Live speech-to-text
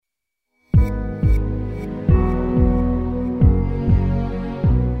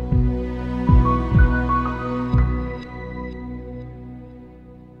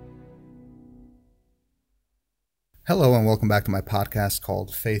Hello and welcome back to my podcast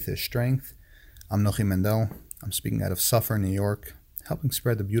called Faith is Strength. I'm Nochi Mendel. I'm speaking out of Suffolk, New York, helping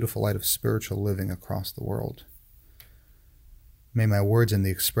spread the beautiful light of spiritual living across the world. May my words and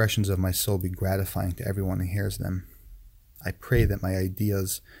the expressions of my soul be gratifying to everyone who hears them. I pray that my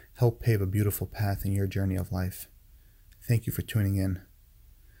ideas help pave a beautiful path in your journey of life. Thank you for tuning in.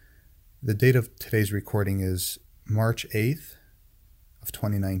 The date of today's recording is March 8th of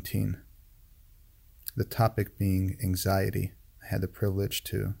 2019. The topic being anxiety. I had the privilege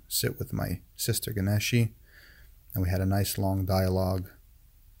to sit with my sister Ganeshi, and we had a nice long dialogue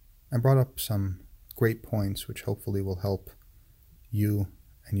and brought up some great points which hopefully will help you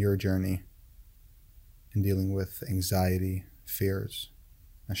and your journey in dealing with anxiety, fears,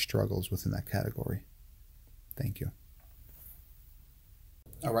 and struggles within that category. Thank you.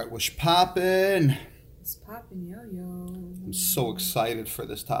 All right, what's poppin'? It's poppin', yo-yo. I'm so excited for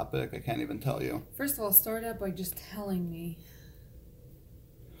this topic. I can't even tell you. First of all, start out by just telling me.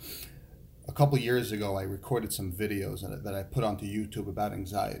 A couple years ago, I recorded some videos that I put onto YouTube about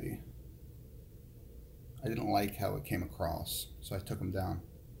anxiety. I didn't like how it came across, so I took them down.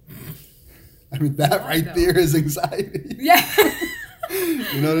 I mean, that right there is anxiety. Yeah.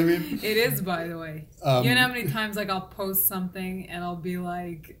 You know what I mean? It is, by the way. You know how many times I'll post something and I'll be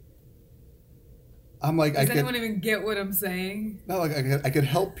like, I'm like, does anyone even get what I'm saying? No, like I could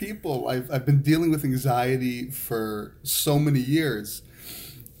help people. I've been dealing with anxiety for so many years.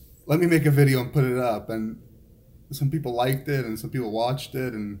 Let me make a video and put it up. And some people liked it and some people watched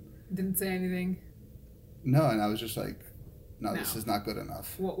it and didn't say anything. No, and I was just like, no. This is not good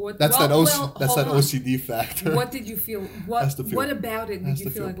enough. That's that OCD factor. What did you feel? What about it did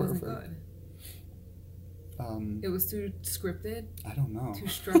you feel like wasn't good? It was too scripted? I don't know. Too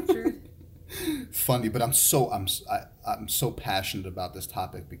structured? Funny, but I'm so passionate about this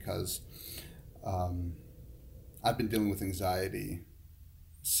topic because I've been dealing with anxiety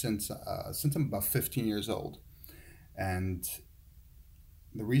since I'm about 15 years old, and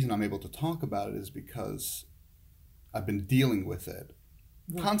the reason I'm able to talk about it is because I've been dealing with it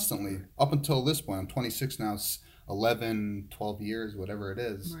constantly up until this point. I'm 26 now, 11, 12 years, whatever it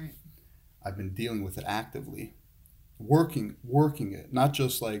is. Right. I've been dealing with it actively, working it, not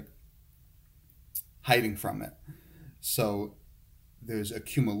just like hiding from it. So there's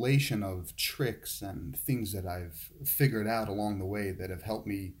accumulation of tricks and things that I've figured out along the way that have helped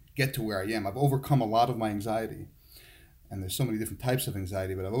me get to where I am. I've overcome a lot of my anxiety, and there's so many different types of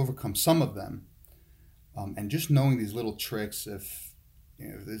anxiety, but I've overcome some of them. And just knowing these little tricks, if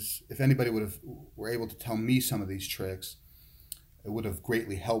anybody were able to tell me some of these tricks, it would have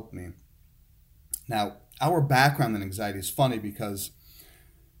greatly helped me. Now, our background in anxiety is funny because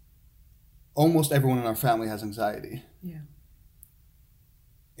almost everyone in our family has anxiety. Yeah.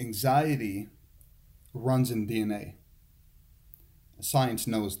 Anxiety runs in DNA. Science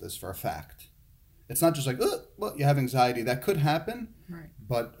knows this for a fact. It's not just like, well, you have anxiety. That could happen, right?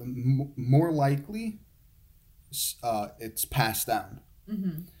 But more likely, it's passed down.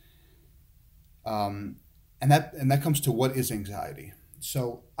 Mm-hmm. And that comes to what is anxiety.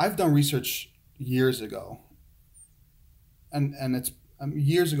 So I've done research years ago, and it's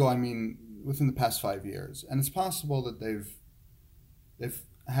years ago. I mean, within the past 5 years, and it's possible that they've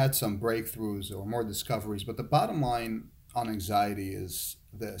had some breakthroughs or more discoveries. But the bottom line on anxiety is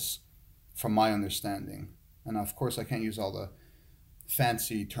this, from my understanding, and of course I can't use all the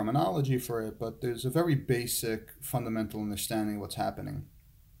fancy terminology for it, but there's a very basic, fundamental understanding of what's happening.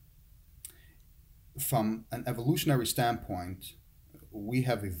 From an evolutionary standpoint, we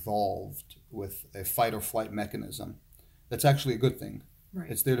have evolved with a fight or flight mechanism. That's actually a good thing. Right.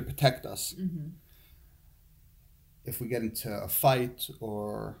 It's there to protect us. Mm-hmm. If we get into a fight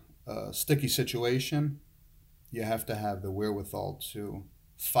or a sticky situation, you have to have the wherewithal to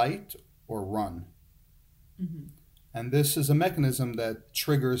fight or run. Mm-hmm. And this is a mechanism that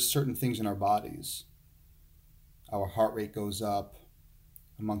triggers certain things in our bodies. Our heart rate goes up,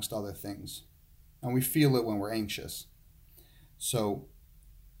 amongst other things. And we feel it when we're anxious. So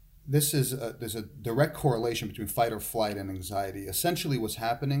there's a direct correlation between fight or flight and anxiety. Essentially what's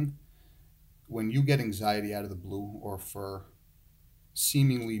happening when you get anxiety out of the blue or for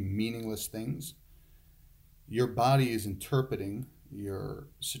seemingly meaningless things, your body is interpreting your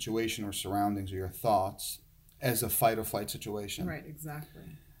situation or surroundings or your thoughts as a fight or flight situation. Right, exactly.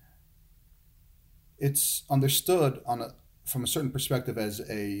 It's understood from a certain perspective as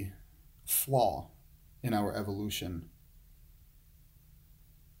a flaw in our evolution.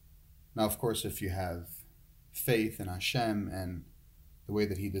 Now, of course, if you have faith in Hashem and the way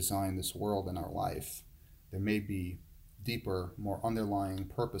that He designed this world and our life, there may be deeper, more underlying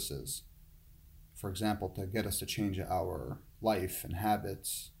purposes for example, to get us to change our life and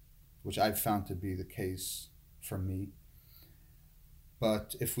habits, which I've found to be the case for me.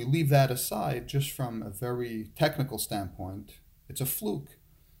 But if we leave that aside, just from a very technical standpoint, it's a fluke.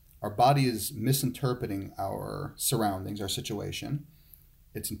 Our body is misinterpreting our surroundings, our situation.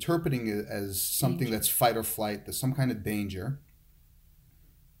 It's interpreting it as something that's fight or flight, there's some kind of danger.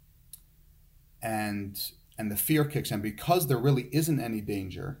 And the fear kicks in. Because there really isn't any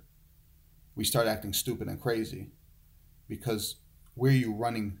danger, we start acting stupid and crazy. Because where are you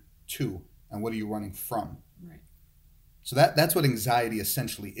running to and what are you running from? Right. So that's what anxiety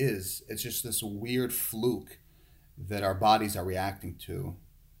essentially is. It's just this weird fluke that our bodies are reacting to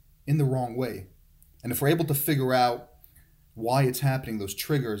in the wrong way. And if we're able to figure out why it's happening, those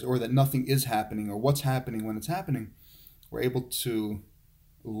triggers, or that nothing is happening, or what's happening when it's happening, we're able to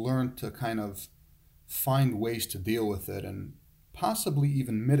learn to kind of find ways to deal with it and possibly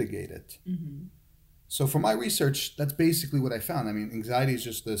even mitigate it. Mm-hmm. So for my research, that's basically what I found. I mean, anxiety is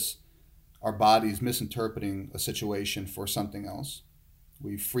just this, our body's misinterpreting a situation for something else.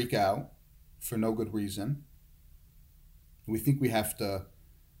 We freak out for no good reason. We think we have to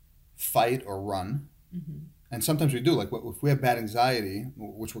fight or run. Mm-hmm. And sometimes we do. Like if we have bad anxiety,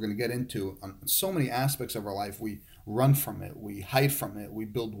 which we're going to get into on so many aspects of our life, we run from it, we hide from it, we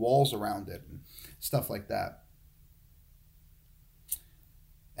build walls around it, and stuff like that.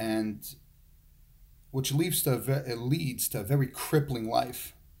 And which leads to a very crippling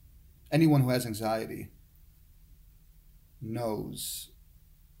life. Anyone who has anxiety knows.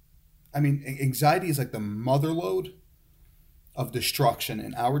 I mean, anxiety is like the mother lode of destruction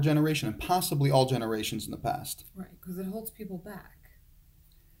in our generation and possibly all generations in the past. Right, because it holds people back.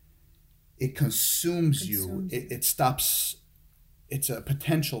 It consumes you. It stops. It's a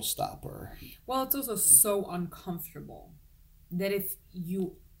potential stopper. Well, it's also so uncomfortable that if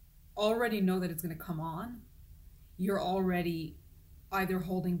you already know that it's going to come on, you're already either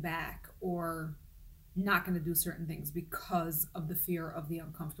holding back or not going to do certain things because of the fear of the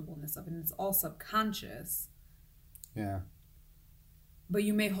uncomfortableness of it. And it's all subconscious. Yeah. But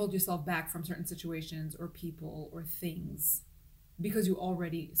you may hold yourself back from certain situations or people or things because you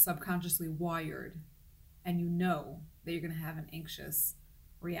already subconsciously wired and you know that you're going to have an anxious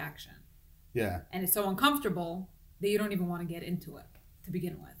reaction. Yeah. And it's so uncomfortable that you don't even want to get into it to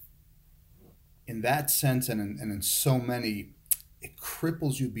begin with. In that sense, and in so many, it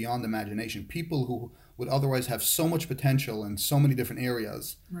cripples you beyond imagination. People who would otherwise have so much potential in so many different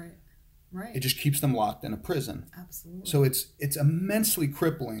areas. Right. Right. It just keeps them locked in a prison. Absolutely. So it's immensely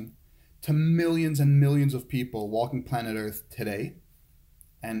crippling to millions and millions of people walking planet Earth today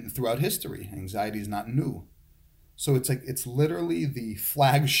and throughout history. Anxiety is not new. So it's literally the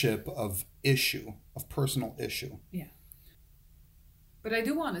flagship of personal issue. Yeah. But I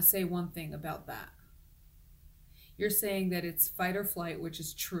do want to say one thing about that. You're saying that it's fight or flight, which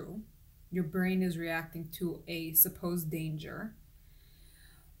is true. Your brain is reacting to a supposed danger.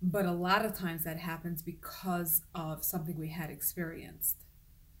 But a lot of times that happens because of something we had experienced.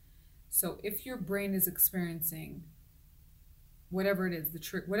 So if your brain is experiencing whatever it is,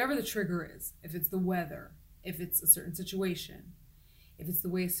 whatever the trigger is, if it's the weather, if it's a certain situation, if it's the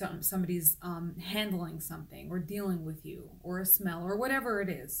way somebody's handling something or dealing with you, or a smell, or whatever it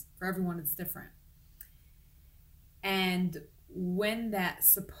is, for everyone it's different. And when that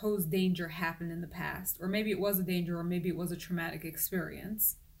supposed danger happened in the past, or maybe it was a danger, or maybe it was a traumatic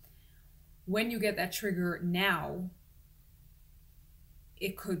experience, when you get that trigger now,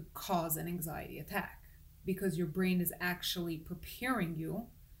 it could cause an anxiety attack because your brain is actually preparing you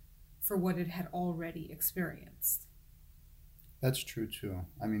for what it had already experienced. That's true too.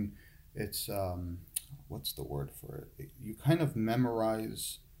 I mean, it's what's the word for it? You kind of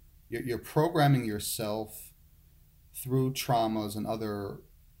memorize. You're programming yourself through traumas and other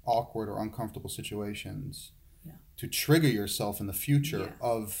awkward or uncomfortable situations. Yeah. To trigger yourself in the future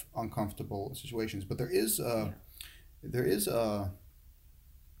of uncomfortable situations. But there's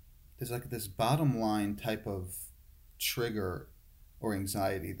like this bottom line type of trigger or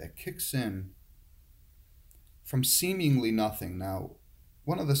anxiety that kicks in from seemingly nothing. Now,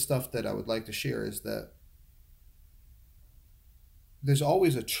 one of the stuff that I would like to share is that there's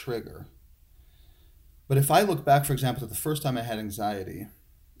always a trigger. But if I look back, for example, to the first time I had anxiety,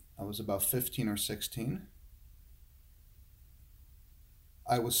 I was about 15 or 16.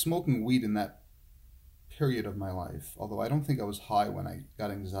 I was smoking weed in that period of my life, although I don't think I was high when I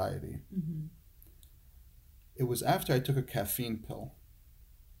got anxiety. Mm-hmm. It was after I took a caffeine pill.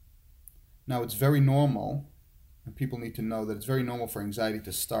 Now, it's very normal, and people need to know that it's very normal for anxiety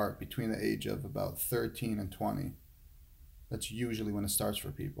to start between the age of about 13 and 20. That's usually when it starts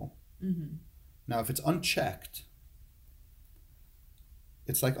for people. Mm-hmm. Now, if it's unchecked,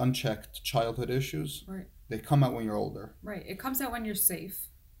 it's like unchecked childhood issues. Right. They come out when you're older. Right. It comes out when you're safe.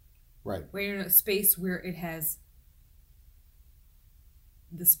 Right. When you're in a space where it has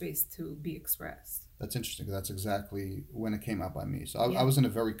the space to be expressed. That's interesting, because that's exactly when it came out by me. So I Yeah. was in a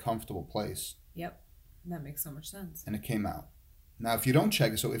very comfortable place. Yep. That makes so much sense. And it came out. Now, if you don't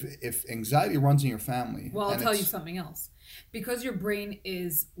check it, so if anxiety runs in your family... Well, I'll tell you something else. Because your brain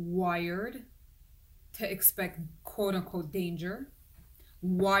is wired to expect quote-unquote danger,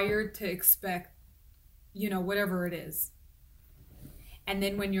 wired to expect, whatever it is. And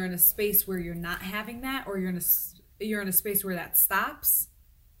then when you're in a space where you're not having that, or you're in a space where that stops,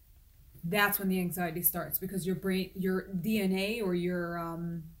 that's when the anxiety starts, because your brain, your DNA, or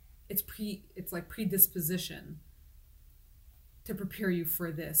your it's like predisposition to prepare you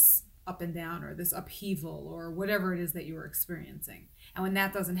for this up and down, or this upheaval, or whatever it is that you are experiencing. And when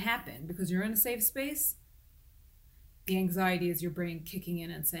that doesn't happen, because you're in a safe space, the anxiety is your brain kicking in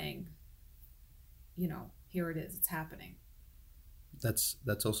and saying, here it is, it's happening. That's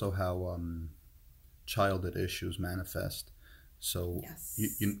also how childhood issues manifest. So Yes.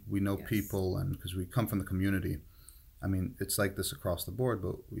 we know Yes. people, and because we come from the community, I mean, it's like this across the board,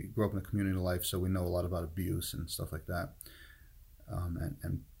 but we grew up in a community life, so we know a lot about abuse and stuff like that.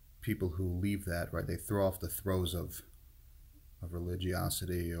 And people who leave that, right, they throw off the throes of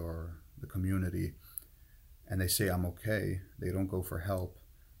religiosity or the community, and they say, I'm okay. They don't go for help.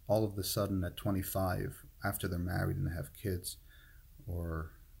 All of a sudden at 25, after they're married and they have kids,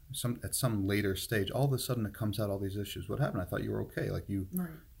 or at some later stage, all of a sudden it comes out, all these issues. What happened? I thought you were okay. Like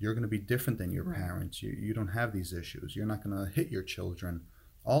Right. you're going to be different than your Right. parents. You don't have these issues. You're not going to hit your children.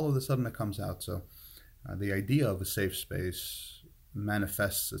 All of a sudden it comes out. So the idea of a safe space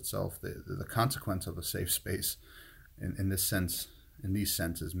manifests itself. The consequence of a safe space, in this sense, in these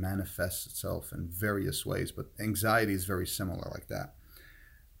senses, manifests itself in various ways. But anxiety is very similar, like that.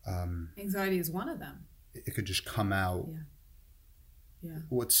 Anxiety is one of them. It could just come out. Yeah.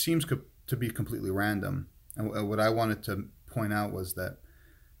 What seems to be completely random, and what I wanted to point out was that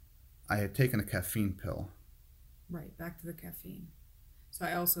I had taken a caffeine pill. Right. Back to the caffeine. So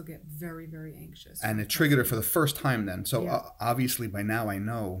I also get very, very anxious. And it triggered it for the first time then. So Yeah. Obviously by now I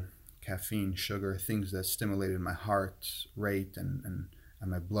know caffeine, sugar, things that stimulated my heart rate and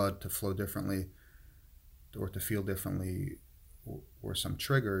my blood to flow differently or to feel differently were some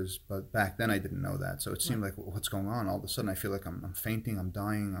triggers. But back then I didn't know that. So it seemed like, what's going on? All of a sudden I feel like I'm fainting, I'm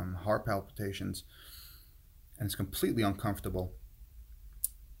dying, I'm heart palpitations. And it's completely uncomfortable.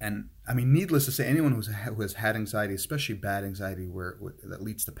 And I mean, needless to say, anyone who has had anxiety, especially bad anxiety, that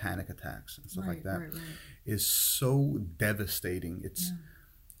leads to panic attacks and stuff like that, right. is so devastating.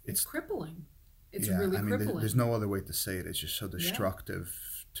 It's crippling. It's yeah, really I mean, crippling. there's no other way to say it. It's just so destructive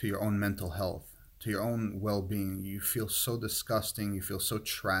to your own mental health, to your own well-being. You feel so disgusting. You feel so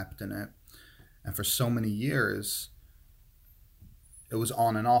trapped in it. And for so many years, it was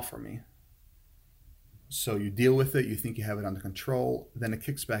on and off for me. So you deal with it, you think you have it under control, then it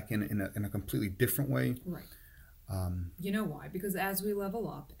kicks back in a completely different way. Right. You know why? Because as we level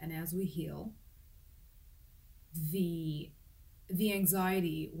up and as we heal, the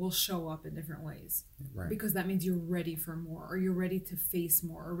anxiety will show up in different ways. Right. Because that means you're ready for more, or you're ready to face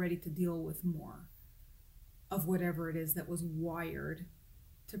more, or ready to deal with more of whatever it is that was wired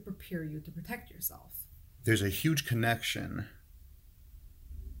to prepare you to protect yourself. There's a huge connection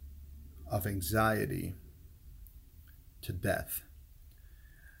of anxiety to death.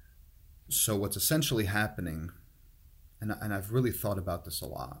 So what's essentially happening, and I've really thought about this a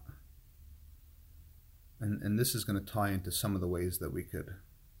lot, and this is going to tie into some of the ways that we could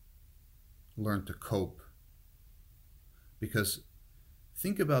learn to cope. Because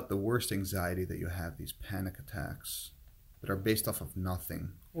think about the worst anxiety that you have, these panic attacks that are based off of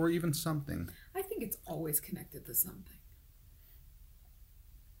nothing or even something. I think it's always connected to something.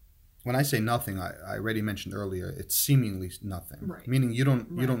 When I say nothing, I already mentioned earlier, it's seemingly nothing. Right. Meaning you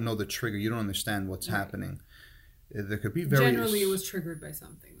don't know the trigger, you don't understand what's happening. There could be various... Generally, it was triggered by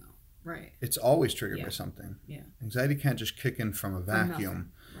something, though. Right. It's always triggered by something. Yeah. Anxiety can't just kick in from a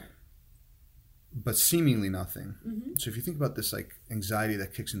vacuum. Right. But seemingly nothing. Mm-hmm. So if you think about this, like anxiety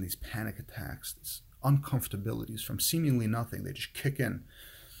that kicks in, these panic attacks, these uncomfortabilities from seemingly nothing, they just kick in.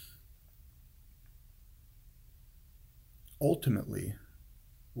 Ultimately,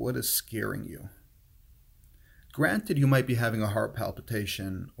 what is scaring you? Granted, you might be having a heart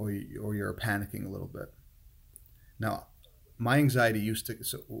palpitation or you're panicking a little bit. Now, my anxiety used to,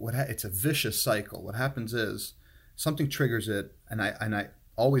 it's a vicious cycle. What happens is something triggers it, and I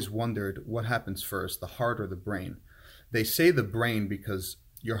always wondered what happens first, the heart or the brain. They say the brain because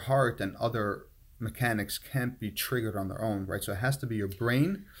your heart and other mechanics can't be triggered on their own, right? So it has to be your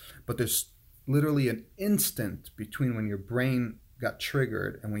brain, but there's literally an instant between when your brain got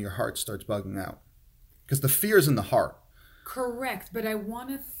triggered and when your heart starts bugging out. Because the fear is in the heart. Correct, but I want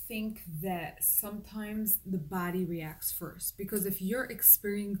to think that sometimes the body reacts first. Because if you're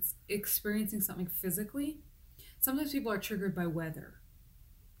experiencing something physically, sometimes people are triggered by weather.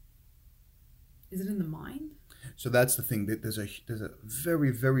 Is it in the mind? So that's the thing. There's a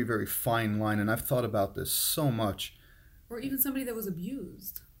very, very, very fine line, and I've thought about this so much. Or even somebody that was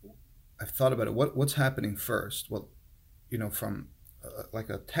abused. I've thought about it. What's happening first? Well, from like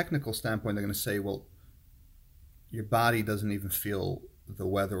a technical standpoint, they're going to say, well, your body doesn't even feel the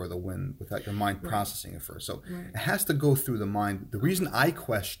weather or the wind without your mind processing it first. So it has to go through the mind. The reason I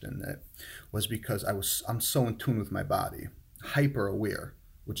questioned it was because I'm so in tune with my body, hyper aware,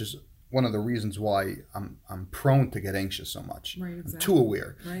 which is one of the reasons why I'm prone to get anxious so much. Right, exactly. I'm too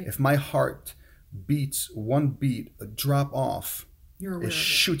aware. Right. If my heart beats one beat, a drop off, You're aware it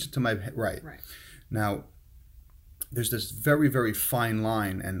shoots it to my head. Right. Now, there's this very, very fine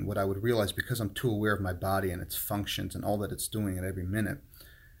line, and what I would realize, because I'm too aware of my body and its functions and all that it's doing at every minute,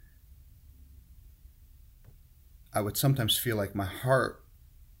 I would sometimes feel like my heart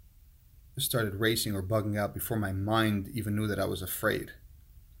started racing or bugging out before my mind even knew that I was afraid.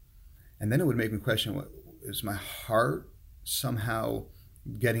 And then it would make me question, is my heart somehow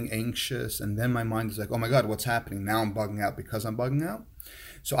getting anxious? And then my mind is like, oh my God, what's happening? Now I'm bugging out because I'm bugging out?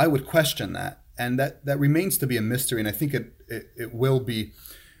 So I would question that. And that remains to be a mystery, and I think it will be.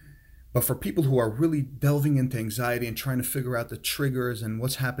 But for people who are really delving into anxiety and trying to figure out the triggers and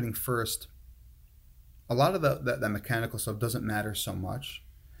what's happening first, a lot of that mechanical stuff doesn't matter so much.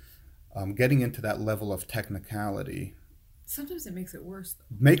 Getting into that level of technicality. Sometimes it makes it worse, though.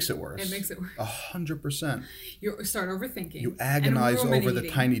 Makes it worse. It makes it worse. 100%. You start overthinking. You agonize over the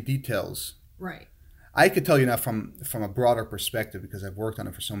tiny details. Right. I could tell you now from a broader perspective, because I've worked on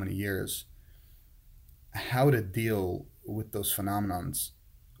it for so many years, how to deal with those phenomenons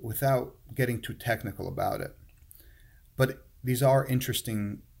without getting too technical about it. But these are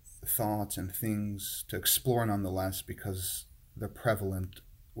interesting thoughts and things to explore nonetheless, because they're prevalent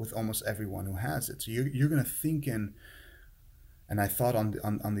with almost everyone who has it. So you're going to think in, and I thought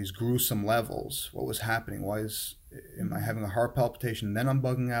on these gruesome levels, what was happening? Am I having a heart palpitation, then I'm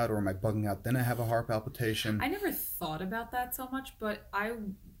bugging out, or am I bugging out, then I have a heart palpitation? I never thought about that so much, but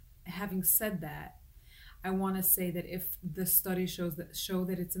having said that, I want to say that if the study show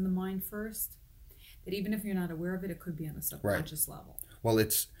that it's in the mind first, that even if you're not aware of it, it could be on a subconscious level. Well,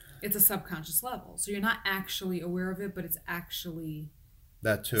 it's a subconscious level. So you're not actually aware of it, but it's actually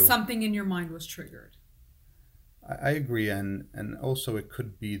that too. Something in your mind was triggered. I agree, and also it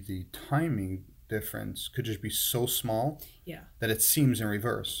could be the timing difference could just be so small that it seems in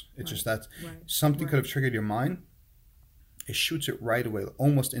reverse. It's just that something could have triggered your mind. It shoots it right away,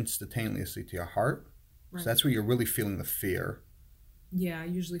 almost instantaneously to your heart. So that's where you're really feeling the fear. Yeah, I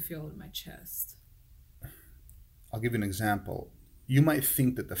usually feel it in my chest. I'll give you an example. You might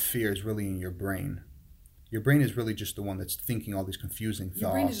think that the fear is really in your brain. Your brain is really just the one that's thinking all these confusing thoughts.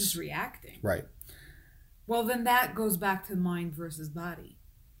 Your brain is just reacting. Right. Well, then that goes back to mind versus body.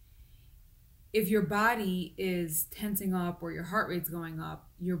 If your body is tensing up or your heart rate's going up,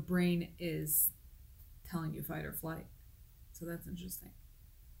 your brain is telling you fight or flight. So that's interesting.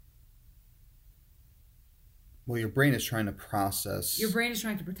 Well, your brain is trying to process. Your brain is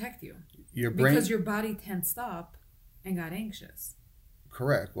trying to protect you. Because your body tensed up and got anxious.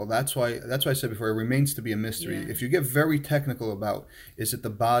 Correct. Well, that's why I said before, it remains to be a mystery. Yeah. If you get very technical about, is it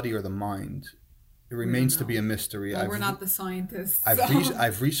the body or the mind? It remains to be a mystery. Well, we're not the scientists.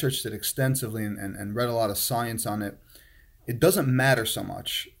 I've researched it extensively and read a lot of science on it. It doesn't matter so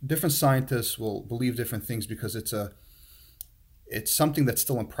much. Different scientists will believe different things because it's something that's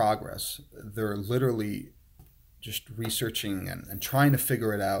still in progress. They're literally just researching and trying to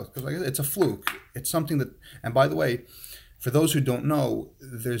figure it out. Because it's a fluke. It's something that, and by the way, for those who don't know,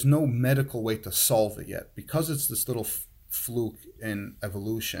 there's no medical way to solve it yet. Because it's this little fluke in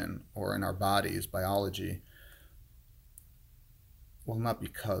evolution or in our bodies, biology. Well, not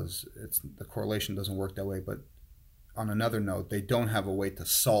because the correlation doesn't work that way, but on another note, they don't have a way to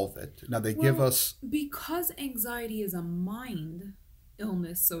solve it. Now they give us... Because anxiety is a mind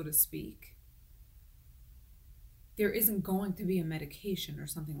illness, so to speak, there isn't going to be a medication or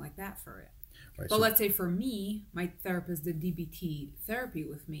something like that for it. Right, but let's say for me, my therapist did DBT therapy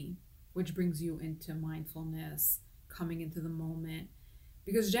with me, which brings you into mindfulness, coming into the moment.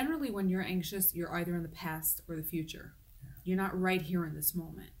 Because generally when you're anxious, you're either in the past or the future. Yeah. You're not right here in this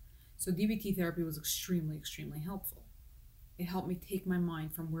moment. So DBT therapy was extremely, extremely helpful. It helped me take my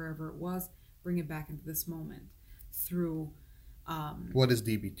mind from wherever it was bring it back into this moment through. What does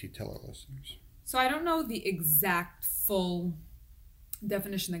DBT tell our listeners? So I don't know the exact full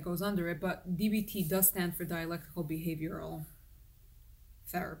definition that goes under it, but DBT does stand for dialectical behavioral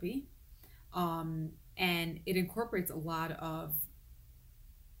therapy. And it incorporates a lot of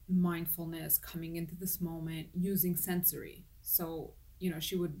mindfulness, coming into this moment, using sensory. So,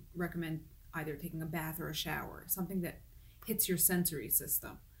 she would recommend either taking a bath or a shower, something that hits your sensory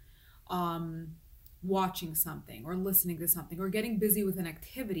system. Watching something or listening to something or getting busy with an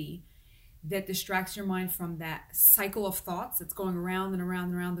activity that distracts your mind from that cycle of thoughts that's going around and around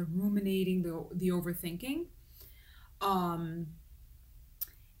and around, the ruminating, the overthinking.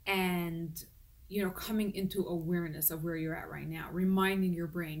 And coming into awareness of where you're at right now, reminding your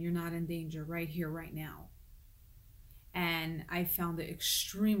brain you're not in danger right here, right now. And I found it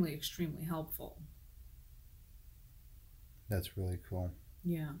extremely, extremely helpful. That's really cool.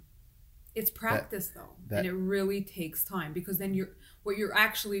 Yeah. It's practice though, and it really takes time, because then what you're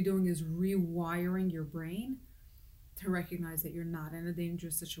actually doing is rewiring your brain to recognize that you're not in a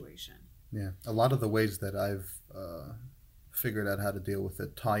dangerous situation. Yeah. A lot of the ways that I've figured out how to deal with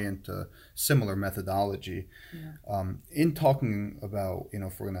it tie into similar methodology. Yeah. In talking about,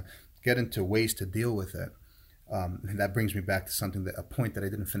 if we're going to get into ways to deal with it, and that brings me back to a point that I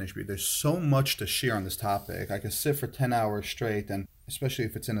didn't finish. There's so much to share on this topic. I could sit for 10 hours straight, and especially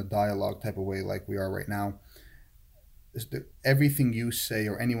if it's in a dialogue type of way like we are right now, everything you say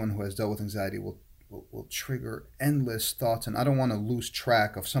or anyone who has dealt with anxiety will trigger endless thoughts, and I don't want to lose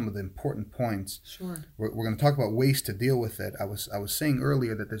track of some of the important points. Sure. We're going to talk about ways to deal with it. I was saying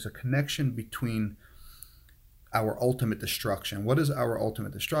earlier that there's a connection between our ultimate destruction. What is our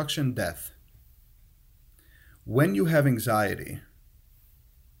ultimate destruction? Death. When you have anxiety,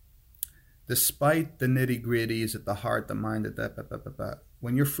 despite the nitty-gritties at the heart, the mind,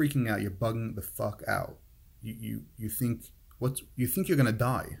 when you're freaking out, you're bugging the fuck out. You think you're going to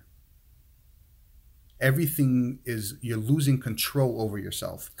die. Everything you're losing control over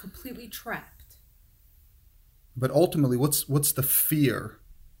yourself. Completely trapped. But ultimately, what's the fear?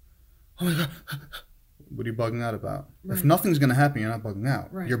 Oh my God, what are you bugging out about? Right. If nothing's going to happen, you're not bugging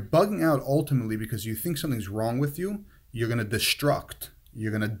out. Right. You're bugging out ultimately because you think something's wrong with you. You're going to destruct.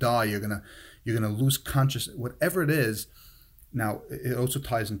 You're going to die. You're going to lose consciousness. Whatever it is. Now, it also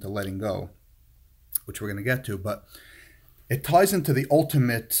ties into letting go, which we're going to get to, but it ties into the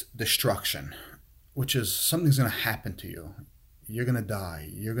ultimate destruction, which is something's going to happen to you. You're going to die.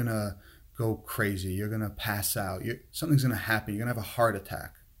 You're going to go crazy. You're going to pass out. Something's going to happen. You're going to have a heart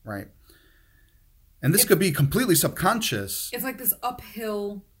attack, right? And this could be completely subconscious. It's like this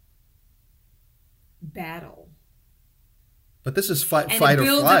uphill battle. But this is fight or flight.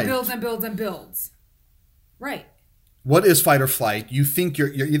 And builds. Right. What is fight or flight? You think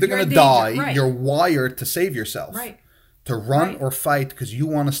you're either going to die. Right. You're wired to save yourself. Right. To run or fight because you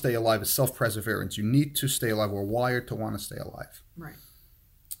want to stay alive. It's self-perseverance. You need to stay alive. We're wired to want to stay alive. Right.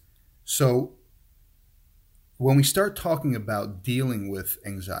 So when we start talking about dealing with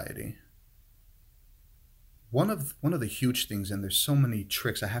anxiety, one of the huge things, and there's so many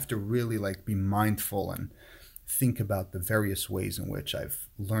tricks, I have to really be mindful and think about the various ways in which I've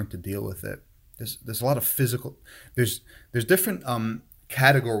learned to deal with it. There's a lot of physical. There's different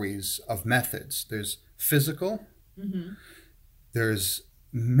categories of methods. There's physical. Mm-hmm. There's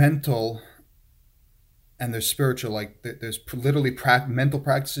mental, and there's spiritual. There's literally mental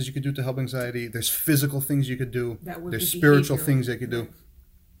practices you could do to help anxiety. There's physical things you could do. There's spiritual things that you could do.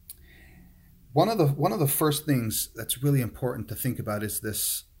 One of the first things that's really important to think about is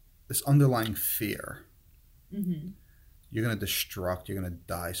this underlying fear. Mm-hmm. You're going to destruct. You're going to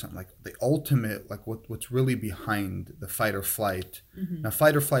die. Something like the ultimate, what's really behind the fight or flight. Mm-hmm. Now,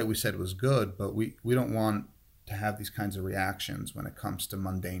 fight or flight, we said was good, but we don't want to have these kinds of reactions when it comes to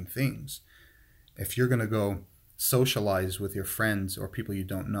mundane things. If you're going to go socialize with your friends or people you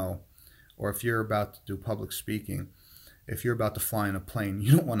don't know, or if you're about to do public speaking, if you're about to fly in a plane,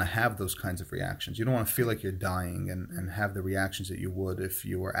 you don't want to have those kinds of reactions. You don't want to feel like you're dying and have the reactions that you would if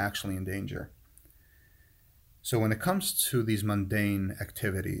you were actually in danger. So when it comes to these mundane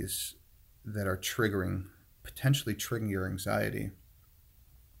activities that are potentially triggering your anxiety,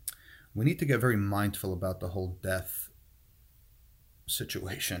 we need to get very mindful about the whole death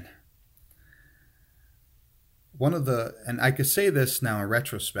situation. And I could say this now in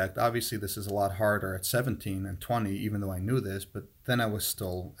retrospect, obviously this is a lot harder at 17 and 20, even though I knew this, but then I was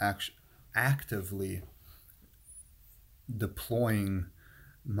still actively deploying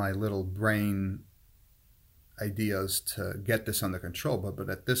my little brain ideas to get this under control. But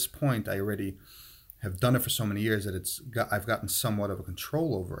at this point, I already have done it for so many years that I've gotten somewhat of a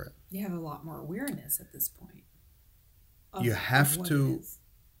control over it. You have a lot more awareness at this point. You have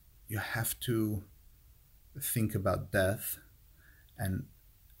to think about death, and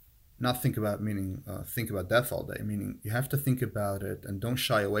not think about meaning think about death all day, meaning you have to think about it and don't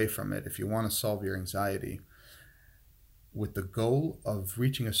shy away from it if you want to solve your anxiety, with the goal of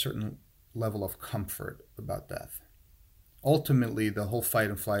reaching a certain level of comfort about death. Ultimately, the whole fight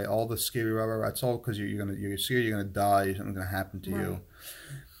and flight, all the scary it's all because you're scared you're gonna die, something's gonna happen to you.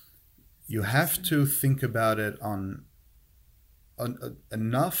 You have to think about it on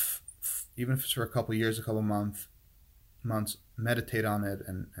enough, even if it's for a couple of years, a couple of months, meditate on it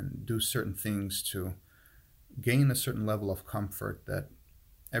and do certain things to gain a certain level of comfort that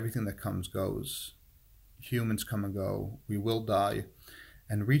everything that comes goes. Humans come and go. We will die.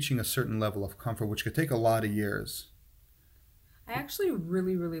 And reaching a certain level of comfort, which could take a lot of years. I actually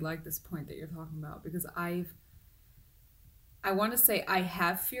really, really like this point that you're talking about, because I want to say I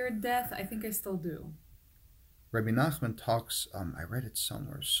have feared death. I think I still do. Rabbi Nachman talks, I read it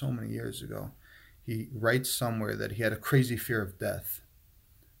somewhere so many years ago. He writes somewhere that he had a crazy fear of death.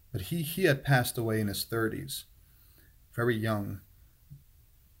 But he had passed away in his 30s, very young.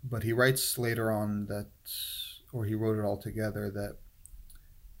 But he writes later on that, or he wrote it all together, that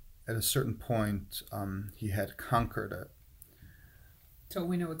at a certain point he had conquered it. So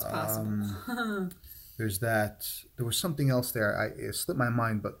we know it's possible. There's that. There was something else there. It slipped my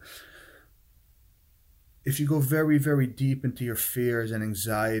mind, but if you go very, very deep into your fears and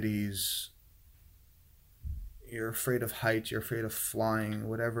anxieties, you're afraid of heights, you're afraid of flying,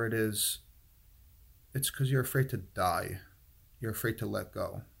 whatever it is, it's because you're afraid to die. You're afraid to let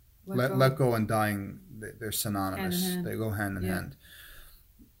go. Let go and dying, they're synonymous. Hand in hand. They go hand in hand.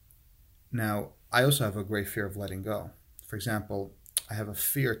 Now, I also have a great fear of letting go. For example, I have a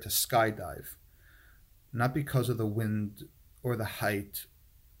fear to skydive. Not because of the wind or the height.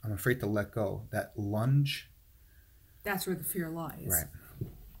 I'm afraid to let go. That lunge. That's where the fear lies. Right.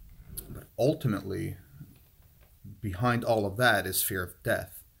 But ultimately, behind all of that is fear of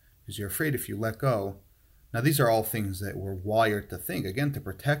death. Because you're afraid if you let go. Now, these are all things that we're wired to think, again, to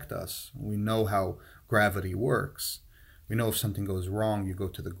protect us. We know how gravity works. We know if something goes wrong, you go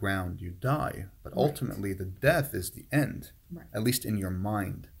to the ground, you die. But ultimately, the death is the end, at least in your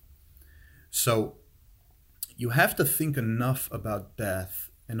mind. So you have to think enough about death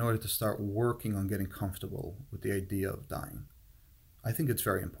in order to start working on getting comfortable with the idea of dying. I think it's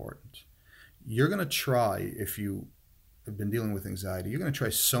very important. You're going to try, if you have been dealing with anxiety, you're going to try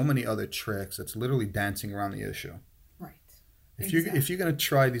so many other tricks that's literally dancing around the issue. Right. If you're going to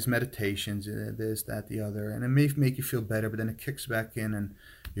try these meditations, this, that, the other, and it may make you feel better, but then it kicks back in and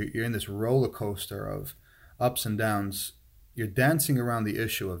you're in this roller coaster of ups and downs, you're dancing around the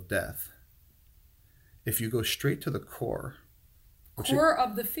issue of death. If you go straight to the core. Core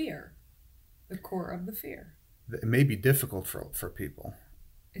of the fear. The core of the fear. It may be difficult for people.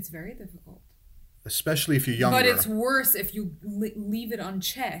 It's very difficult. Especially if you're younger. But it's worse if you leave it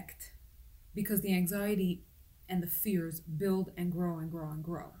unchecked, because the anxiety and the fears build and grow and grow and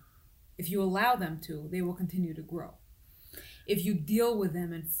grow. If you allow them to, they will continue to grow. If you deal with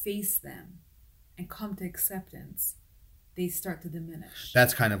them and face them and come to acceptance, they start to diminish.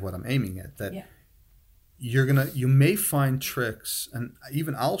 That's kind of what I'm aiming at. That you may find tricks, and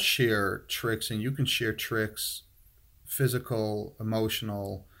even I'll share tricks and you can share tricks, physical,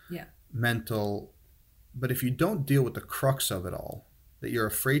 emotional, mental. But if you don't deal with the crux of it all, that you're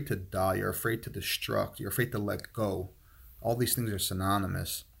afraid to die, you're afraid to destruct, you're afraid to let go, all these things are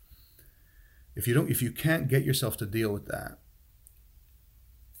synonymous. If you can't get yourself to deal with that,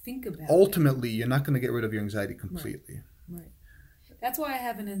 think about ultimately you're not going to get rid of your anxiety completely. Right. That's why I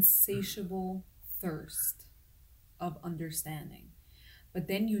have an insatiable thirst of understanding. But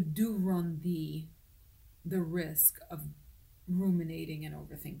then you do run the risk of ruminating and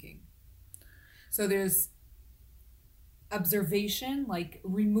overthinking. So there's observation, like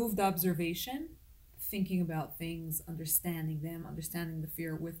removed observation, thinking about things, understanding them, understanding the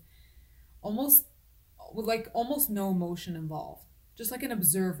fear with almost no emotion involved, just like an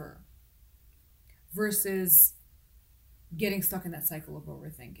observer, versus getting stuck in that cycle of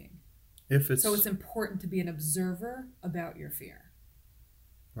overthinking. So it's important to be an observer about your fear.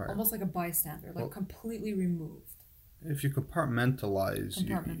 Right. Almost like a bystander, completely removed. If you compartmentalize,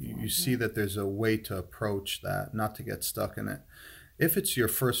 you see that there's a way to approach that, not to get stuck in it. If it's your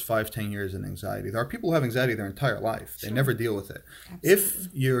first 5-10 years in anxiety, there are people who have anxiety their entire life. They never deal with it. Absolutely. If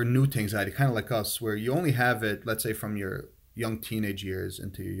you're new to anxiety, kind of like us, where you only have it, let's say from your young teenage years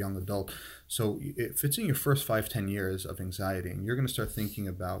into your young adult. So if it's in your first 5-10 years of anxiety and you're going to start thinking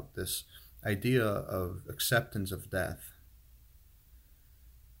about this idea of acceptance of death,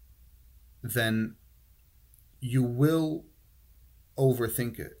 then you will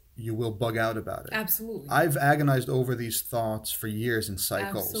overthink it. You will bug out about it. Absolutely. I've agonized over these thoughts for years in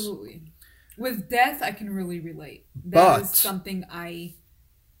cycles. Absolutely. With death, I can really relate. But That is something I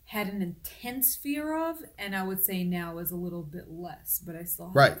had an intense fear of, and I would say now is a little bit less, but I still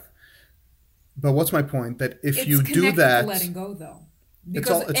have. Right. But what's my point? That if It's you do connected that, to letting go, though. It's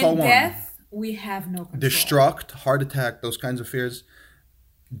Because all in one. death, we have no control. Destruct, heart attack, those kinds of fears,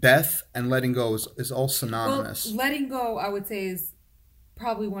 death and letting go is all synonymous. Well, letting go, I would say, is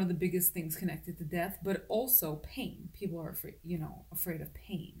probably one of the biggest things connected to death, but also pain. People are afraid of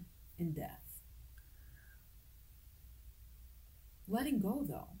pain in death. Letting go,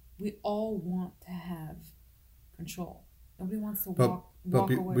 though, we all want to have control. Nobody wants to walk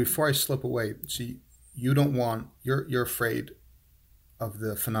away. Before I slip away, see, you don't want, you're afraid of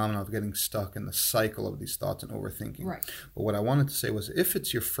the phenomenon of getting stuck in the cycle of these thoughts and overthinking. Right. But what I wanted to say was, if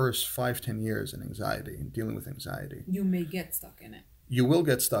it's your first 5-10 years in anxiety and dealing with anxiety, you may get stuck in it. You will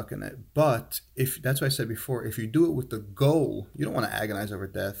get stuck in it. But that's what I said before, if you do it with the goal, you don't want to agonize over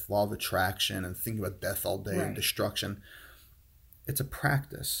death, law of attraction, and think about death all day and destruction. It's a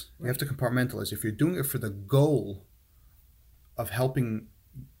practice. You have to compartmentalize. If you're doing it for the goal of helping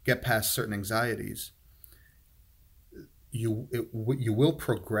get past certain anxieties, you will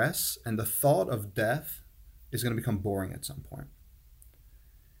progress, and the thought of death is going to become boring at some point.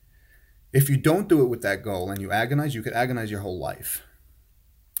 If you don't do it with that goal and you agonize, you could agonize your whole life.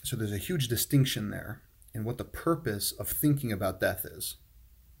 So there's a huge distinction there in what the purpose of thinking about death is.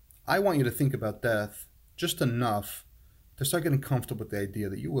 I want you to think about death just enough to start getting comfortable with the idea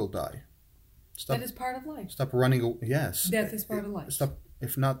that you will die. That is part of life. Stop running. Yes. Death is part of life. Stop.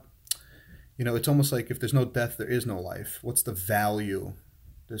 If not, it's almost like if there's no death, there is no life. What's the value,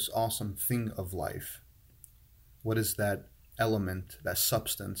 this awesome thing of life? What is that element, that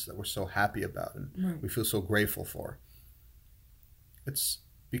substance that we're so happy about and we feel so grateful for? It's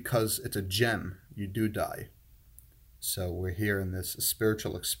because it's a gem. You do die. So we're here in this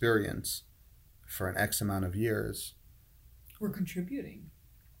spiritual experience for an X amount of years. We're contributing.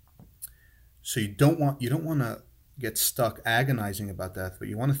 So you don't want to get stuck agonizing about death, but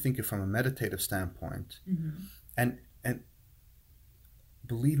you want to think it from a meditative standpoint. Mm-hmm. And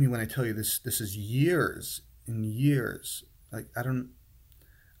believe me when I tell you this is years and years. Like I don't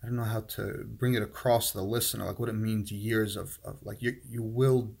know how to bring it across to the listener, like what it means, years of like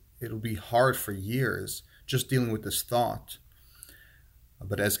it'll be hard for years just dealing with this thought.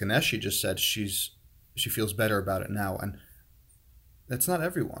 But as Ganeshi just said, she feels better about it now, and that's not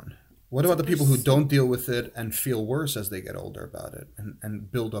everyone. What about the people who don't deal with it and feel worse as they get older about it and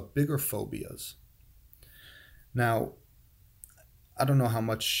build up bigger phobias? Now, I don't know how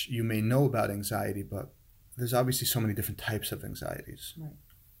much you may know about anxiety, but there's obviously so many different types of anxieties. Right.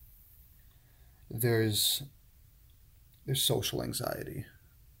 There's social anxiety.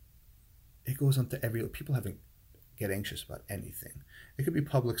 It goes on to people get anxious about anything. It could be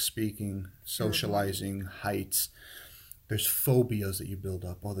public speaking, socializing, heights. There's phobias that you build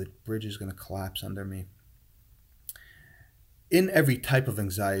up. Oh, the bridge is going to collapse under me. In every type of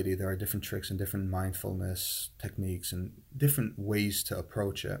anxiety, there are different tricks and different mindfulness techniques and different ways to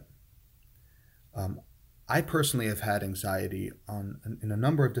approach it. I personally have had anxiety in a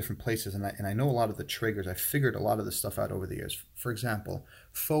number of different places, and I know a lot of the triggers. I figured a lot of this stuff out over the years. For example,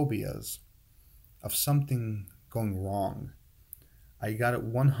 phobias of something going wrong. I got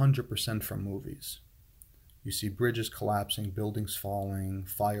it 100% from movies. You see bridges collapsing, buildings falling,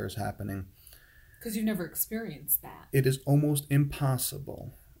 fires happening. Because you've never experienced that. It is almost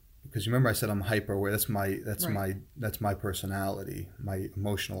impossible. Because you remember I said I'm hyper aware. That's my personality, my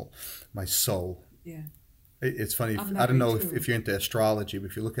emotional, my soul. Yeah. It's funny. I don't know if you're into astrology, but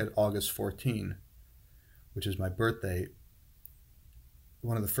if you look at August 14, which is my birthday,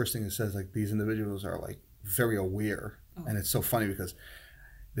 one of the first things it says, like, these individuals are like very aware. Oh. And it's so funny because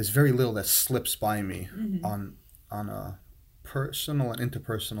there's very little that slips by me on a personal and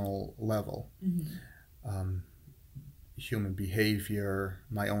interpersonal level. Mm-hmm. Human behavior,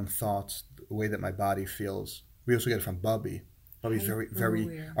 my own thoughts, the way that my body feels. We also get it from Bubby. Bubby's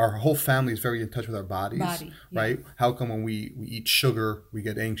very our whole family is very in touch with our bodies, right? Yeah. How come when we eat sugar, we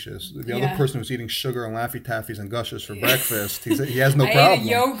get anxious? The other person who's eating sugar and Laffy Taffies and Gushers for breakfast, he has no problem. I ate a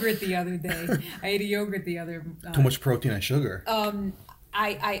yogurt the other day. Too much protein and sugar.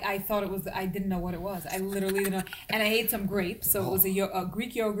 I thought it was, I didn't know what it was. I literally didn't know. And I ate some grapes. So it was a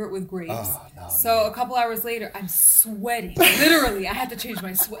Greek yogurt with grapes. Oh, no, so a couple hours later, I'm sweating. Literally, I had to change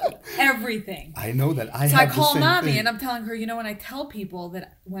my sweat. Everything. I know that. So I have call the same mommy thing. and I'm telling her, when I tell people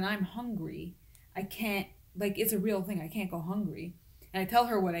that when I'm hungry, I can't, like, it's a real thing. I can't go hungry. And I tell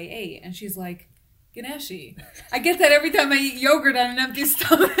her what I ate. And she's like, Ganeshi. I get that every time I eat yogurt on an empty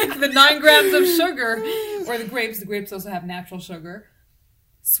stomach. The 9 grams of sugar. Or the grapes. The grapes also have natural sugar.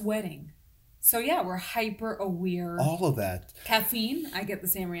 Sweating. So yeah, we're hyper aware. All of that. Caffeine, I get the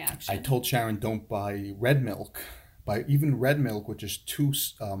same reaction. I told Sharon, don't buy red milk. Buy even red milk, which is too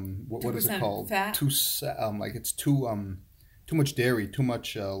what is it called? Fat. Too like it's too much dairy, too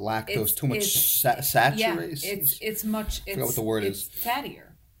much lactose, too much saturated. Yeah, it's much. I forgot what the word is. It's fattier.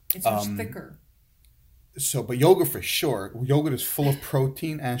 It's much thicker. So, but yogurt for sure. Yogurt is full of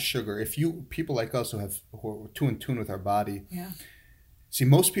protein and sugar. If people like us who are too in tune with our body. Yeah. See,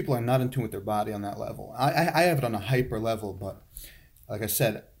 most people are not in tune with their body on that level. I have it on a hyper level, but like I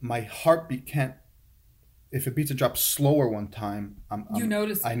said, my heartbeat can't. If it beats a drop slower one time, You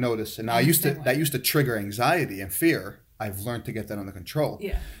notice. I notice, and that used to trigger anxiety and fear. I've learned to get that under control.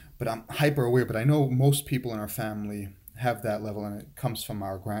 Yeah. But I'm hyper aware. But I know most people in our family have that level, and it comes from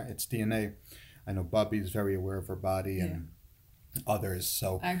it's DNA. I know Bubby's very aware of her body, and others.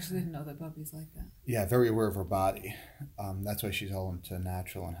 So I actually didn't know that Bubby's like that. Yeah, very aware of her body. That's why she's all into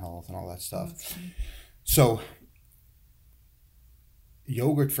natural and health and all that stuff. So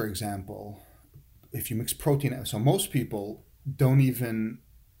yogurt, for example, if you mix protein, so most people don't even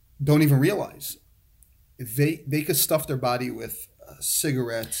realize they could stuff their body with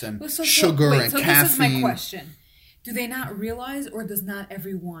cigarettes and sugar and caffeine. This is my question. Do they not realize, or does not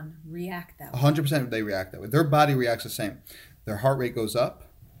everyone react that way? 100% they react that way. Their body reacts the same. Their heart rate goes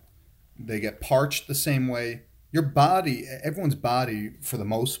up. They get parched the same way. Your body, everyone's body, for the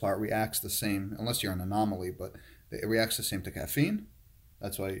most part, reacts the same, unless you're an anomaly, but it reacts the same to caffeine.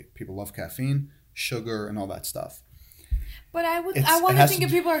 That's why people love caffeine, sugar, and all that stuff. But I want to think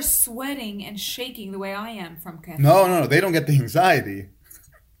if people are sweating and shaking the way I am from caffeine. No, they don't get the anxiety.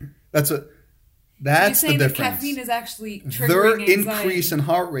 That's the difference. That caffeine is actually triggering Their anxiety. increase in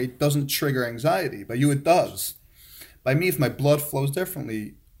heart rate doesn't trigger anxiety. By you, it does. By me, if my blood flows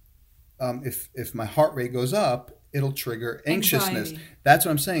differently, if my heart rate goes up, it'll trigger anxiousness. Anxiety. That's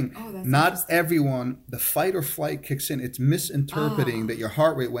what I'm saying. Oh, that's Not everyone, the fight or flight kicks in. It's misinterpreting that your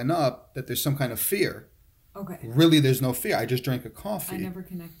heart rate went up, that there's some kind of fear. Okay. Really, there's no fear. I just drank a coffee. I never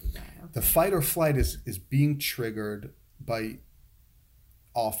connected that. Okay. The fight or flight is being triggered by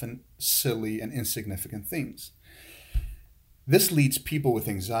often silly and insignificant things. This leads people with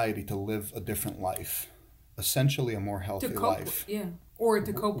anxiety to live a different life, essentially a more healthy life. Or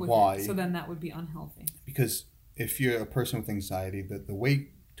to cope with Why? it. So then that would be unhealthy. Because if you're a person with anxiety, the way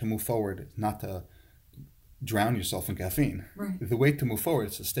to move forward is not to drown yourself in caffeine. Right. The way to move forward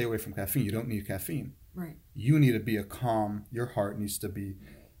is to stay away from caffeine. You don't need caffeine. Right. You need to be your heart needs to be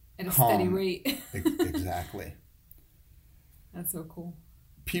at a calm. steady rate. Exactly. That's so cool.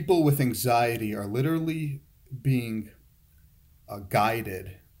 People with anxiety are literally being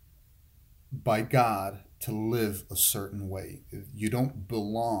guided by God to live a certain way. You don't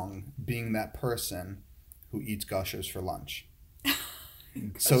belong being that person who eats Gushers for lunch.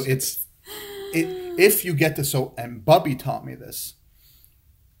 So if you get to, and Bubby taught me this.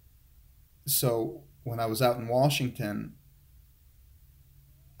 So when I was out in Washington,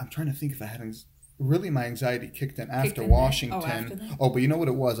 I'm trying to think if I had really my anxiety kicked in after Washington. But you know what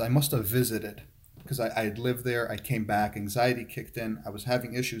it was? I must have visited because I had lived there. I came back. Anxiety kicked in. I was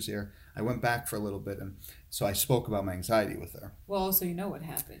having issues here. I went back for a little bit, and so I spoke about my anxiety with her. Well, also, you know what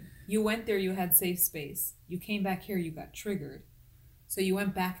happened. You went there, you had safe space. You came back here, you got triggered. So you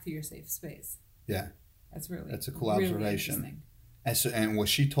went back to your safe space. Yeah. That's a cool observation. And what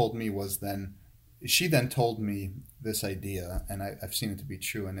she told me was she then told me this idea, and I've seen it to be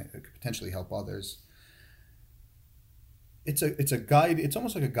true, and it could potentially help others. It's a guide. It's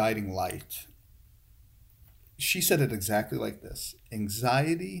almost like a guiding light. She said it exactly like this.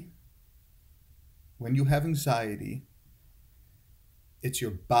 When you have anxiety, it's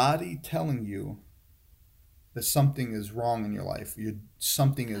your body telling you that something is wrong in your life.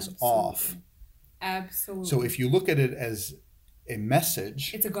 Something is off. Absolutely. So if you look at it as a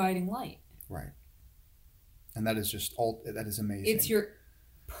message, it's a guiding light. Right. And that is that is amazing. It's your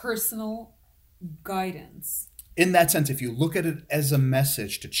personal guidance. In that sense, if you look at it as a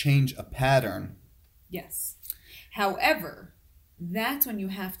message to change a pattern. Yes. However, that's when you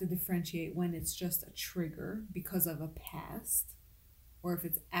have to differentiate when it's just a trigger because of a past or if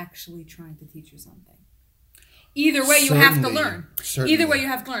it's actually trying to teach you something. Either way, you have to Certainly. learn. Certainly. Either way, you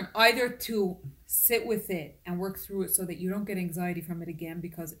have to learn. Either to sit with it and work through it so that you don't get anxiety from it again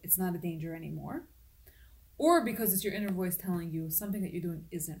because it's not a danger anymore, or because it's your inner voice telling you something that you're doing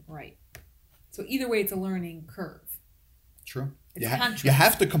isn't right. So either way, it's a learning curve. True. It's You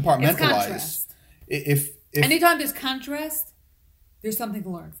have to It's compartmentalize. contrast. If Anytime there's contrast, there's something to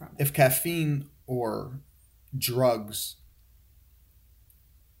learn from it. if caffeine or drugs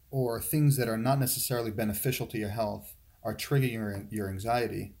or things that are not necessarily beneficial to your health are triggering your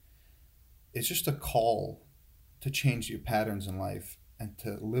anxiety, it's just a call to change your patterns in life and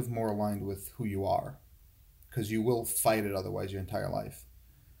to live more aligned with who you are, because you will fight it otherwise your entire life.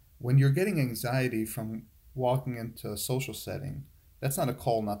 When you're getting anxiety from walking into a social setting, that's not a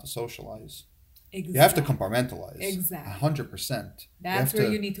call not to socialize. Exactly. You have to compartmentalize. Exactly. 100%. That's where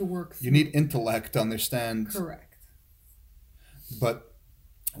you need to work through. You need intellect to understand. Correct. But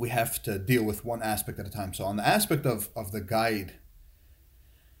we have to deal with one aspect at a time. So on the aspect of the guide,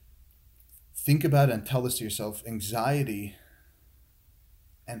 think about it and tell this to yourself. Anxiety,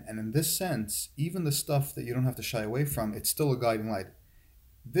 and in this sense, even the stuff that you don't have to shy away from, it's still a guiding light.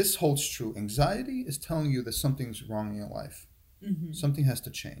 This holds true. Anxiety is telling you that something's wrong in your life. Mm-hmm. Something has to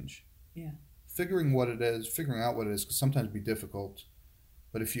change. Yeah. Figuring out what it is, can sometimes be difficult.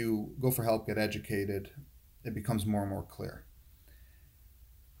 But if you go for help, get educated, it becomes more and more clear.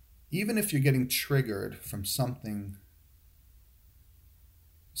 Even if you're getting triggered from something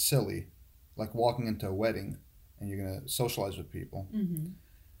silly, like walking into a wedding and you're going to socialize with people, Mm-hmm.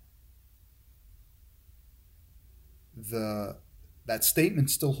 that statement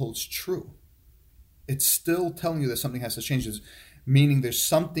still holds true. It's still telling you that something has to change, meaning there's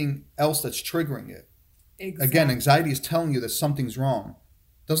something else that's triggering it. Exactly. Again, anxiety is telling you that something's wrong.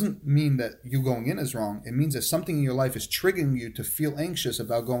 Doesn't mean that you going in is wrong. It means that something in your life is triggering you to feel anxious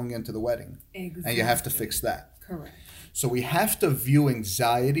about going into the wedding. Exactly. And you have to fix that. Correct. So we have to view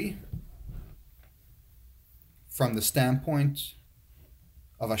anxiety from the standpoint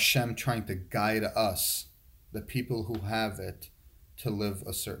of Hashem trying to guide us, the people who have it, to live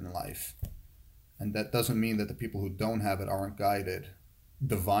a certain life. And that doesn't mean that the people who don't have it aren't guided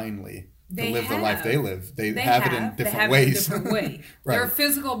divinely to live the life they live. They have it in different ways. It in a different way. Right. Their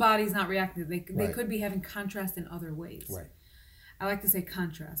physical body's not reacting. They Right. could be having contrast in other ways. Right. I like to say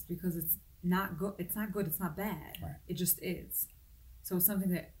contrast because it's not good. It's not good. It's not bad. Right. It just is. So it's something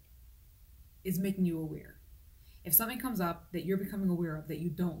that is making you aware. If something comes up that you're becoming aware of that you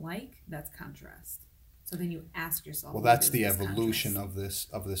don't like, that's contrast. So then you ask yourself. Well, what that's is the this evolution contrast?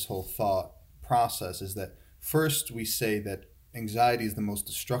 of this whole thought process, is that first we say that anxiety is the most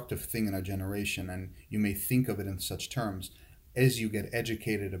destructive thing in our generation, and you may think of it in such terms. As you get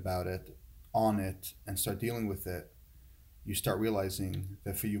educated about it, on it, and start dealing with it, you start realizing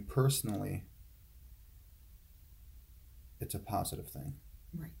that for you personally, it's a positive thing.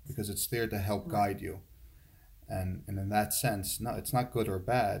 Right. Because it's there to help Right. guide you. And in that sense, no, it's not good or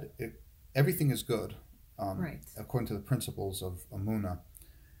bad. Everything is good, Right. according to the principles of Amunah.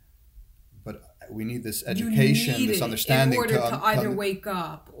 But we need this education, you need this it understanding in order to either wake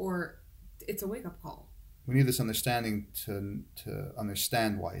up or it's a wake up call. we need this understanding to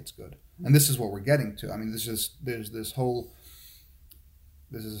understand why it's good. And this is what we're getting to. I mean, there's this whole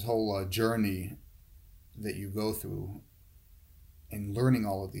journey that you go through in learning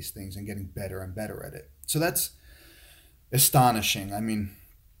all of these things and getting better and better at it. So that's astonishing. I mean,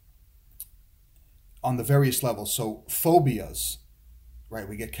 on the various levels. So phobias, right?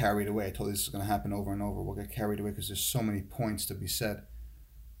 We get carried away. I told you this is going to happen over and over. We'll get carried away because there's so many points to be said.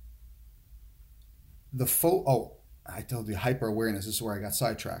 I told you hyper awareness. This is where I got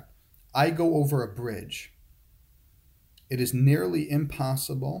sidetracked. I go over a bridge. It is nearly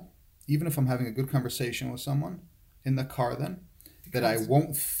impossible, even if I'm having a good conversation with someone in the car then, that I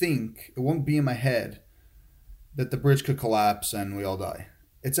won't think, it won't be in my head that the bridge could collapse and we all die.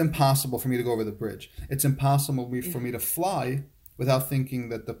 It's impossible for me to go over the bridge. It's impossible for me to fly without thinking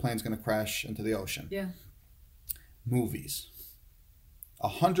that the plane's going to crash into the ocean. Yeah. Movies.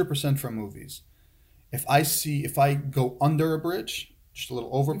 100% from movies. If I go under a bridge, just a little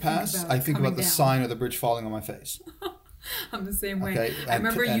overpass, I think about the sign of the bridge falling on my face. I'm the same way. Okay? I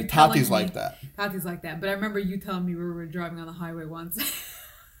remember you telling Tati's me, like that. Tati's like that. But I remember you telling me we were driving on the highway once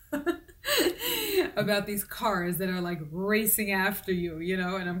about these cars that are like racing after you, you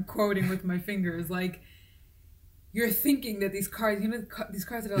know, and I'm quoting with my fingers, like, you're thinking that these cars, you know, these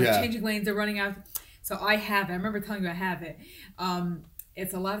cars that are like changing lanes, they're running out. So I have it. I remember telling you I have it.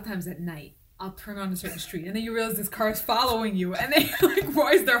 It's a lot of times at night. I'll turn on a certain street, and then you realize this car is following you, and they like,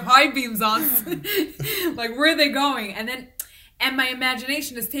 why is there high beams on? Like, where are they going? And And my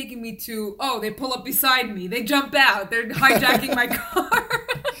imagination is taking me to, oh, they pull up beside me. They jump out. They're hijacking my car.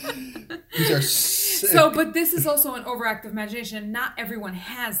 These are sick. So, but this is also an overactive imagination. Not everyone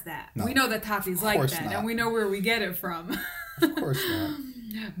has that. No, we know that Tati's like that. not. And we know where we get it from. Of course not.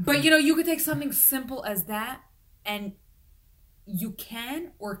 But, you could take something simple as that, and you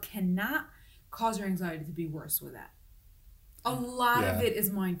can or cannot cause your anxiety to be worse with that. A lot of it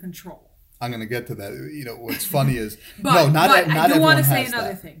is mind control. I'm going to get to that. What's funny is, but I do want to say another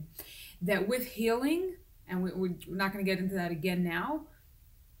that thing. That with healing, and we're not going to get into that again now,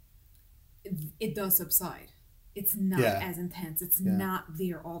 it does subside. It's not as intense. It's not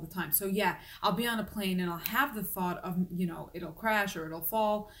there all the time. So I'll be on a plane and I'll have the thought of, it'll crash or it'll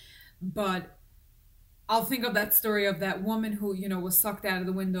fall. But I'll think of that story of that woman who, was sucked out of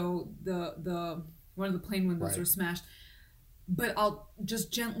the window. The one of the plane windows were smashed. But I'll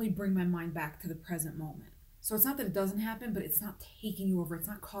just gently bring my mind back to the present moment. So it's not that it doesn't happen, but it's not taking you over. It's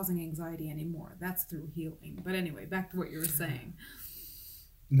not causing anxiety anymore. That's through healing. But anyway, back to what you were saying.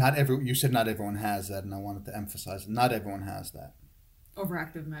 You said not everyone has that, and I wanted to emphasize not everyone has that.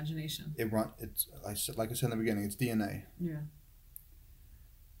 Overactive imagination. Like I said in the beginning, it's DNA. Yeah.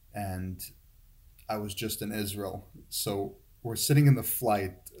 And I was just in Israel, so we're sitting in the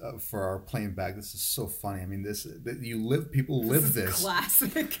flight for our plane back. This is so funny. I mean, people live this.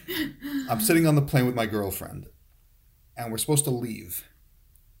 Classic. I'm sitting on the plane with my girlfriend, and we're supposed to leave.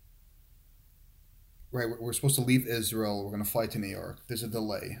 Right, we're supposed to leave Israel. We're going to fly to New York. There's a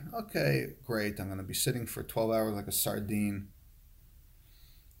delay. Okay, great. I'm going to be sitting for 12 hours like a sardine.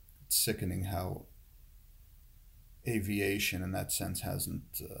 It's sickening how aviation, in that sense,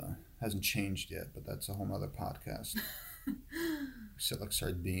 hasn't changed yet. But that's a whole other podcast. We sit like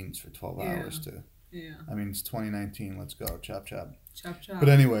sardines for 12 hours too. Yeah. I mean, it's 2019. Let's go. Chop, chop. Chop, chop. But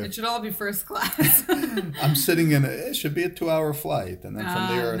anyway. It should all be first class. I'm sitting it should be a 2-hour flight. And then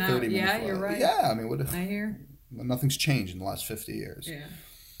from there, a 30-minute flight. Yeah, you're right. Yeah, I mean, what if... I hear. Nothing's changed in the last 50 years. Yeah.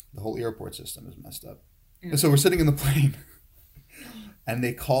 The whole airport system is messed up. Yeah. And so we're sitting in the plane. And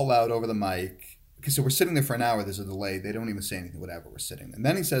they call out over the mic. Okay, so we're sitting there for an hour. There's a delay. They don't even say anything. Whatever. We're sitting. And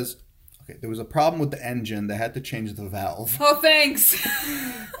then he says... Okay, there was a problem with the engine. They had to change the valve. Oh, thanks.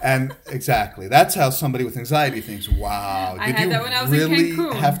 And exactly. That's how somebody with anxiety thinks, wow. I had that when I was in Cancun. Did you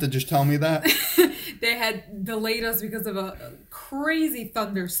really have to just tell me that? They had delayed us because of a crazy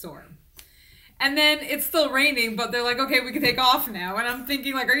thunderstorm. And then it's still raining, but they're like, okay, we can take off now. And I'm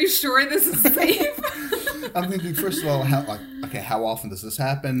thinking, like, are you sure this is safe? I'm thinking, first of all, how often does this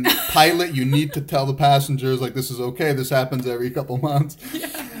happen? Pilot, you need to tell the passengers, like, this is okay. This happens every couple months.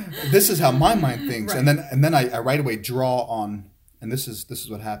 Yeah. This is how my mind thinks. Right. And then I right away draw on, and this is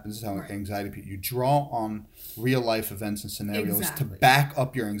what happens. This is how anxiety, you draw on real life events and scenarios to back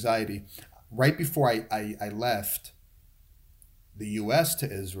up your anxiety. Right before I left the U.S.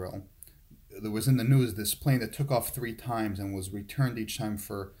 to Israel, there was in the news this plane that took off 3 times and was returned each time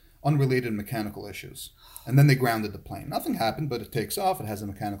for unrelated mechanical issues. And then they grounded the plane. Nothing happened, but it takes off. It has a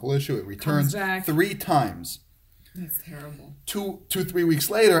mechanical issue. It returns 3 times. That's terrible. 2-3 weeks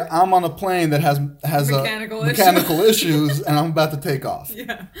later, I'm on a plane that has mechanical issues, and I'm about to take off.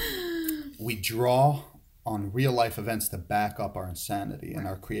 Yeah. We draw on real life events to back up our insanity and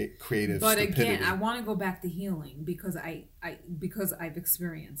our creative but stupidity. Again, I want to go back to healing because because I've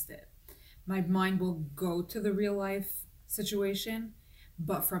experienced it. My mind will go to the real life situation,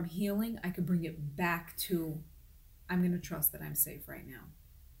 but from healing, I could bring it back to, I'm going to trust that I'm safe right now.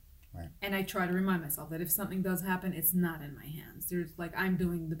 Right. And I try to remind myself that if something does happen, it's not in my hands. There's I'm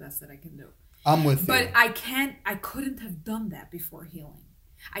doing the best that I can do. I'm with you. But I couldn't have done that before healing.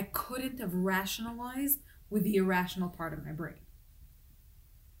 I couldn't have rationalized with the irrational part of my brain.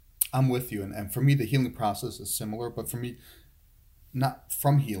 I'm with you. And for me, the healing process is similar, but for me, not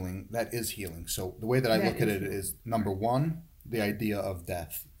from healing, that is healing. So the way that I look at it is, number one, the idea of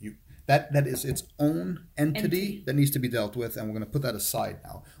death. That is its own entity that needs to be dealt with, and we're going to put that aside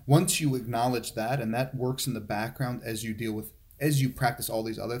now. Once you acknowledge that, and that works in the background as you practice all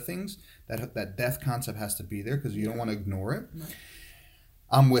these other things, that death concept has to be there because you don't want to ignore it. Right.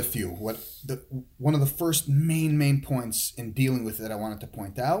 I'm with you. One of the first main points in dealing with it I wanted to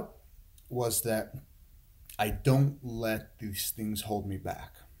point out was that I don't let these things hold me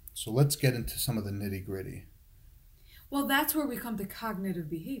back. So let's get into some of the nitty-gritty. Well, that's where we come to cognitive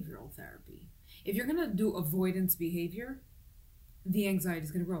behavioral therapy. If you're going to do avoidance behavior, the anxiety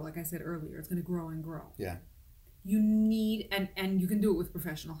is going to grow. Like I said earlier, it's going to grow and grow. Yeah. You need, and you can do it with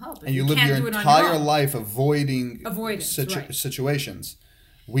professional help. And you live your entire life avoiding situations.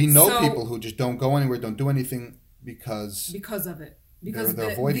 We know people who just don't go anywhere, don't do anything because of it. Because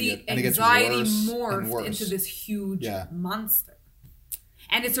they're avoiding the it, and it gets anxiety worse and morphed worse. into this huge monster.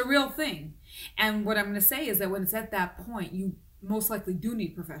 And it's a real thing. And what I'm going to say is that when it's at that point, you most likely do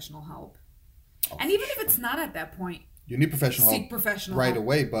need professional help. And even if it's not at that point, you need professional help right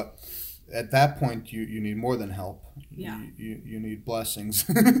away. But at that point, you need more than help. Yeah. You need blessings.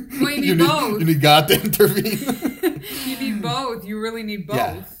 Well, you need both. You need God to intervene. You need both. You really need both.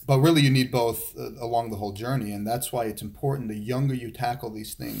 Yeah, but really you need both along the whole journey. And that's why it's important. The younger you tackle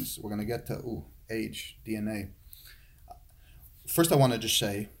these things, we're going to get to age, DNA. First, I want to just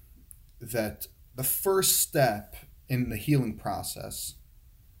say that the first step in the healing process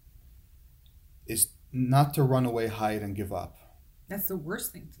is not to run away, hide, and give up. That's the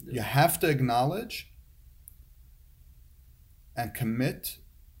worst thing to do. You have to acknowledge and commit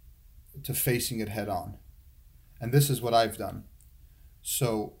to facing it head on. And this is what I've done.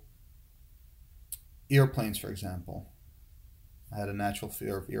 So, airplanes, for example. I had a natural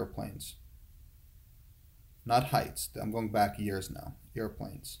fear of airplanes. Not heights. I'm going back years now.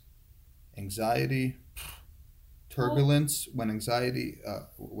 Airplanes. Anxiety, turbulence. When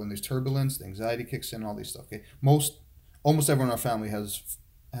there's turbulence, the anxiety kicks in, all these stuff. Okay. Almost everyone in our family has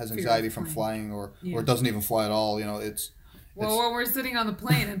anxiety from flying or doesn't even fly at all. Well, when we're sitting on the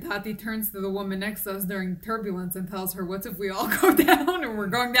plane and Tati turns to the woman next to us during turbulence and tells her, "What if we all go down and we're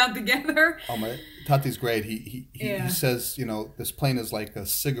going down together?" Oh my, Tati's great. He says, this plane is like a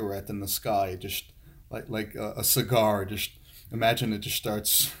cigarette in the sky, just like a cigar. Just imagine it just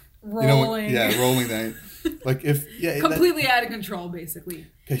starts rolling. Rolling that. Completely out of control, basically.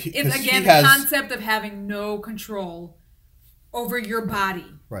 It's again the concept of having no control over your body.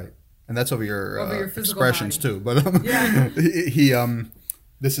 Right. And that's over your expressions body. too. But he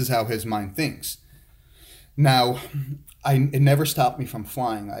this is how his mind thinks. Now, it never stopped me from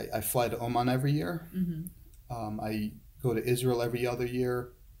flying. I fly to Oman every year. Mm-hmm. I go to Israel every other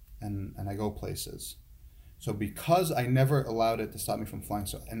year, and I go places. So because I never allowed it to stop me from flying,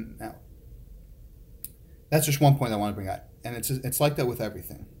 and now that's just one point I want to bring out, and it's like that with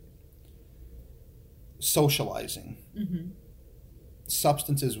everything. Socializing. Mm-hmm.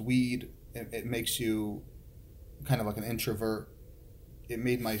 Substances, weed, it makes you kind of like an introvert. It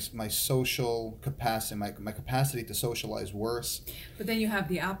made my social capacity, my capacity to socialize worse. But then you have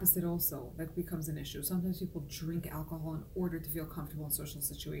the opposite also. That becomes an issue. Sometimes people drink alcohol in order to feel comfortable in social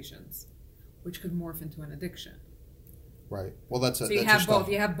situations, which could morph into an addiction. Right. Well, that's you have both.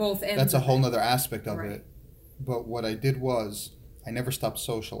 You have both ends. That's a whole other aspect of it. But what I did was I never stopped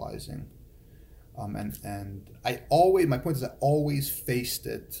socializing. And my point is I always faced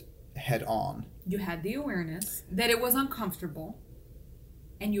it head on. You had the awareness that it was uncomfortable,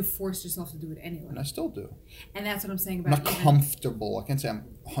 and you forced yourself to do it anyway. And I still do. And that's what I'm saying about I'm not comfortable. I can't say I'm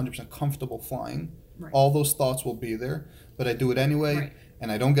 100% comfortable flying. Right. All those thoughts will be there, but I do it anyway,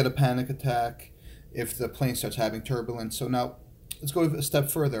 and I don't get a panic attack if the plane starts having turbulence. So now, let's go a step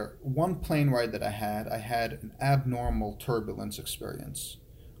further. One plane ride that I had an abnormal turbulence experience,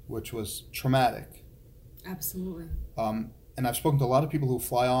 which was traumatic. Absolutely. And I've spoken to a lot of people who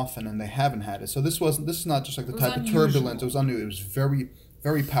fly often and they haven't had it. So this is not just like the type of turbulence. It was unusual. It was very,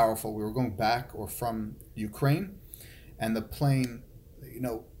 very powerful. We were going back or from Ukraine, and the plane,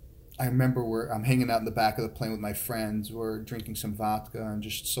 I remember I'm hanging out in the back of the plane with my friends. We're drinking some vodka and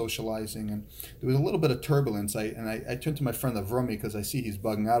just socializing, and there was a little bit of turbulence. I turned to my friend Avrami because I see he's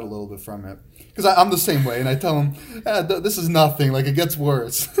bugging out a little bit from it. Because I'm the same way, and I tell him, this is nothing. Like, it gets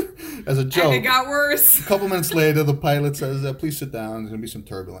worse. As a joke. And it got worse. A couple minutes later, the pilot says, "Please sit down. There's going to be some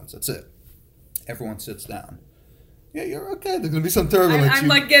turbulence." That's it. Everyone sits down. Yeah, you're okay. There's going to be some turbulence. I'm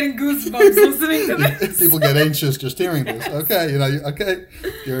like getting goosebumps listening to this. People get anxious just hearing this. Okay,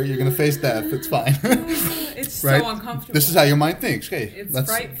 you're going to face death. It's fine. It's right? So uncomfortable. This is how your mind thinks. Okay, it's let's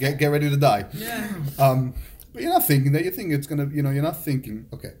frightful. get ready to die. Yeah. But you're not thinking that. You think it's going to, you're not thinking,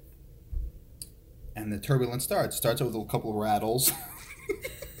 okay. And the turbulence starts. Starts out with a couple of rattles.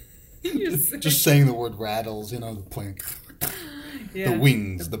 Just saying the word rattles, the plane. Yeah. The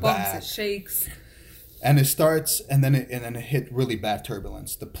wings, the back. It shakes. And it starts, and then it hit really bad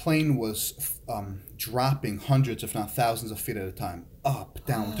turbulence. The plane was dropping hundreds, if not thousands of feet at a time. Up,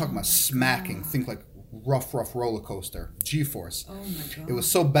 down. We're talking about smacking. God. Think like rough roller coaster. G-force. Oh my God. It was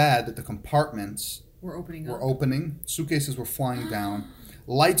so bad that the compartments were opening up. Suitcases were flying down.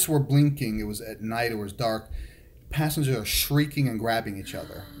 Lights were blinking. It was at night. It was dark. Passengers are shrieking and grabbing each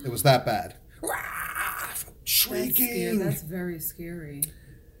other. It was that bad. Shrieking. That's very scary.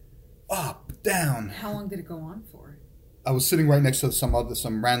 Up, down. How long did it go on for? I was sitting right next to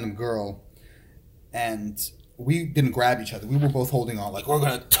some random girl, and we didn't grab each other. We were both holding on, like, we're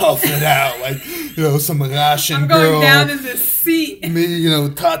going to tough it out. Like, some Russian girl. I'm going down in this seat. Me,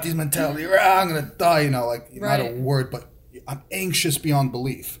 Tati's mentality, I'm going to die, like, not a word, but I'm anxious beyond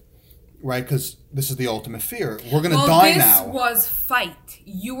belief, right? Because this is the ultimate fear. We're going to die now. This was fight.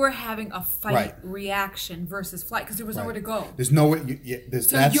 You were having a fight reaction versus flight because there was nowhere to go. There's nowhere.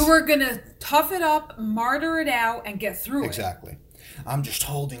 You were going to tough it up, martyr it out, and get through it. Exactly. I'm just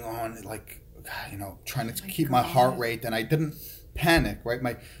holding on, like, trying to keep my heart rate, and I didn't panic, right?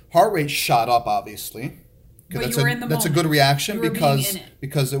 My heart rate shot up, obviously. But you were in the moment. That's a good reaction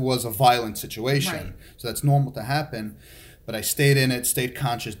because it was a violent situation. Right. So that's normal to happen. But I stayed in it, stayed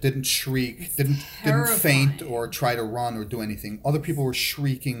conscious, didn't shriek, didn't faint or try to run or do anything. Other people were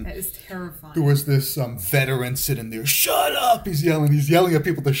shrieking. That is terrifying. There was this veteran sitting there, shut up! He's yelling at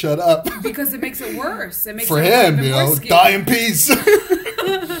people to shut up. Because it makes it worse. It makes for it him, die in peace.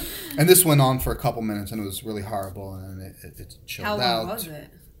 And this went on for a couple minutes, and it was really horrible, and it chilled out. How long was it?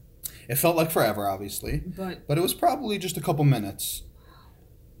 It felt like forever, obviously. But it was probably just a couple minutes.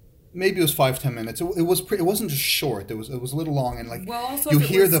 Maybe it was 5-10 minutes. It wasn't just short. It was a little long, and like you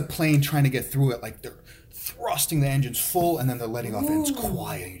hear the plane trying to get through it, like they're thrusting the engines full, and then they're letting off, and it's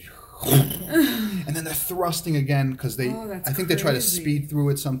quiet. And then they're thrusting again because I think they try to speed through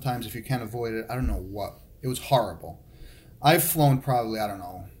it sometimes if you can't avoid it. I don't know what. It was horrible. I've flown probably,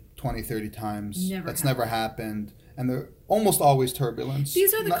 20, 30 times. That's never happened. And they're almost always turbulence.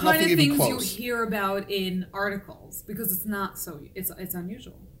 These are the kind of things you hear about in articles because it's not it's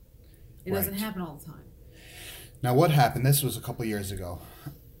unusual. It doesn't happen all the time. Now what happened, this was a couple of years ago.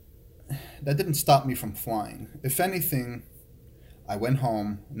 That didn't stop me from flying. If anything, I went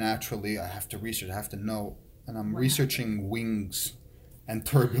home, naturally, I have to research, I have to know, and I'm researching wings and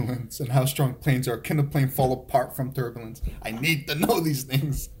turbulence and how strong planes are. Can a plane fall apart from turbulence? I need to know these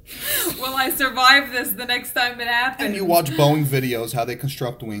things. Will I survive this the next time it happens? And you watch Boeing videos, how they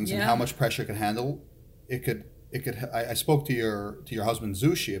construct wings and how much pressure it can handle. I spoke to your husband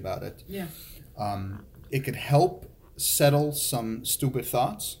Zushi about it. Yeah. It could help settle some stupid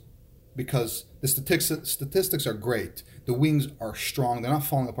thoughts because the statistics are great. The wings are strong. They're not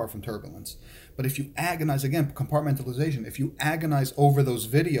falling apart from turbulence. But if you agonize, again, compartmentalization, if you agonize over those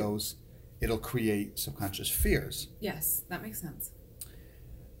videos, it'll create subconscious fears. Yes, that makes sense.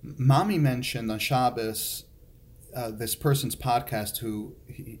 Mami mentioned on Shabbos this person's podcast who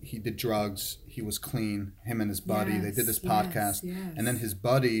he did drugs. He was clean, him and his buddy. They did this podcast. Yes. And then his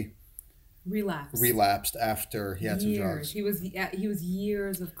buddy relapsed after he had some drugs. He was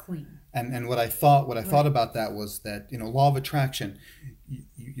years of clean. And what I thought about that was that, law of attraction,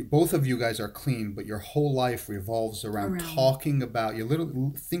 you both of you guys are clean, but your whole life revolves around talking about, you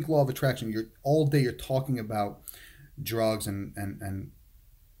literally think law of attraction, all day you're talking about drugs and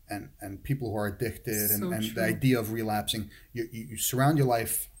people who are addicted and the idea of relapsing. You surround your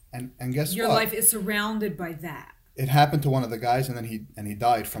life and guess your what? Life is surrounded by that. It happened to one of the guys and then he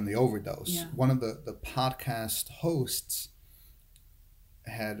died from the overdose. Yeah. One of the podcast hosts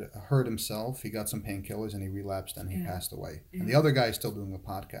had hurt himself. He got some painkillers and he relapsed and he passed away. Yeah. And the other guy is still doing a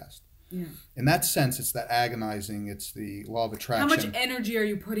podcast. Yeah. In that sense, it's that agonizing. It's the law of attraction. How much energy are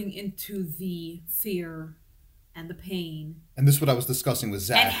you putting into the fear and the pain? And this is what I was discussing with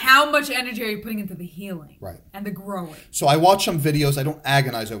Zach. And how much energy are you putting into the healing? Right. And the growing? So I watch some videos. I don't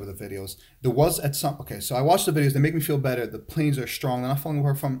agonize over the videos. So I watch the videos. They make me feel better. The planes are strong. They're not falling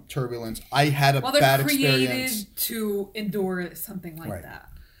apart from turbulence. I had a bad experience. They're created to endure something like that.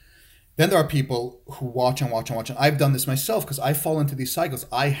 Then there are people who watch and watch and watch. And I've done this myself because I fall into these cycles.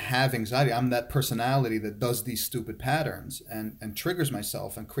 I have anxiety. I'm that personality that does these stupid patterns and triggers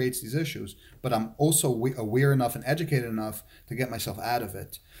myself and creates these issues. But I'm also aware enough and educated enough to get myself out of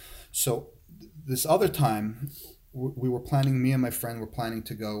it. So this other time, me and my friend were planning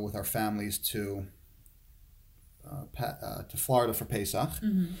to go with our families to Florida for Pesach.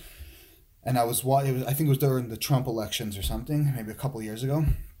 Mm-hmm. And I think it was during the Trump elections or something, maybe a couple of years ago.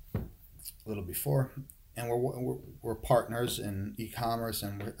 A little before, and we're partners in e-commerce,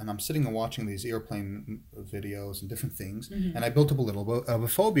 and I'm sitting and watching these airplane videos and different things, mm-hmm. and I built up a little bit of a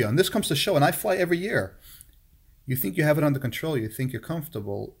phobia, and this comes to show, and I fly every year. You think you have it under control, you think you're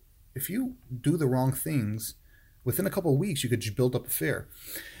comfortable. If you do the wrong things, within a couple of weeks, you could just build up a fear.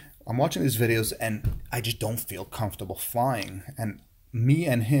 I'm watching these videos, and I just don't feel comfortable flying, and me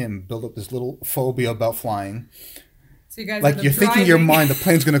and him build up this little phobia about flying. So you guys like you're thinking in your mind the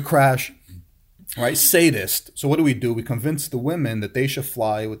plane's going to crash. Right, sadist. So what do? We convince the women that they should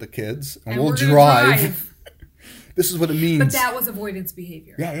fly with the kids, and we'll drive. This is what it means. But that was avoidance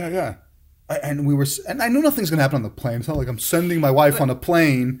behavior. Yeah. And I know nothing's going to happen on the plane. It's not like I'm sending my wife on a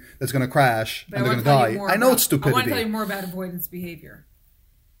plane that's going to crash and they're going to die. I know it's stupidity. I want to tell you more about avoidance behavior.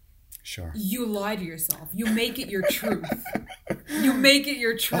 Sure. You lie to yourself. You make it your truth. You make it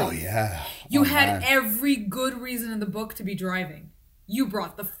your truth. Oh, yeah. You had every good reason in the book to be driving. You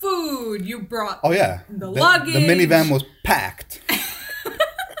brought the food. You brought the luggage. The minivan was packed.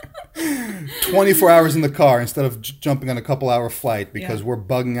 24 hours in the car instead of jumping on a couple-hour flight because we're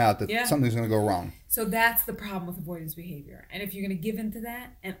bugging out that something's going to go wrong. So that's the problem with avoidance behavior. And if you're going to give into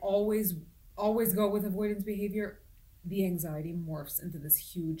that and always go with avoidance behavior, the anxiety morphs into this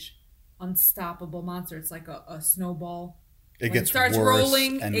huge, unstoppable monster. It's like a snowball. It starts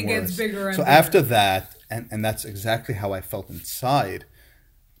rolling, it gets bigger and bigger. So after that, and that's exactly how I felt inside.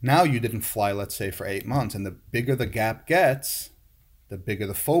 Now you didn't fly, let's say, for 8 months. And the bigger the gap gets, the bigger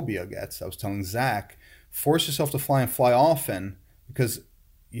the phobia gets. I was telling Zach, force yourself to fly and fly often because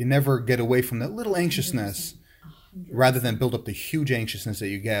you never get away from that little anxiousness 100%. Rather than build up the huge anxiousness that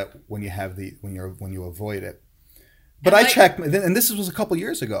you get when you avoid it. But I checked, and this was a couple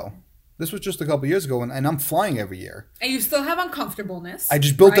years ago. This was just a couple years ago, and I'm flying every year. And you still have uncomfortableness. I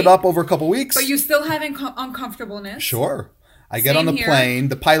just built it up over a couple weeks. But you still have uncomfortableness. Sure. I get on the plane.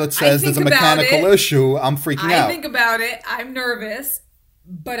 The pilot says there's a mechanical issue. I'm freaking out. I think about it. I'm nervous,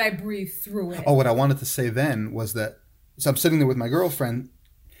 but I breathe through it. Oh, what I wanted to say then was that, so I'm sitting there with my girlfriend.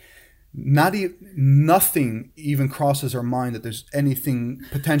 Nothing even crosses our mind that there's anything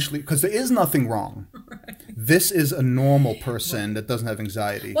potentially, because there is nothing wrong. Right. This is a normal person that doesn't have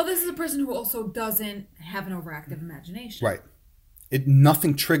anxiety. Well, this is a person who also doesn't have an overactive imagination. Right.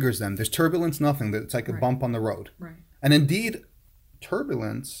 Nothing triggers them. There's turbulence, nothing. It's like a bump on the road. Right. And indeed,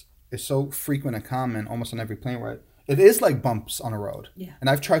 turbulence is so frequent and common almost on every plane ride. It is like bumps on a road. Yeah. And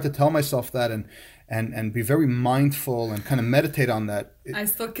I've tried to tell myself that and be very mindful and kind of meditate on that. I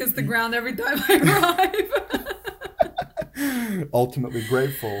still kiss the ground every time I arrive. Ultimately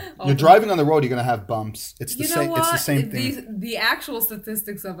grateful. You're driving on the road, you're going to have bumps. It's the same thing. The actual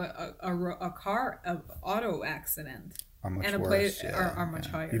statistics of a auto accident are much and worse. Are much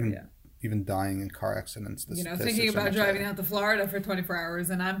higher. Even dying in car accidents. Thinking about driving out to Florida for 24 hours,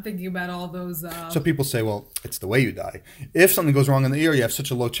 and I'm thinking about all those... So people say, well, it's the way you die. If something goes wrong in the ear, you have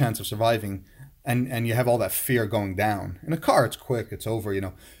such a low chance of surviving, and you have all that fear going down. In a car, it's quick, it's over,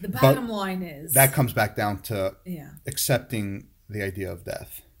 The bottom line is... That comes back down to accepting the idea of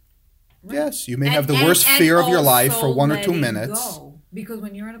death. Right. Yes, you may have the worst fear of your life for 1 or 2 minutes. Because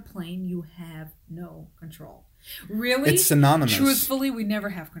when you're in a plane, you have no control. Really? It's synonymous. Truthfully, we never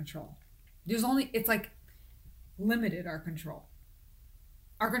have control. It's like limited our control.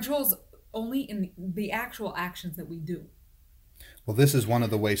 Our control is only in the actual actions that we do. Well, this is one of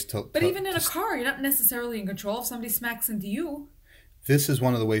the ways to... But even in a car, you're not necessarily in control if somebody smacks into you. This is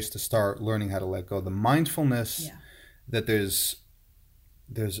one of the ways to start learning how to let go. The mindfulness that there's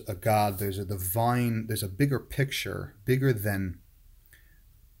a God, there's a divine, there's a bigger picture, bigger than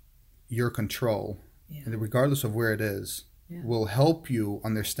your control, and regardless of where it is. Will help you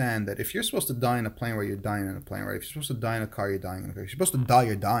understand that if you're supposed to die in a plane ride, you're dying in a plane ride. If you're supposed to die in a car, you're dying in a car. If you're supposed to die,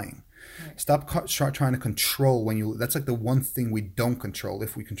 you're dying. Right. Stop trying to control that's like the one thing we don't control,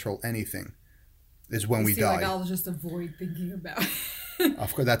 if we control anything, is when we die. Like I'll just avoid thinking about it.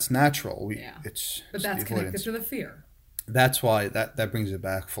 Of course, that's natural. But that's connected to the fear. That's why that brings it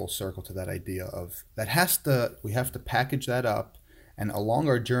back full circle to that idea of we have to package that up. And along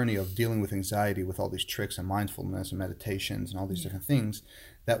our journey of dealing with anxiety with all these tricks and mindfulness and meditations and all these different things,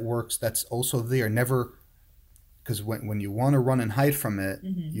 that works. That's also there. Never, because when you want to run and hide from it,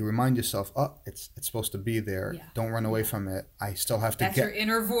 you remind yourself, it's supposed to be there. Yeah. Don't run away from it. I still have to That's your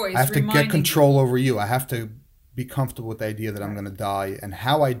inner voice. I have to get control over you. I have to be comfortable with the idea that I'm going to die, and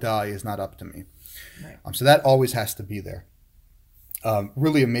how I die is not up to me. Right. So that always has to be there.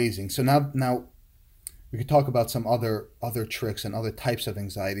 Really amazing. So now. We could talk about some other tricks and other types of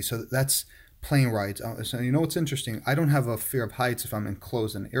anxiety. So that's plane rides. So what's interesting? I don't have a fear of heights if I'm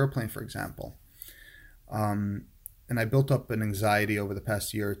enclosed in an airplane, for example. And I built up an anxiety over the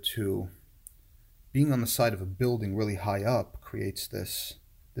past year or two. Being on the side of a building really high up creates this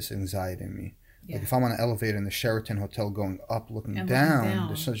anxiety in me. Yeah. Like if I'm on an elevator in the Sheraton Hotel going up, looking down,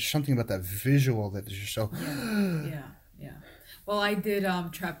 there's something about that visual that is just so... Yeah. Well, I did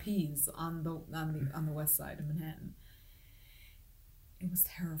trapeze on the west side of Manhattan. It was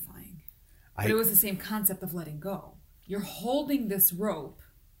terrifying. But it was the same concept of letting go. You're holding this rope,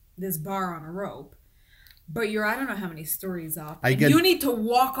 this bar on a rope, But you're, I don't know how many stories up. You need to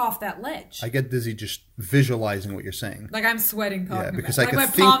walk off that ledge. I get dizzy just visualizing what you're saying. Like I'm sweating talking because about it.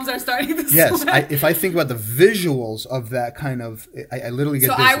 Like my palms are starting to sweat. If I think about the visuals of that kind of, I literally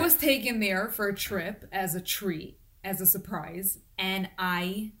get dizzy. So I was taken there for a trip as a treat, as a surprise, and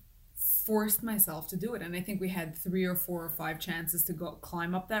I forced myself to do it. And I think we had 3 or 4 or 5 chances to go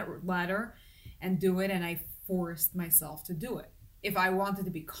climb up that ladder and do it, and I forced myself to do it. If I wanted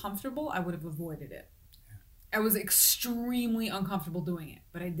to be comfortable, I would have avoided it. I was extremely uncomfortable doing it,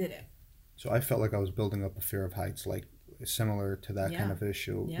 but I did it. So I felt like I was building up a fear of heights, like similar to that kind of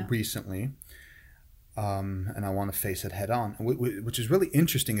issue recently. And I want to face it head on, which is really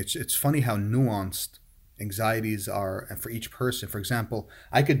interesting. It's funny how nuanced anxieties are for each person. For example,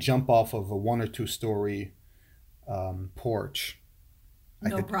 I could jump off of a 1 or 2 story porch.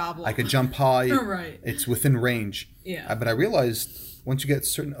 No problem. I could jump high. Right. It's within range. Yeah. But I realized once you get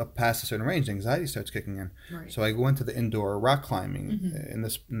past a certain range, anxiety starts kicking in. Right. So I went to the indoor rock climbing in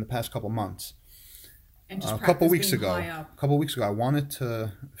the past couple months. And just a couple weeks ago, I wanted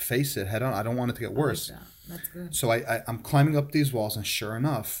to face it head on. I don't want it to get worse. I like that. That's good. So I'm climbing up these walls, and sure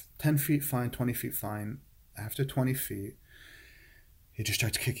enough, 10 feet fine, 20 feet fine. After 20 feet, it just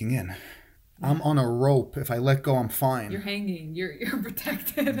starts kicking in. I'm on a rope. If I let go, I'm fine. You're hanging. You're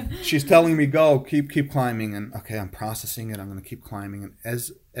protected. She's telling me go, keep climbing, and okay, I'm processing it. I'm going to keep climbing, and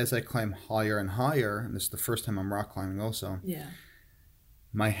as I climb higher and higher, and this is the first time I'm rock climbing, also. Yeah.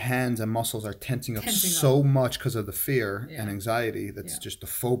 My hands and muscles are tensing up so much because of the fear and anxiety. That's just the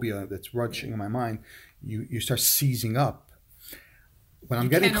phobia that's rushing in my mind. You start seizing up. When I'm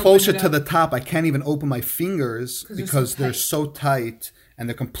getting closer to the top, I can't even open my fingers because they're so tight. And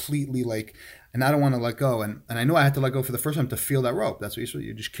they're completely and I don't want to let go. And I know I had to let go for the first time to feel that rope. That's what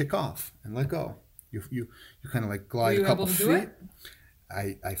you just kick off and let go. You kind of glide a couple feet.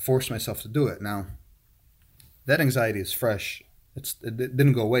 I forced myself to do it. Now, that anxiety is fresh. It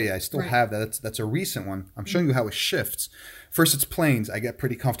didn't go away. I still have that. That's a recent one. I'm showing you how it shifts. First, it's planes. I get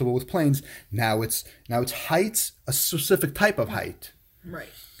pretty comfortable with planes. Now it's heights, a specific type of height. Right.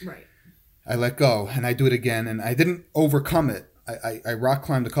 I let go and I do it again, and I didn't overcome it. I rock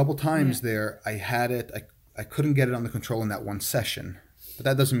climbed a couple times there. I had it. I couldn't get it under control in that one session. But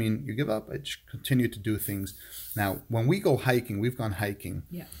that doesn't mean you give up. I just continue to do things. Now, when we go hiking, we've gone hiking.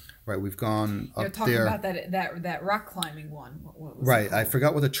 Yeah. Right, we've gone up talking there. Talking about that rock climbing one. What was right, I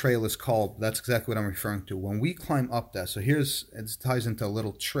forgot what the trail is called. That's exactly what I'm referring to. When we climb up that, so it ties into a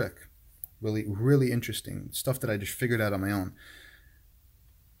little trick. Really, really interesting. Stuff that I just figured out on my own.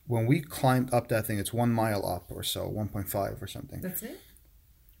 When we climbed up that thing, it's 1 mile up or so, 1.5 or something. That's it?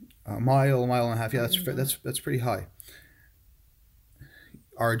 A mile and a half. Yeah, that's pretty high.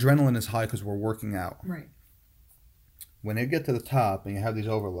 Our adrenaline is high because we're working out. Right. When you get to the top and you have these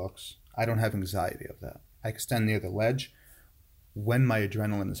overlooks, I don't have anxiety of that. I can stand near the ledge when my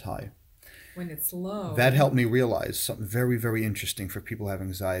adrenaline is high. When it's low. That helped me realize something very, very interesting for people who have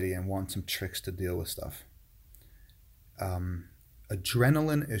anxiety and want some tricks to deal with stuff.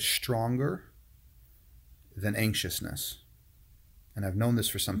 Adrenaline is stronger than anxiousness. And I've known this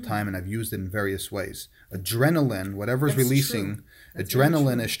for some time, and I've used it in various ways. Adrenaline, whatever's releasing,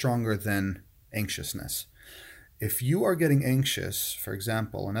 adrenaline is stronger than anxiousness. If you are getting anxious, for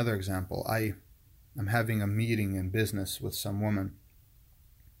example, another example, I'm having a meeting in business with some woman,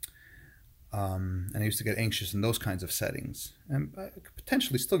 and I used to get anxious in those kinds of settings. And I could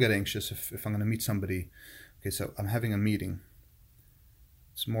potentially still get anxious if I'm going to meet somebody. Okay, so I'm having a meeting.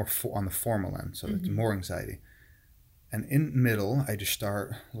 It's more on the formal end, so it's more anxiety. And in middle, I just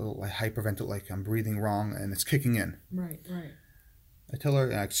start a little hyperventilate, like I'm breathing wrong, and it's kicking in. Right. I tell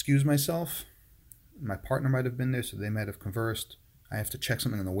her, I excuse myself. My partner might have been there, so they might have conversed. I have to check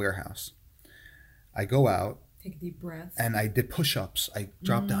something in the warehouse. I go out. Take a deep breath. And I did push-ups. I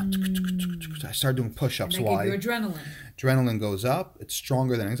dropped down. I started doing push-ups. And Why? Give you adrenaline. Adrenaline goes up. It's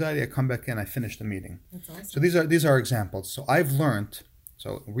stronger than anxiety. I come back in. I finish the meeting. That's awesome. So these are examples. So I've learned.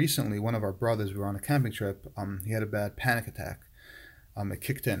 So recently, one of our brothers, we were on a camping trip. He had a bad panic attack. It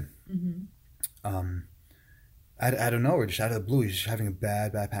kicked in. I don't know. We're just out of the blue. He's just having a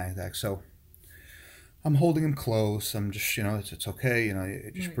bad panic attack. So I'm holding him close. I'm just, it's okay.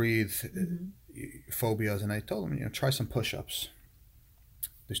 You just breathe. Phobias. And I told him, try some push-ups.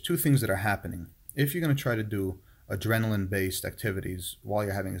 There's 2 things that are happening. If you're going to try to do adrenaline-based activities while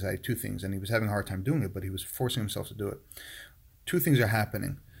you're having anxiety, 2 things. And he was having a hard time doing it, but he was forcing himself to do it. 2 things are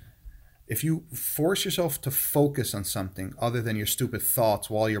happening. If you force yourself to focus on something other than your stupid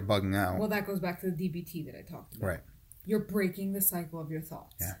thoughts while you're bugging out. Well, that goes back to the DBT that I talked about. Right. You're breaking the cycle of your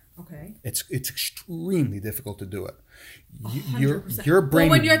thoughts. Yeah. Okay. It's extremely difficult to do it. 100%. Your brain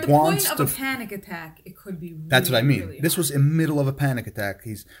when you're at the wants point to. of a panic attack, it could be. That's what I mean. Really This hard. was in the middle of a panic attack.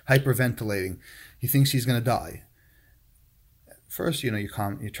 He's hyperventilating. He thinks he's going to die. First, you're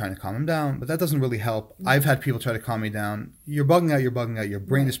trying to calm him down, but that doesn't really help. I've had people try to calm me down. You're bugging out. Your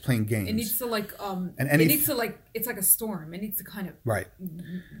brain is playing games. It needs to it's like a storm. It needs to kind of Right.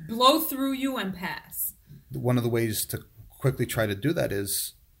 blow through you and pass. One of the ways to quickly try to do that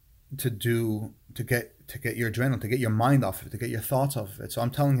is to get your adrenaline, to get your mind off of it, to get your thoughts off of it. So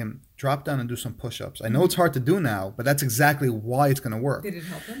I'm telling him, drop down and do some push-ups. I know it's hard to do now, but that's exactly why it's going to work. Did it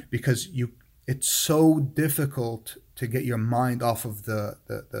help him? Because it's so difficult to get your mind off of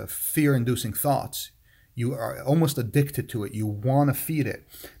the fear-inducing thoughts. You are almost addicted to it. You want to feed it.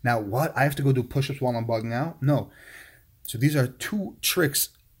 Now, what? I have to go do push-ups while I'm bugging out? No. So these are two tricks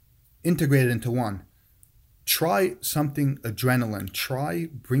integrated into one. Try something adrenaline. Try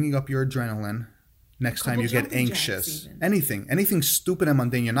bringing up your adrenaline next time you get anxious. Anything stupid and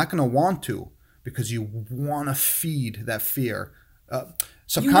mundane. You're not going to want to because you want to feed that fear.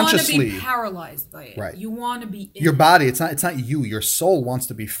 Subconsciously, you want to be paralyzed by it. Right. You want to be in your body. It's not you. Your soul wants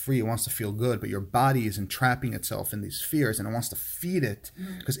to be free. It wants to feel good, but your body is entrapping itself in these fears, and it wants to feed it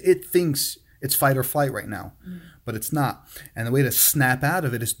because it thinks it's fight or flight right now, but it's not. And the way to snap out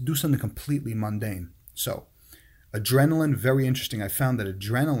of it is to do something completely mundane. So, adrenaline, very interesting. I found that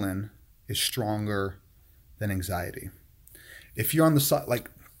adrenaline is stronger than anxiety. If you're on the side, like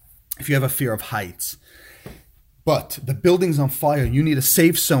if you have a fear of heights, but the building's on fire, you need to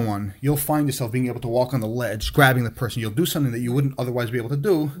save someone, you'll find yourself being able to walk on the ledge, grabbing the person. You'll do something that you wouldn't otherwise be able to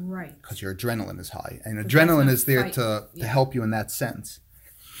do because your adrenaline is high. And adrenaline is there to help you in that sense.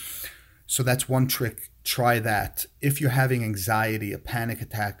 So that's one trick. Try that. If you're having anxiety, a panic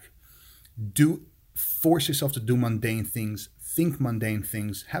attack, force yourself to do mundane things, think mundane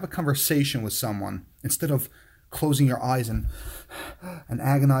things, have a conversation with someone instead of closing your eyes and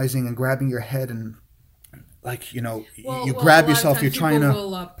agonizing and grabbing your head and you grab yourself, you're trying to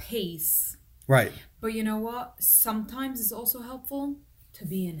will pace. Right. But you know what? Sometimes it's also helpful to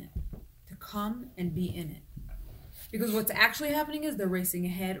be in it, to come and be in it. Because what's actually happening is they're racing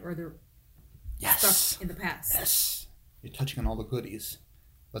ahead or they're stuck in the past. Yes. You're touching on all the goodies.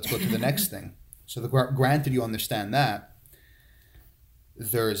 Let's go to the next thing. So granted you understand that,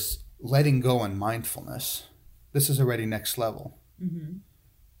 there's letting go and mindfulness. This is already next level. Mm-hmm.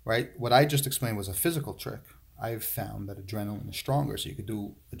 Right? What I just explained was a physical trick. I've found that adrenaline is stronger, so you could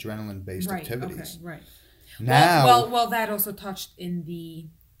do adrenaline-based activities. Okay, right. Now, well, that also touched in the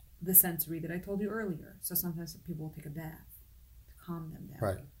sensory that I told you earlier. So sometimes people will take a bath to calm them down.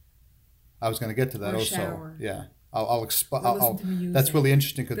 Right. I was going to get to that or also. Shower. Yeah. That's really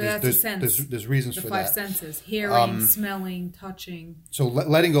interesting because there's reasons for that. The five senses: hearing, smelling, touching. So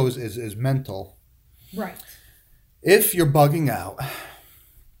letting go is mental. Right. If you're bugging out,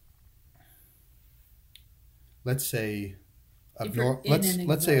 let's say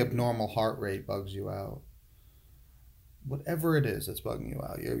abnormal heart rate bugs you out. Whatever it is that's bugging you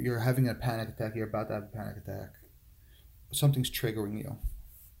out, you're having a panic attack. You're about to have a panic attack. Something's triggering you.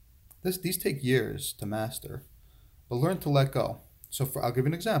 These take years to master, but learn to let go. So I'll give you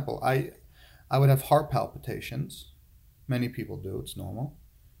an example. I would have heart palpitations. Many people do. It's normal.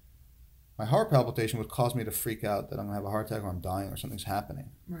 My heart palpitation would cause me to freak out that I'm going to have a heart attack or I'm dying or something's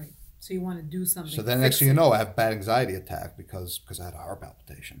happening. Right. So you want to do something. So then next thing you know, I have bad anxiety attack because I had a heart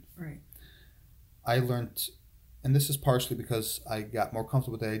palpitation. Right. I learned, and this is partially because I got more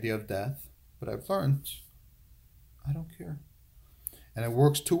comfortable with the idea of death, but I've learned I don't care. And it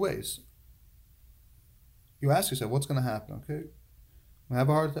works two ways. You ask yourself, what's going to happen? Okay, I have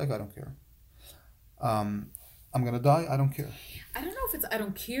a heart attack, I don't care. I'm going to die, I don't care. I don't know if it's I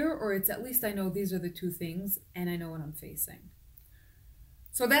don't care or it's at least I know these are the two things and I know what I'm facing.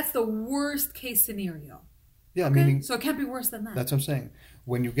 So that's the worst case scenario. Yeah, okay? Meaning... So it can't be worse than that. That's what I'm saying.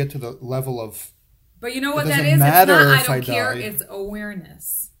 When you get to the level of... But you know what that is? It's not I don't care, it's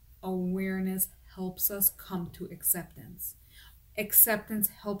awareness. Awareness helps us come to acceptance. Acceptance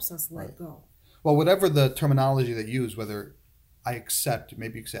helps us let go. Well, whatever the terminology they use, whether I accept,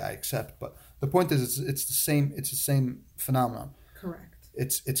 maybe you can say I accept, but the point is it's the same phenomenon. Correct.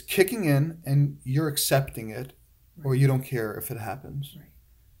 It's kicking in and you're accepting it, or you don't care if it happens. Right.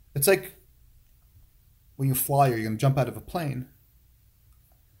 It's like when you fly or you're going to jump out of a plane.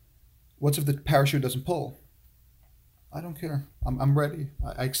 What's if the parachute doesn't pull? I don't care. I'm ready.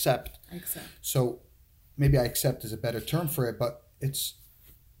 I accept. So maybe I accept is a better term for it, but this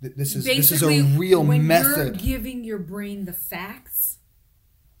is a real when method. When you're giving your brain the facts,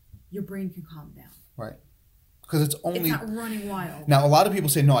 your brain can calm down. Right. because it's only... It's not running wild. Now, a lot of people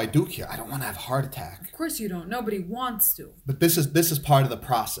say, no, I do care. I don't want to have a heart attack. Of course you don't. Nobody wants to. But this is part of the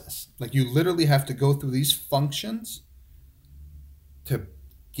process. Like, you literally have to go through these functions to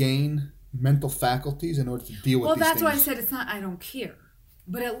gain mental faculties in order to deal with these things. Well, that's why I said it's not I don't care.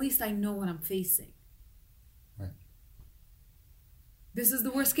 But at least I know what I'm facing. Right. This is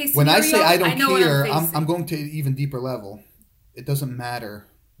the worst case When scenario. I say I don't care, I'm I'm going to an even deeper level. It doesn't matter.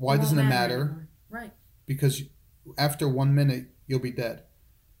 Why doesn't it matter? Anymore. Right. Because after 1 minute, you'll be dead.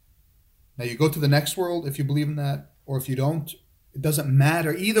 Now, you go to the next world if you believe in that, or if you don't, it doesn't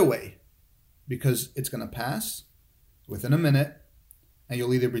matter either way. Because it's going to pass within a minute, and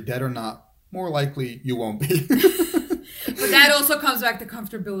you'll either be dead or not. More likely, you won't be. But that also comes back to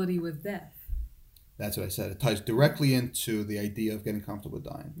comfortability with death. That's what I said. It ties directly into the idea of getting comfortable with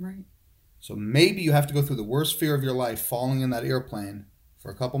dying. Right. So maybe you have to go through the worst fear of your life, falling in that airplane,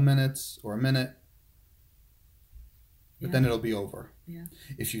 for a couple minutes or a minute, but then it'll be over. Yeah.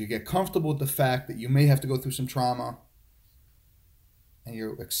 If you get comfortable with the fact that you may have to go through some trauma, and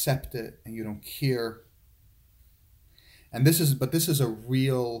you accept it and you don't care, and this is a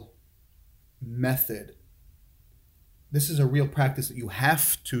real method. This is a real practice that you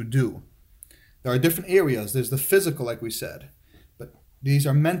have to do. There are different areas. There's the physical, like we said, but these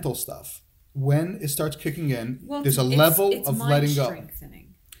are mental stuff. When it starts kicking in, there's a level of letting go.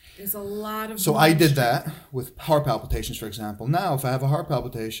 Strengthening. There's a lot of. So I did that with heart palpitations, for example. Now, if I have a heart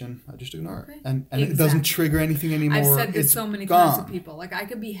palpitation, I just ignore it, and it doesn't trigger anything anymore. I've said this it's so many gone. times to people. Like, I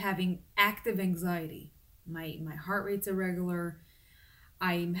could be having active anxiety. My heart rate's irregular.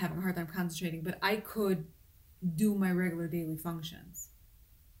 I'm having a hard time concentrating, but I could do my regular daily functions.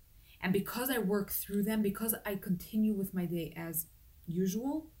 And because I work through them, because I continue with my day as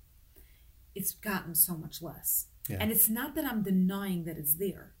usual, it's gotten so much less. Yeah. And it's not that I'm denying that it's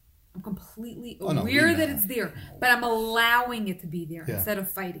there. I'm completely aware that it's there, but I'm allowing it to be there instead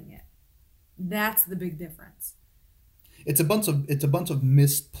of fighting it. That's the big difference. It's a bunch of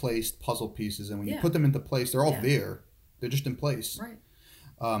misplaced puzzle pieces, and when you put them into place, they're all there. They're just in place.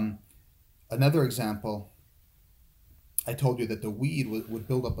 Right. Another example, I told you that the weed would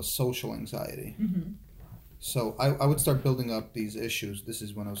build up a social anxiety. Mm-hmm. So I would start building up these issues. This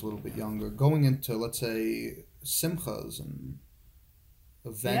is when I was a little bit younger. Going into, let's say, simchas and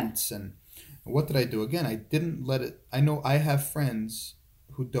events. And what did I do? Again, I didn't let it... I know I have friends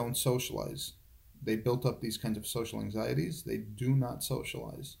who don't socialize. They built up these kinds of social anxieties. They do not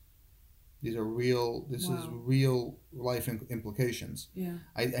socialize. These are real... This is real life implications. Yeah.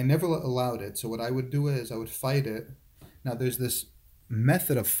 I never allowed it. So what I would do is I would fight it. Now, there's this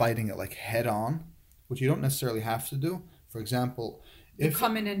method of fighting it like head on, which you don't necessarily have to do. For example, if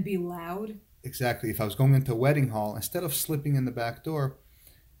come in and be loud. Exactly. If I was going into a wedding hall, instead of slipping in the back door,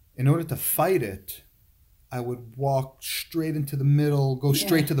 in order to fight it, I would walk straight into the middle, go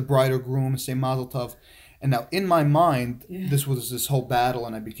straight to the bride or groom and say Mazel Tov. And now in my mind, this was this whole battle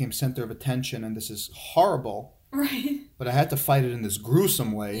and I became center of attention and this is horrible. Right. But I had to fight it in this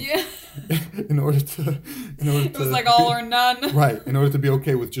gruesome way. Yeah. in order to it was like all or none. Right. In order to be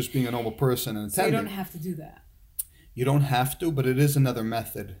okay with just being a normal person and attending. So you don't have to do that. You don't have to, but it is another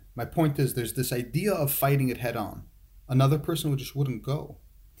method. My point is there's this idea of fighting it head on. Another person wouldn't go.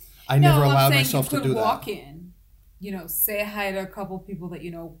 I never allowed myself to do that. You could walk in, say hi to a couple people that,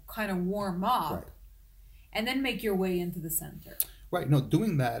 kind of warm up. Right. And then make your way into the center. Right. No,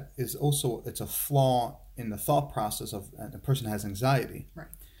 doing that is also, it's a flaw in the thought process of a person has anxiety. Right.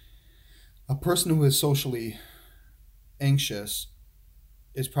 A person who is socially anxious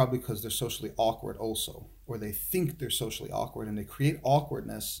is probably because they're socially awkward also, or they think they're socially awkward and they create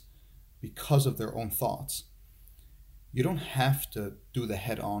awkwardness because of their own thoughts. You don't have to do the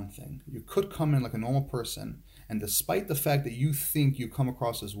head-on thing. You could come in like a normal person, and despite the fact that you think you come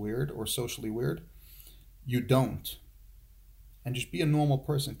across as weird or socially weird, you don't. And just be a normal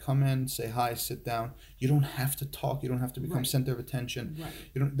person. Come in, say hi, sit down. You don't have to talk. You don't have to become center of attention. Right.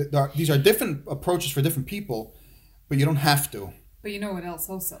 You don't. These are different approaches for different people, but you don't have to. But you know what else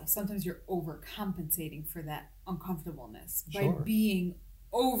also? Sometimes you're overcompensating for that uncomfortableness by being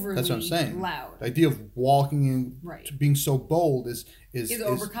overly That's what I'm saying. Loud. The idea of walking in, to being so bold is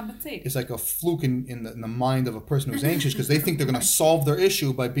overcompensating. It's like a fluke in the mind of a person who's anxious because they think they're going to solve their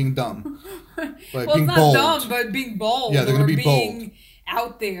issue by being dumb. By being it's not bold. dumb, but being bold. Yeah, they're going to be being bold.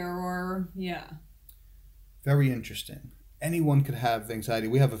 Out there Very interesting. Anyone could have anxiety.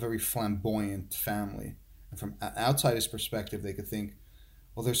 We have a very flamboyant family. And from an outsider's perspective, they could think,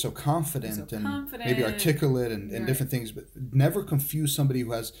 well, they're so confident maybe articulate and different things. But never confuse somebody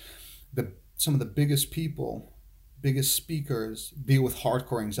who has some of the biggest people, biggest speakers deal with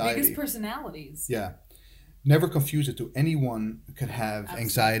hardcore anxiety. Biggest personalities. Yeah. never confuse it to anyone could have Absolutely.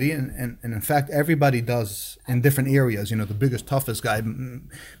 anxiety, and in fact everybody does in different areas. The biggest, toughest guy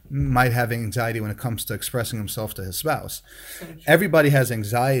might have anxiety when it comes to expressing himself to his spouse. So true. Everybody has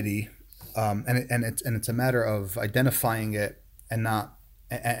anxiety, and it's a matter of identifying it and not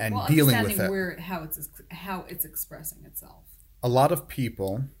and Well, dealing with understanding it. how it's expressing itself. A lot of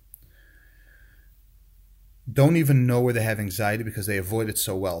people don't even know where they have anxiety because they avoid it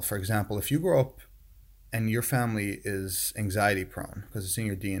so well. For example, if you grow up and your family is anxiety prone because it's in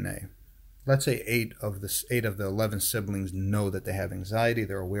your DNA. Let's say eight of the 11 siblings know that they have anxiety.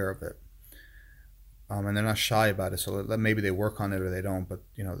 They're aware of it, and they're not shy about it. So maybe they work on it or they don't. But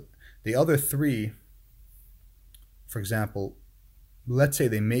the other three, for example, let's say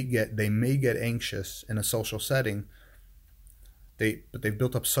they may get anxious in a social setting. But they've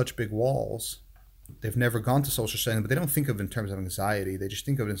built up such big walls. They've never gone to social setting, but they don't think of it in terms of anxiety. They just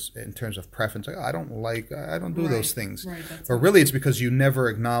think of it in terms of preference. Like, I don't do those things. Right, but really, it's because you never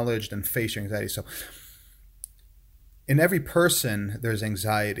acknowledged and faced your anxiety. So in every person, there's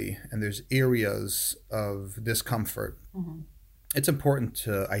anxiety and there's areas of discomfort. Mm-hmm. It's important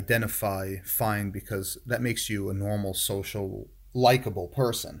to identify, find, because that makes you a normal, social, likable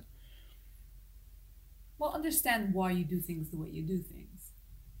person. Well, understand why you do things the way you do things.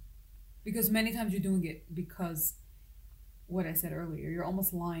 Because many times you're doing it because, what I said earlier, you're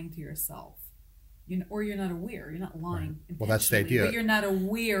almost lying to yourself. Or you're not aware. You're not lying intentionally. Well, that's the idea. But you're not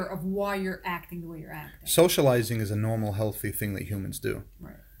aware of why you're acting the way you're acting. Socializing is a normal, healthy thing that humans do.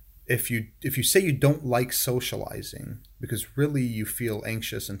 Right. If you say you don't like socializing because really you feel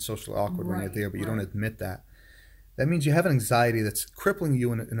anxious and socially awkward when you're there, but you don't admit that, that means you have an anxiety that's crippling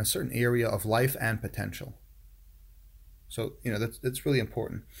you in a certain area of life and potential. So, that's really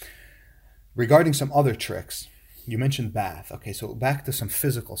important. Regarding some other tricks, you mentioned bath. Okay, so back to some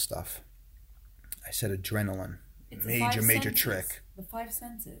physical stuff. I said adrenaline. It's major trick. The 5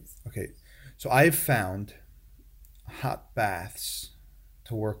 senses. Okay, so I've found hot baths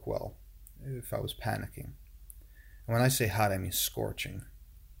to work well if I was panicking. And when I say hot, I mean scorching.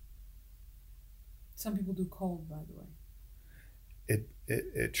 Some people do cold, by the way.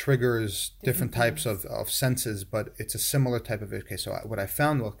 It triggers different types of senses, but it's a similar type of... Okay, so what I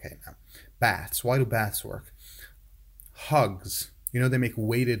found... Okay, now, baths. Why do baths work? Hugs. They make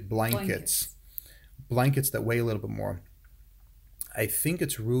weighted blankets. Blankets that weigh a little bit more. I think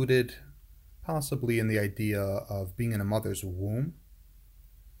it's rooted possibly in the idea of being in a mother's womb,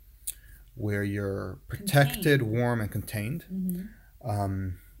 where you're protected, warm, and contained. Mm-hmm.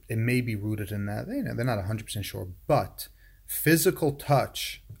 It may be rooted in that. They're not 100% sure, but physical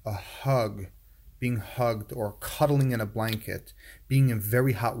touch, a hug, being hugged or cuddling in a blanket, being in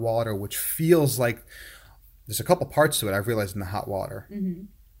very hot water, which feels like there's a couple parts to it I've realized in the hot water, mm-hmm.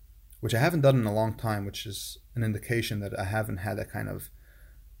 which I haven't done in a long time, which is an indication that I haven't had that kind of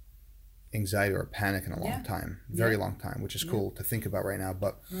anxiety or panic in a long time, very long time, which is cool to think about right now.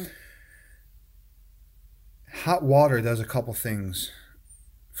 But hot water does a couple things.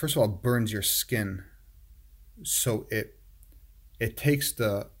 First of all, it burns your skin, so it takes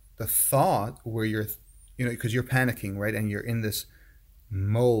the thought where you're, because you're panicking, right, and you're in this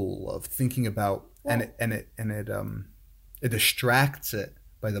mole of thinking about, and it distracts it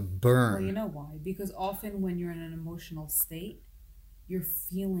by the burn. Well, you know why? Because often when you're in an emotional state, you're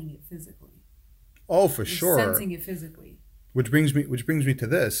feeling it physically. Oh, for sure. You're sensing it physically. Which brings me to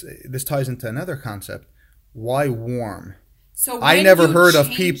this. This ties into another concept. Why warm? So I never heard of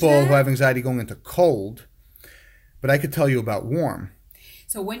people who have anxiety going into cold, but I could tell you about warm.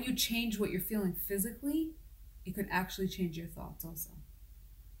 So when you change what you're feeling physically, it could actually change your thoughts also.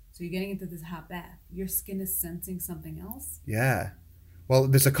 So you're getting into this hot bath. Your skin is sensing something else. Yeah. Well,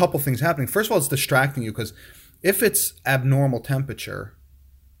 there's a couple things happening. First of all, it's distracting you because if it's abnormal temperature,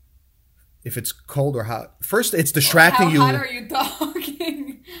 if it's cold or hot, first it's distracting you. How hot are you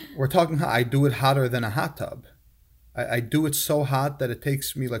talking? We're talking hot. I do it hotter than a hot tub. I do it so hot that it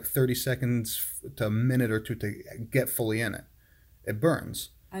takes me like 30 seconds to a minute or two to get fully in it. It burns.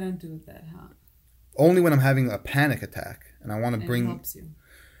 I don't do it that hot. Only when I'm having a panic attack and I want to bring... It helps you.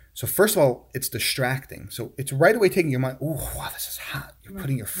 So first of all, it's distracting. So it's right away taking your mind, oh, wow, this is hot. You're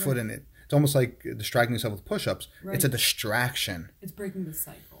putting your foot in it. It's almost like distracting yourself with push-ups. Right. It's a distraction. It's breaking the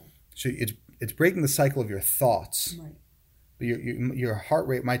cycle. So it's breaking the cycle of your thoughts. Right. But your heart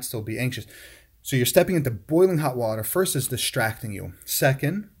rate might still be anxious. So you're stepping into boiling hot water. First, it's distracting you.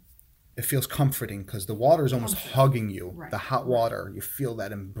 Second, it feels comforting because the water is almost hugging you. Right. The hot water, you feel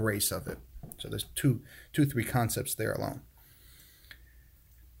that embrace of it. So there's three concepts there alone.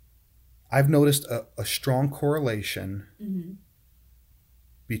 I've noticed a strong correlation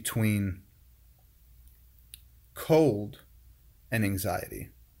between cold and anxiety.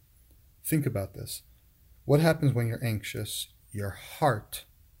 Think about this. What happens when you're anxious? Your heart,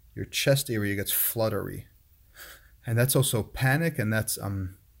 your chest area gets fluttery. And that's also panic, and that's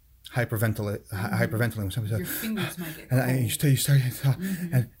hyperventilating. When somebody Your says, fingers might get and cold. you start,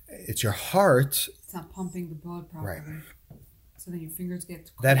 and it's your heart. It's not pumping the blood properly. Right. So then your fingers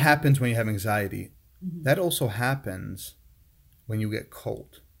get cold. That happens when you have anxiety. Mhm. That also happens when you get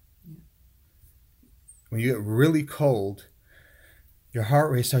cold. Yeah. When you get really cold, your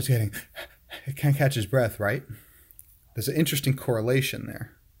heart rate starts getting, it can't catch its breath, right? There's an interesting correlation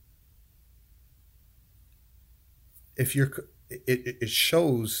there. If you're, it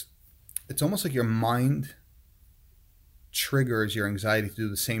shows, it's almost like your mind triggers your anxiety to do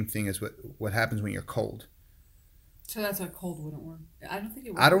the same thing as what happens when you're cold. So that's why cold wouldn't work. I don't think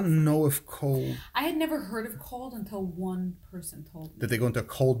it would. I don't know if cold, I had never heard of cold until one person told me. that they go into a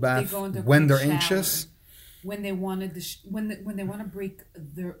cold bath They go into a when cold they're shower. anxious. When they wanted to, when they want to break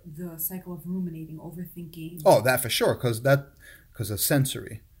the cycle of ruminating, overthinking. Oh, that for sure, because of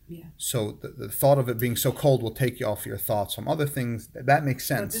sensory. Yeah. So the thought of it being so cold will take you off your thoughts from other things. That makes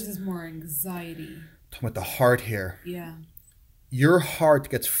But sense. this is more anxiety. Talking about the heart here. Yeah. Your heart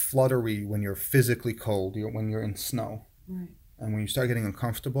gets fluttery when you're physically cold, when you're in snow. Right. And when you start getting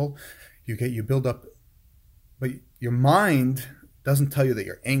uncomfortable, you build up, but your mind doesn't tell you that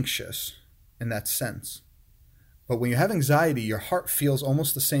you're anxious in that sense. But when you have anxiety, your heart feels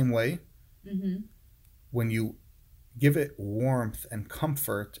almost the same way. Mm-hmm. When you give it warmth and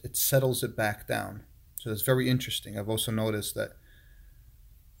comfort, it settles it back down. So that's very interesting. I've also noticed that,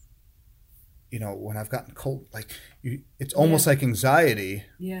 when I've gotten cold, it's almost like anxiety.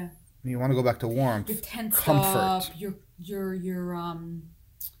 Yeah. You want to go back to warmth, You're tensed comfort. up. You're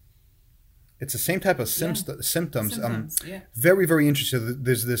It's the same type of symptoms. symptoms. Yeah. Very, very interesting.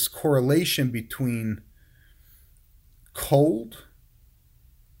 There's this correlation between cold,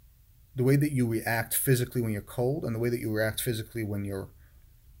 the way that you react physically when you're cold, and the way that you react physically when you're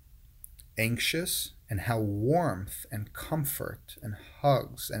anxious, and how warmth and comfort and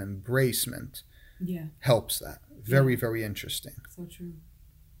hugs and embracement helps that. Very, very interesting. So true.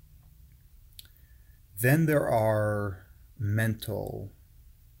 Then there are mental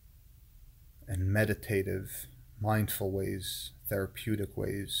and meditative, mindful ways, therapeutic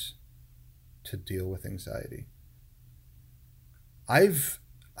ways to deal with anxiety. I've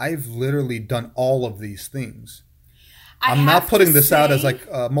literally done all of these things. I'm not putting this out as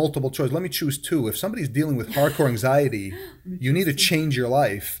multiple choice. Let me choose two. If somebody's dealing with hardcore anxiety, you need to change your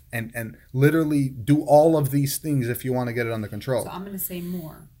life and literally do all of these things if you want to get it under control. So I'm going to say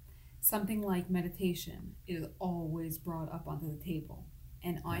more. Something like meditation is always brought up onto the table.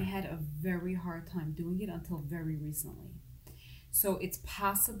 And I had a very hard time doing it until very recently. So it's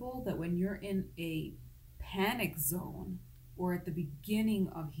possible that when you're in a panic zone or at the beginning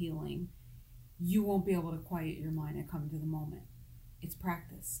of healing, you won't be able to quiet your mind and come to the moment. It's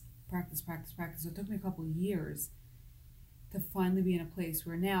practice. So it took me a couple of years to finally be in a place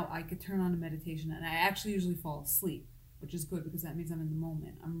where now I could turn on a meditation, and I actually usually fall asleep, which is good because that means I'm in the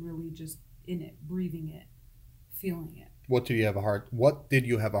moment. I'm really just in it, breathing it, feeling it. What did you have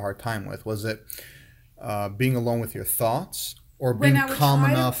a hard time with? Was it being alone with your thoughts, or being calm enough?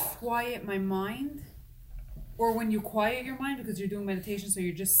 When I would try to quiet my mind, or when you quiet your mind because you're doing meditation, so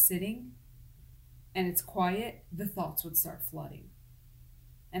you're just sitting and it's quiet, the thoughts would start flooding.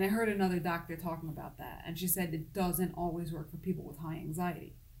 And I heard another doctor talking about that, and she said it doesn't always work for people with high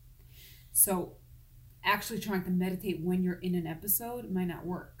anxiety. So actually trying to meditate when you're in an episode might not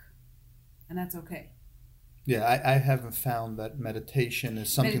work, and that's okay. Yeah, I haven't found that meditation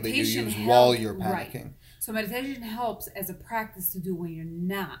is something that you use while you're panicking. Right. So meditation helps as a practice to do when you're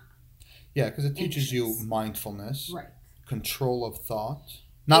not. Yeah, because it teaches anxious. You mindfulness, right? Control of thought.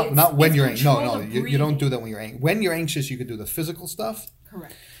 Not when you're anxious. No, you don't do that when you're anxious. When you're anxious, you could do the physical stuff.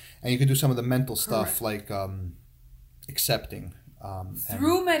 Correct. And you could do some of the mental stuff like accepting.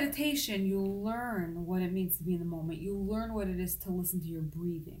 Through meditation, you learn what it means to be in the moment. You learn what it is to listen to your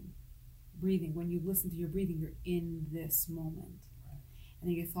breathing. When you listen to your breathing, you're in this moment. And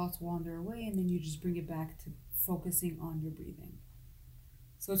then your thoughts wander away, and then you just bring it back to focusing on your breathing.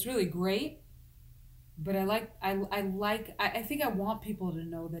 So it's really great. But I think I want people to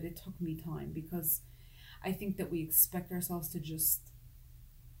know that it took me time, because I think that we expect ourselves to just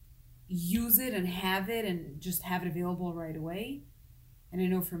use it and just have it available right away. And I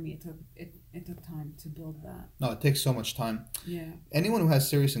know for me it took time to build that. No, it takes so much time. Yeah. Anyone who has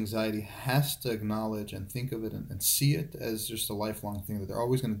serious anxiety has to acknowledge and think of it and see it as just a lifelong thing that they're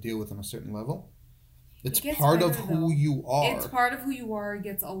always going to deal with on a certain level. It's It gets part of better, who though. you are. It's part of who you are. It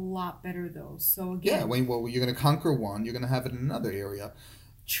gets a lot better though. So Yeah, again, when well, you're going to conquer one, you're going to have it in another area.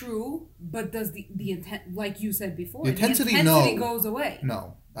 true, but does the intent, like you said before, The intensity, intensity no. goes away?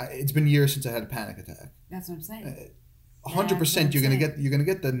 No, it's been years since I had a panic attack. That's what I'm saying. 100%, you're saying. going to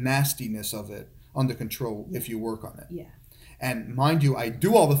get the nastiness of it under control if you work on it. Yeah. And mind you, I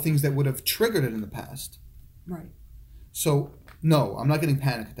do all the things that would have triggered it in the past. Right. So no, I'm not getting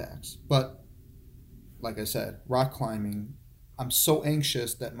panic attacks. But like I said, rock climbing, I'm so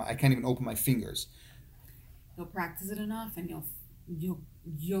anxious that I can't even open my fingers. You'll practice it enough, and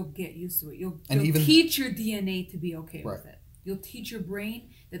you'll get used to it. You'll even teach your DNA to be okay with Right. it. You'll teach your brain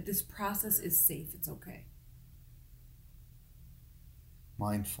that this process is safe. It's okay.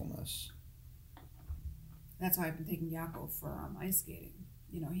 Mindfulness. That's why I've been taking Yaakov for ice skating.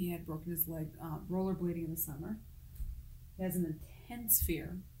 You know, he had broken his leg rollerblading in the summer. He has an intense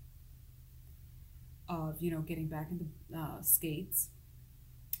fear of, getting back into skates.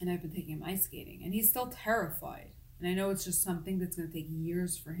 And I've been taking him ice skating. And he's still terrified. And I know it's just something that's going to take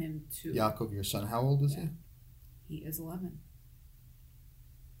years for him to... Yaakov, your son, how old is he? He is 11.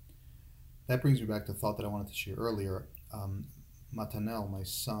 That brings me back to a thought that I wanted to share earlier. Matanel, my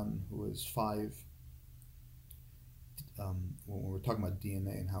son, who is 5, when we're talking about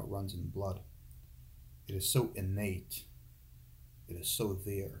DNA and how it runs in blood, it is so innate, it is so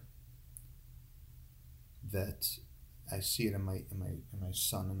there, that I see it in my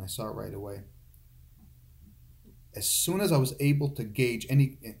son, and I saw it right away. As soon as I was able to gauge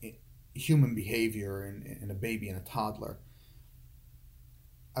any human behavior in a baby and a toddler,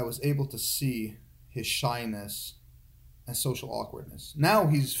 I was able to see his shyness and social awkwardness. Now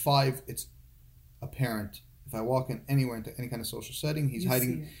he's 5, it's apparent. If I walk in anywhere into any kind of social setting, he's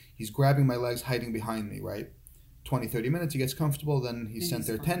hiding, he's grabbing my legs, hiding behind me, right? 20, 30 minutes, he gets comfortable, then he's sent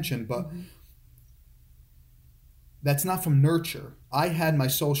their attention. But that's not from nurture. I had my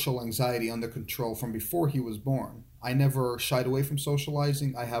social anxiety under control from before he was born. I never shied away from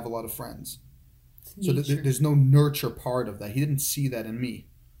socializing. I have a lot of friends. So there's no nurture part of that. He didn't see that in me.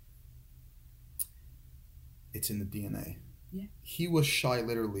 It's in the DNA. Yeah. He was shy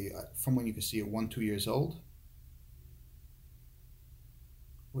literally from when you could see it, 1, 2 years old.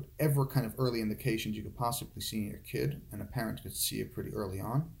 Whatever kind of early indications you could possibly see in your kid, and a parent could see it pretty early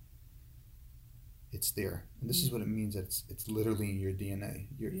on, it's there. And this is what it means that it's literally in your DNA.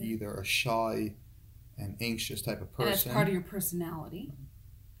 You're either a shy and anxious type of person. And that's part of your personality,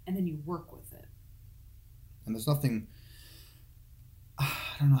 and then you work with it. And there's nothing, I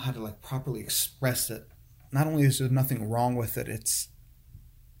don't know how to properly express it. Not only is there nothing wrong with it,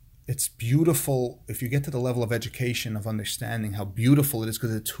 it's beautiful if you get to the level of education, of understanding how beautiful it is,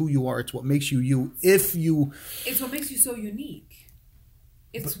 because it's who you are. It's what makes you you. It's what makes you so unique.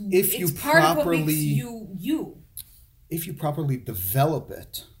 It's part of what makes you you. If you properly develop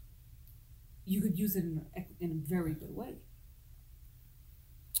it, you could use it in a very good way.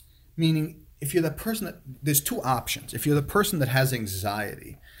 Meaning, if you're the person there's 2 options. If you're the person that has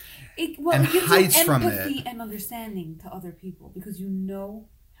anxiety it gives hides you from empathy it, and understanding to other people, because you know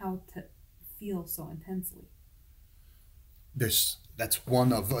how to feel so intensely. That's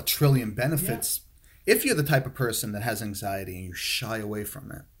one of a trillion benefits. Yeah. If you're the type of person that has anxiety and you shy away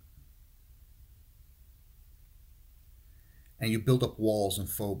from it, and you build up walls and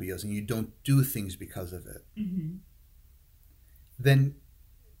phobias and you don't do things because of it, then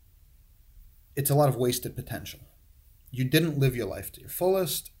it's a lot of wasted potential. You didn't live your life to your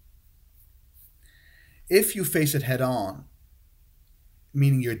fullest. If you face it head on,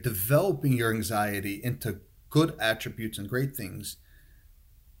 meaning you're developing your anxiety into good attributes and great things,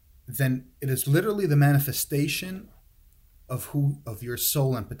 then it is literally the manifestation of your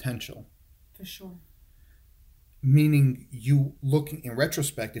soul and potential. For sure. Meaning, you looking in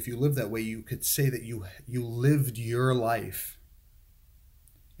retrospect, if you live that way, you could say that you lived your life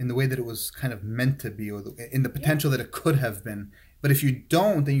in the way that it was kind of meant to be, or in the potential that it could have been. But if you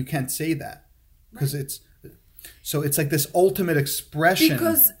don't, then you can't say that, because it's like this ultimate expression.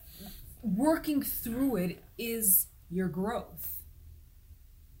 Because working through it is your growth.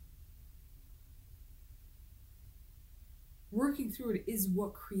 Working through it is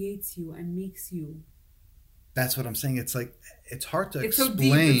what creates you and makes you. That's what I'm saying. It's like, it's hard to explain. It's so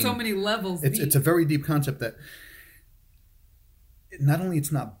deep. It's so many levels. It's a very deep concept that not only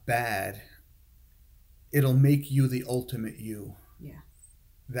it's not bad, it'll make you the ultimate you. Yeah.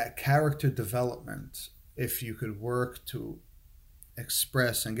 That character development, if you could work to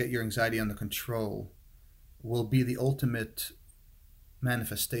express and get your anxiety under control, will be the ultimate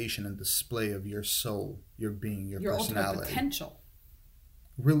manifestation and display of your soul, your being, your personality. Ultimate potential.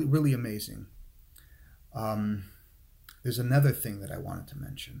 Really, really amazing. There's another thing that I wanted to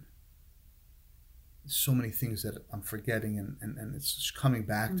mention. So many things that I'm forgetting, and it's just coming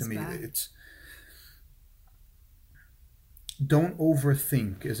back to me. It's don't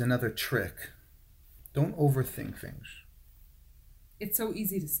overthink is another trick. Don't overthink things. It's so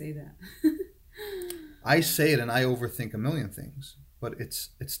easy to say that. I say it and I overthink a million things, but it's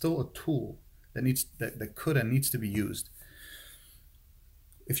still a tool that could and needs to be used.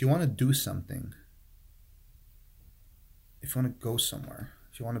 If you want to do something, if you want to go somewhere,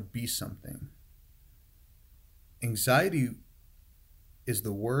 if you want to be something, anxiety is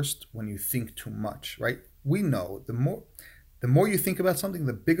the worst when you think too much, right? We know the more you think about something,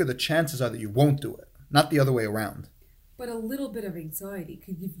 the bigger the chances are that you won't do it, not the other way around. But a little bit of anxiety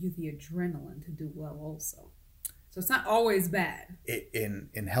could give you the adrenaline to do well also. So it's not always bad.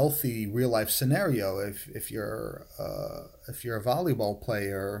 In healthy real life scenario, if you're a volleyball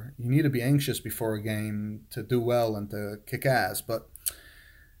player, you need to be anxious before a game to do well and to kick ass. But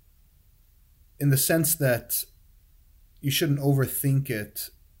in the sense that you shouldn't overthink it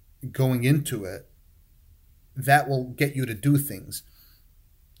going into it, that will get you to do things.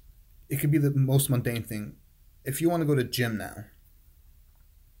 It could be the most mundane thing. If you want to go to gym now,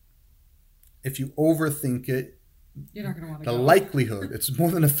 if you overthink it, you're not going to want to go. The go. likelihood, it's more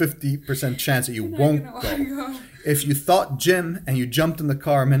than a 50% chance that you won't go. If you thought gym and you jumped in the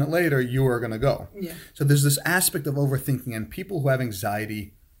car a minute later, you are going to go. Yeah. So there's this aspect of overthinking, and people who have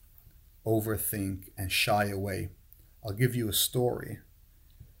anxiety overthink and shy away. I'll give you a story.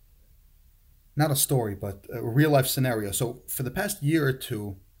 Not a story, but a real life scenario. So for the past year or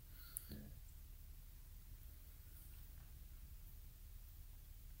two,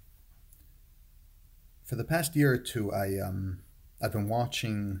 I've been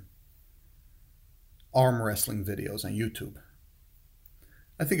watching arm wrestling videos on YouTube.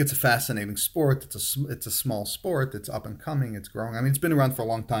 I think it's a fascinating sport. It's a small sport. It's up and coming. It's growing. I mean, it's been around for a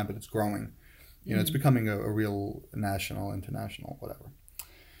long time, but it's growing. You know, it's becoming a real national, international, whatever.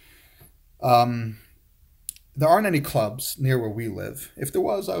 There aren't any clubs near where we live. If there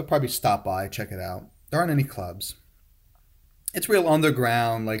was, I would probably stop by, check it out. There aren't any clubs. It's real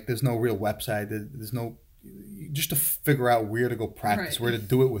underground. Like, there's no real website. There's no... Just to figure out where to go practice, right. Where to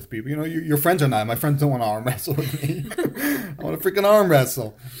do it with people. You know, your friends are not. My friends don't want to arm wrestle with me. I want to freaking arm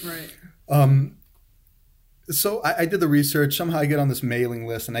wrestle. Right. So I did the research. Somehow I get on this mailing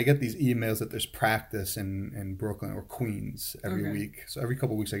list, and I get these emails that there's practice in Brooklyn or Queens every week. So every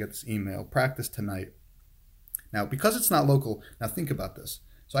couple of weeks I get this email, practice tonight. Now, because it's not local, now think about this.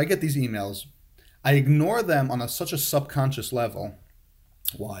 So I get these emails. I ignore them on such a subconscious level.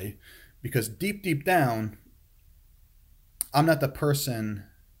 Why? Because deep down, I'm not the person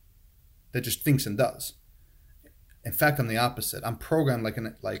that just thinks and does. In fact, I'm the opposite. I'm programmed like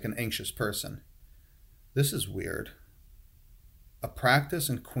an anxious person. This is weird. A practice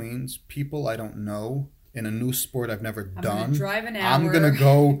in Queens, people I don't know, in a new sport I've never done. I'm going to drive an hour. I'm going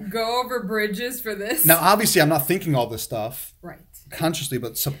to go over bridges for this. Now, obviously, I'm not thinking all this stuff. Right. Consciously,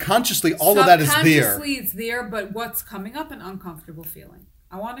 but subconsciously, all of that is there. Subconsciously, it's there, but what's coming up? An uncomfortable feeling.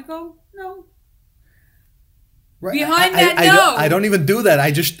 I want to go? No. Right. Behind I don't even do that.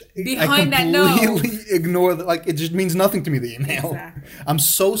 I completely that ignore that. Like, it just means nothing to me, the email. Exactly. I'm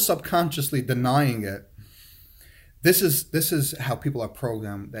so subconsciously denying it. This is how people are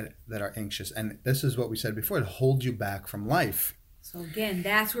programmed that are anxious. And this is what we said before. It holds you back from life. So again,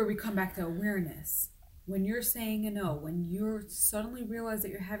 that's where we come back to awareness. When you're saying a no, when you suddenly realize that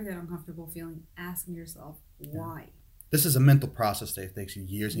you're having that uncomfortable feeling, asking yourself, why? This is a mental process that takes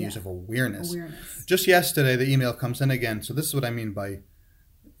years and years of awareness. Just yesterday, the email comes in again. So this is what I mean by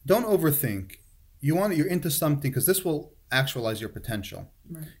don't overthink. You're into something because this will actualize your potential.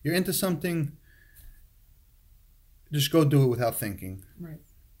 Right. You're into something, just go do it without thinking. Right.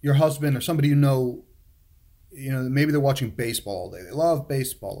 Your husband or somebody you know, maybe they're watching baseball all day. They love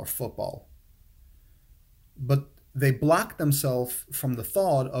baseball or football. But they block themselves from the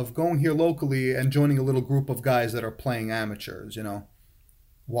thought of going here locally and joining a little group of guys that are playing amateurs,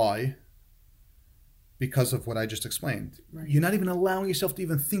 Why? Because of what I just explained. Right. You're not even allowing yourself to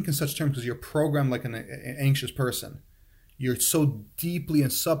even think in such terms because you're programmed like an anxious person. You're so deeply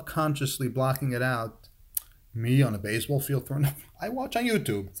and subconsciously blocking it out. Me on a baseball field throwing up. I watch on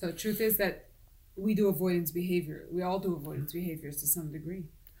YouTube. So the truth is that we do avoidance behavior. We all do avoidance behaviors to some degree.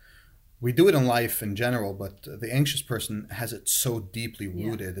 We do it in life in general, but the anxious person has it so deeply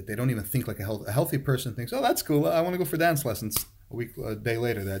rooted that they don't even think like a healthy person thinks, oh, that's cool. I want to go for dance lessons. A day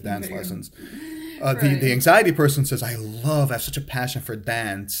later, they had dance lessons. Right. The anxiety person says, I have such a passion for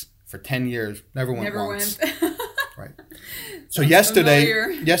dance for 10 years. Never went once. Right. So Sounds familiar.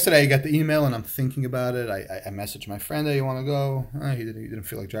 yesterday I got the email and I'm thinking about it. I messaged my friend, "Hey, you want to go?" He didn't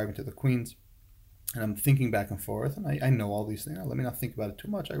feel like driving to the Queens. And I'm thinking back and forth, and I know all these things. Let me not think about it too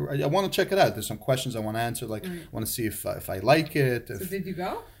much. I want to check it out. There's some questions I want to answer. Like, I want to see if I like it. So did you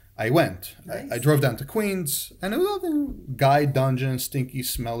go? I went. Nice. I drove down to Queens, and it was all the guy dungeon, stinky,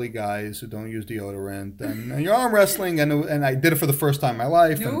 smelly guys who don't use deodorant, and your arm wrestling, and I did it for the first time in my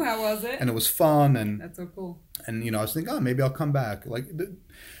life. No, how was it? And it was fun, and That's so cool. And I was thinking, oh, maybe I'll come back. Like the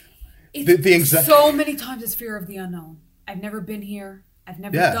so many times it's fear of the unknown. I've never been here. I've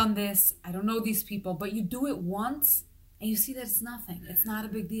never done this. I don't know these people. But you do it once and you see that it's nothing. It's not a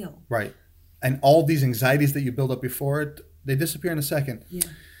big deal. Right. And all these anxieties that you build up before it, they disappear in a second. Yeah.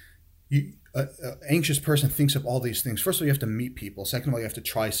 Anxious person thinks of all these things. First of all, you have to meet people. Second of all, you have to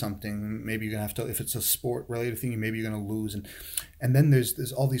try something. Maybe you're going to have to, if it's a sport related thing, maybe you're going to lose. And then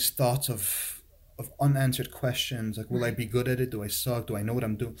there's all these thoughts of unanswered questions. Like, will I be good at it? Do I suck? Do I know what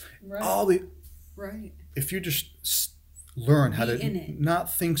I'm doing? Right. If you just learn how to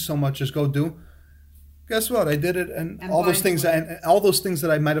not think so much, just go do. Guess what? I did it, and all those things, and all those things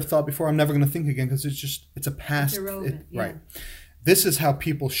that I might have thought before, I'm never going to think again because it's a past. It's irrelevant. Right. This is how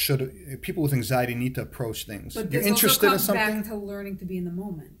people with anxiety need to approach things. But you're this interested also comes in something. back to learning to be in the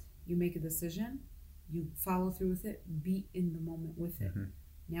moment. You make a decision, you follow through with it, be in the moment with it. Mm-hmm.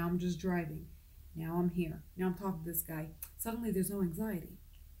 Now I'm just driving. Now I'm here. Now I'm talking to this guy. Suddenly there's no anxiety.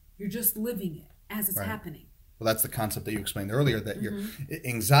 You're just living it as it's happening. Well, that's the concept that you explained earlier, that your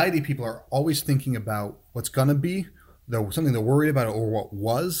anxiety people are always thinking about what's going to be, something they're worried about, or what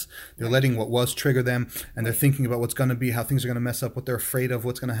was. They're letting what was trigger them, and they're thinking about what's going to be, how things are going to mess up, what they're afraid of,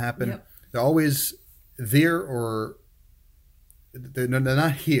 what's going to happen. Yep. They're always there, or they're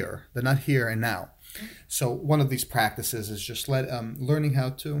not here. They're not here and now. So one of these practices is just learning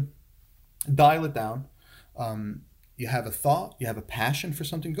how to dial it down. You have a thought, you have a passion for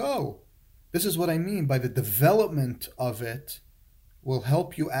something, go. This is what I mean by the development of it will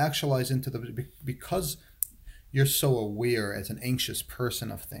help you actualize into because you're so aware as an anxious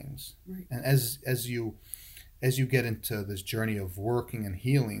person of things. Right. And as you get into this journey of working and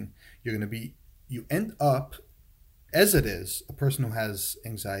healing, you end up, as it is, a person who has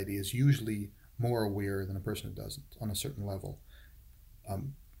anxiety is usually more aware than a person who doesn't on a certain level.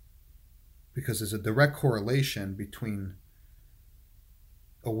 Because there's a direct correlation between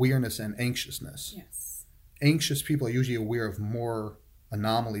awareness and anxiousness. Yes. Anxious people are usually aware of more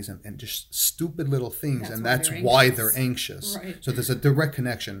anomalies and just stupid little things, that's why why they're anxious. Right. So there's a direct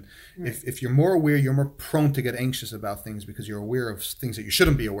connection. Right. If you're more aware, you're more prone to get anxious about things because you're aware of things that you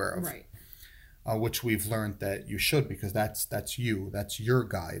shouldn't be aware of. Right. Which we've learned that you should, because that's you, that's your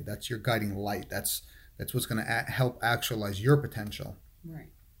guide, that's your guiding light, that's what's going to help actualize your potential. Right.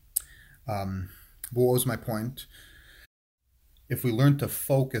 What was my point? If we learn to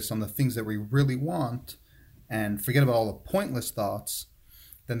focus on the things that we really want and forget about all the pointless thoughts,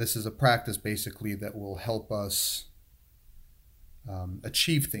 then this is a practice basically that will help us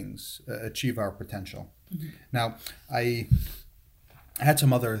achieve things, achieve our potential. Mm-hmm. Now, I had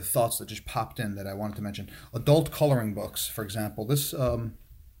some other thoughts that just popped in that I wanted to mention. Adult coloring books, for example.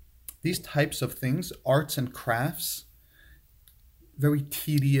 These types of things, arts and crafts, very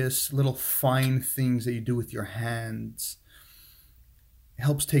tedious, little fine things that you do with your hands,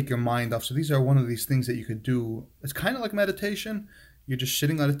 helps take your mind off. So these are one of these things that you could do. It's kind of like meditation. You're just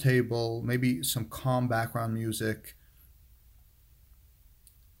sitting at a table, maybe some calm background music.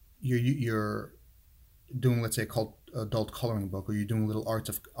 You're doing, let's say, called adult coloring book, or you're doing little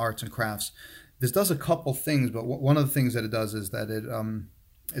arts and crafts. This does a couple things, but one of the things that it does is that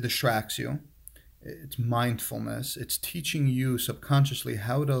it distracts you. It's mindfulness. It's teaching you subconsciously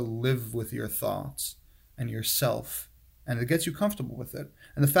how to live with your thoughts and yourself, and it gets you comfortable with it.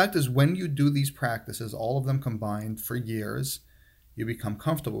 And the fact is, when you do these practices, all of them combined for years, you become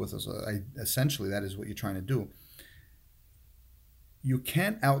comfortable with it. So essentially, that is what you're trying to do. You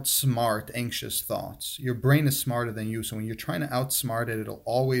can't outsmart anxious thoughts. Your brain is smarter than you, so when you're trying to outsmart it, it'll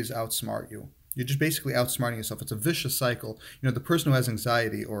always outsmart you. You're just basically outsmarting yourself. It's a vicious cycle. The person who has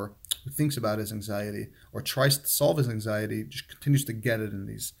anxiety, or who thinks about his anxiety, or tries to solve his anxiety, just continues to get it in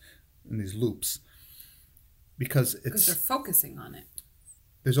these loops. Because they're focusing on it.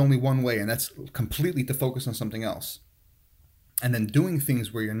 There's only one way, and that's completely to focus on something else. And then doing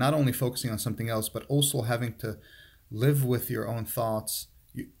things where you're not only focusing on something else, but also having to live with your own thoughts.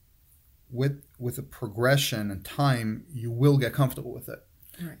 With a progression and time, you will get comfortable with it.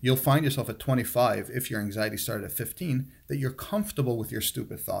 Right. You'll find yourself at 25, if your anxiety started at 15, that you're comfortable with your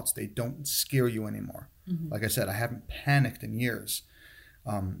stupid thoughts. They don't scare you anymore. Mm-hmm. Like I said, I haven't panicked in years.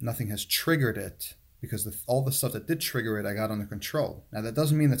 Nothing has triggered it because all the stuff that did trigger it, I got under control. Now, that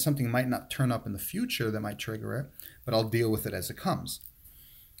doesn't mean that something might not turn up in the future that might trigger it, but I'll deal with it as it comes.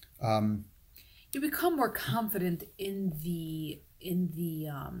 You become more confident in the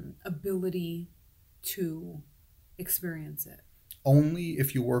ability to experience it. Only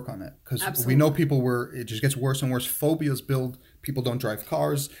if you work on it, because we Absolutely. know people where it just gets worse and worse. Phobias build. People don't drive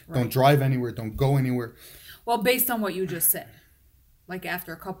cars, don't drive anywhere, don't go anywhere. Well, based on what you just said, like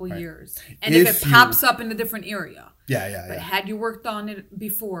after a couple years, and If if it pops up in a different area. But Yeah. had you worked on it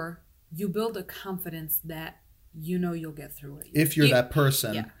before, you build a confidence that you know you'll get through it. If you're that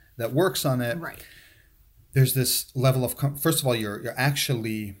person that works on it, Right. there's this level of first of all, you're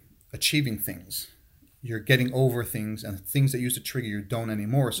actually achieving things. You're getting over things, and things that used to trigger you don't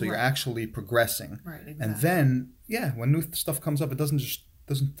anymore. So you're actually progressing. Right. Exactly. And then, when new stuff comes up, it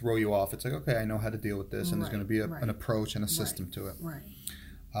doesn't throw you off. It's like, okay, I know how to deal with this, and there's going to be an approach and a system to it. Right.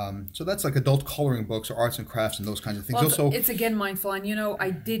 So that's like adult coloring books or arts and crafts and those kinds of things. Well, Also, it's again mindful, and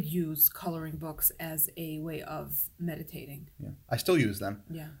I did use coloring books as a way of meditating. I still use them.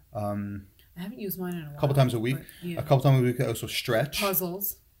 Yeah. I haven't used mine in a while. A couple times a week. A couple times a week. I also stretch.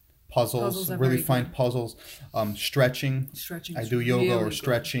 Puzzles, really fine puzzles. Stretching. I do yoga really or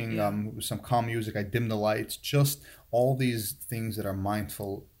stretching. With some calm music. I dim the lights. Just all these things that are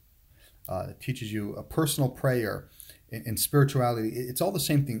mindful. It teaches you a personal prayer. In spirituality, it's all the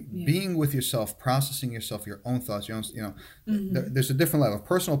same thing. Yeah. Being with yourself, processing yourself, your own thoughts, there's a different level.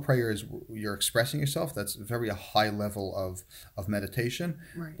 Personal prayer is you're expressing yourself. That's very a high level of meditation.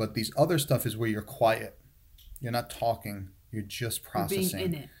 Right. But these other stuff is where you're quiet. You're not talking. You're just processing. You're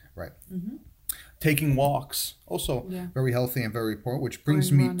being in it. Right. Mm-hmm. Taking walks, also very healthy and very important, which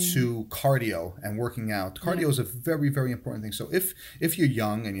brings me to cardio and working out. Cardio is a very, very important thing. So if you're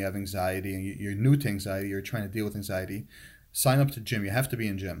young and you have anxiety and you're new to anxiety, you're trying to deal with anxiety, sign up to gym. You have to be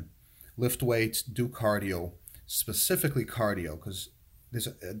in gym. Lift weights, do cardio, specifically cardio, because there's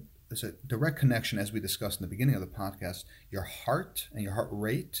a direct connection, as we discussed in the beginning of the podcast, your heart and your heart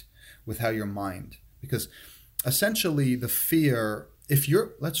rate with how your mind. Because essentially the fear,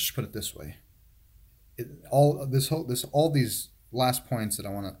 let's just put it this way, all these last points that I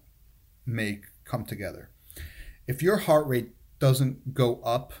want to make come together. If your heart rate doesn't go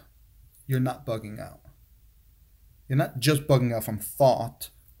up, you're not bugging out. You're not just bugging out from thought,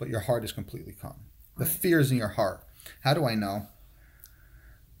 but your heart is completely calm. The fear is in your heart. How do I know?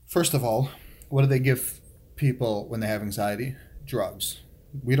 First of all, what do they give people when they have anxiety? Drugs.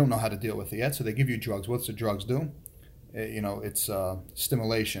 We don't know how to deal with it yet, so they give you drugs. What's the drugs do? It's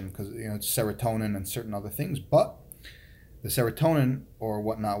stimulation, because it's serotonin and certain other things, but the serotonin or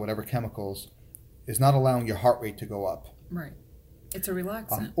whatnot, whatever chemicals, is not allowing your heart rate to go up. Right. It's a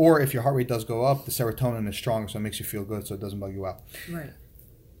relaxant. Or if your heart rate does go up, the serotonin is stronger, so it makes you feel good, so it doesn't bug you out. Right.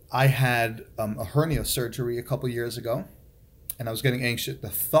 I had a hernia surgery a couple years ago, and I was getting anxious. The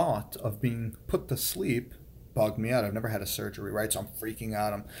thought of being put to sleep bugged me out. I've never had a surgery, right? So I'm freaking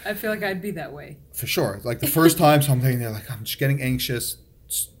out. I feel like I'd be that way. For sure. Like the first time, so I'm thinking there, like, I'm just getting anxious.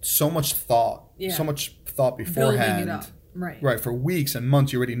 So much thought. Yeah. So much thought beforehand. Building it up. Right. Right. For weeks and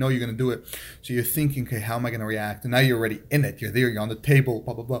months, you already know you're going to do it. So you're thinking, okay, how am I going to react? And now you're already in it. You're there. You're on the table,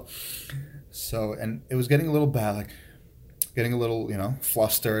 blah, blah, blah. So, and it was getting a little bad, like getting a little,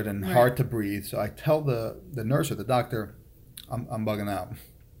 flustered and hard to breathe. So I tell the nurse or the doctor, I'm bugging out.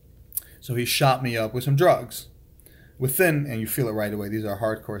 So he shot me up with some drugs. And you feel it right away. These are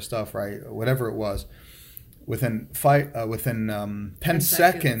hardcore stuff, right? Whatever it was. Within 10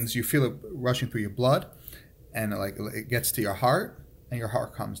 seconds, you feel it rushing through your blood, and it gets to your heart, and your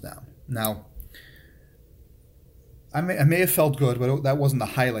heart calms down. Now, I may have felt good, but that wasn't the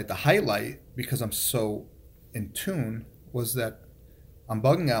highlight. The highlight, because I'm so in tune, was that I'm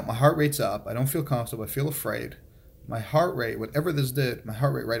bugging out. My heart rate's up. I don't feel comfortable. I feel afraid. My heart rate, whatever this did, my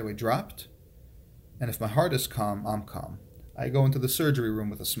heart rate right away dropped. And if my heart is calm, I'm calm. I go into the surgery room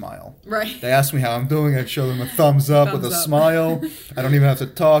with a smile. Right. They ask me how I'm doing. I show them a thumbs up with a smile. I don't even have to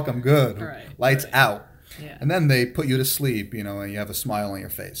talk. I'm good. Right. Lights out. Yeah. And then they put you to sleep, and you have a smile on your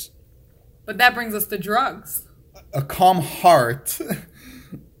face. But that brings us to drugs. A calm heart.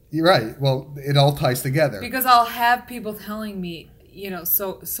 You're right. Well, it all ties together. Because I'll have people telling me,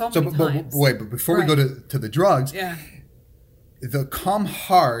 so many times. But before we go to the drugs, the calm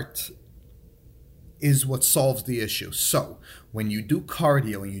heart is what solves the issue. So when you do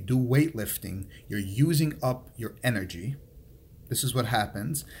cardio and you do weightlifting, you're using up your energy. This is what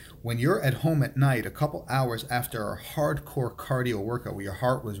happens. When you're at home at night, a couple hours after a hardcore cardio workout where your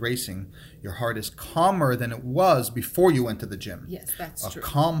heart was racing, your heart is calmer than it was before you went to the gym. Yes, that's true. A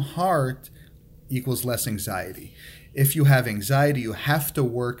calm heart, equals less anxiety. If you have anxiety, you have to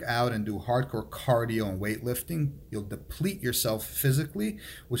work out and do hardcore cardio and weightlifting. You'll deplete yourself physically,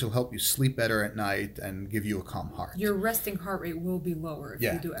 which will help you sleep better at night and give you a calm heart. Your resting heart rate will be lower if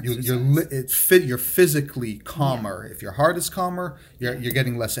you do exercise. You're physically calmer. Yeah. If your heart is calmer, you're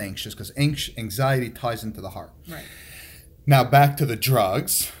getting less anxious because anxiety ties into the heart. Right. Now back to the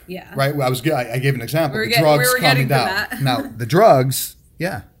drugs. Yeah. Right. I gave an example. The drugs calming down. Now the drugs.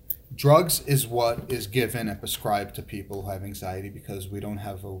 Yeah. Drugs is what is given and prescribed to people who have anxiety because we don't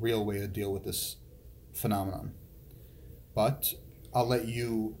have a real way to deal with this phenomenon. But I'll let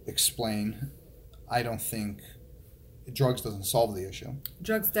you explain. I don't think drugs doesn't solve the issue.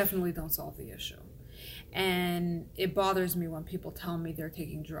 Drugs definitely don't solve the issue. And it bothers me when people tell me they're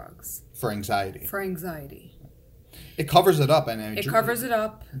taking drugs. For anxiety. For anxiety. It covers it up. It covers it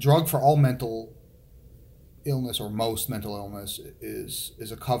up. Drug for all mental illness or most mental illness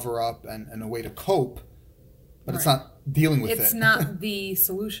is a cover-up and a way to cope, but It's not dealing with it. It's not the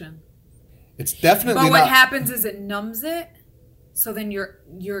solution. It's definitely not. But what happens is it numbs it, so then you're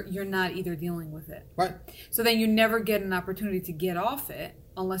not either dealing with it. Right. So then you never get an opportunity to get off it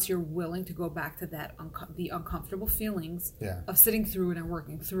unless you're willing to go back to that the uncomfortable feelings of sitting through it and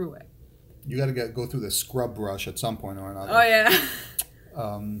working through it. You got to go through the scrub brush at some point or another. Oh yeah.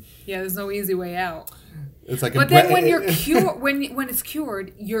 There's no easy way out. It's like, but then when you're cured, when it's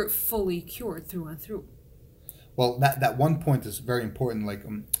cured, you're fully cured through and through. Well, that one point is very important. Like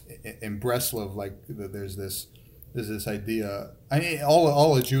in Breslov, like there's this idea. I mean,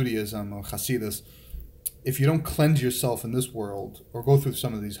 all of Judaism or Hasidus, if you don't cleanse yourself in this world or go through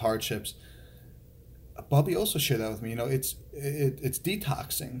some of these hardships, Bobby also shared that with me. You know, it's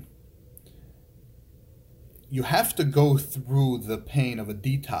detoxing. You have to go through the pain of a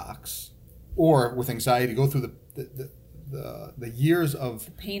detox, or with anxiety, go through the years of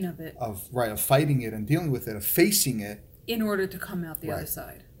the pain of it, of fighting it and dealing with it, of facing it, in order to come out the other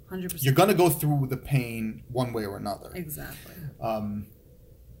side. 100%. You're gonna go through the pain one way or another. Exactly.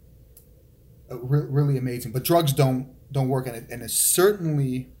 Really amazing, but drugs don't work, and it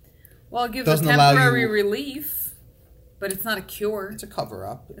certainly it gives a temporary relief. But it's not a cure. It's a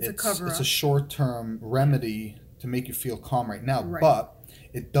cover-up. It's a cover-up. It's a short-term remedy to make you feel calm right now. Right. But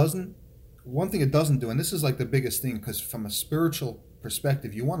it doesn't... One thing it doesn't do, and this is like the biggest thing, because from a spiritual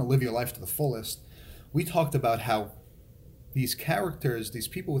perspective, you want to live your life to the fullest. We talked about how these characters, these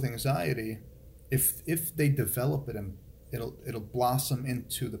people with anxiety, if they develop it and it'll blossom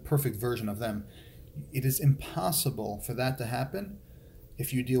into the perfect version of them, it is impossible for that to happen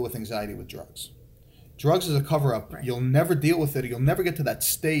if you deal with anxiety with drugs. Drugs is a cover-up. Right. You'll never deal with it. You'll never get to that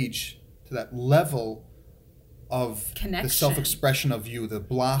stage, to that level of connection, the self-expression of you, the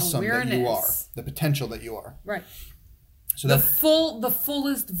blossom that you are, the potential that you are. Right. So the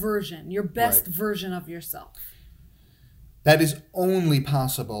fullest version, your best version of yourself. That is only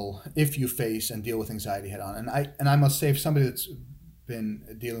possible if you face and deal with anxiety head on. And I must say, if somebody that's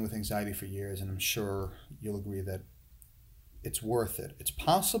been dealing with anxiety for years, and I'm sure you'll agree that it's worth it. It's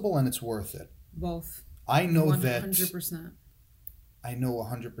possible and it's worth it. Both. I know 100%. that. I know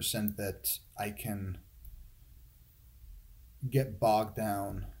 100% that I can get bogged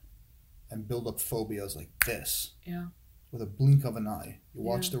down and build up phobias like this. Yeah. With a blink of an eye. You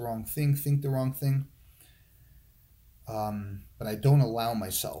watch the wrong thing, think the wrong thing. But I don't allow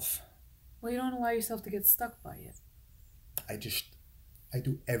myself. Well, you don't allow yourself to get stuck by it. I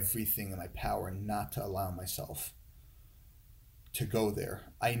do everything in my power not to allow myself to go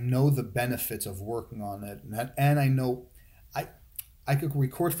there. I know the benefits of working on it, and I know I could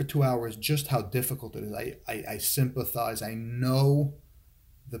record for 2 hours just how difficult it is. I sympathize. I know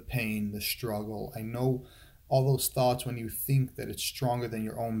the pain, the struggle. I know all those thoughts when you think that it's stronger than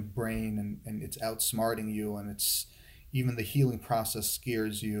your own brain and it's outsmarting you, and it's even the healing process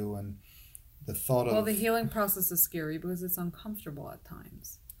scares you, and the thought of... Well, the healing process is scary because it's uncomfortable at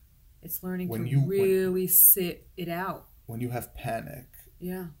times. It's learning to really sit it out. When you have panic,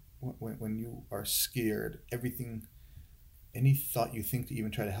 yeah, when you are scared, everything, any thought you think to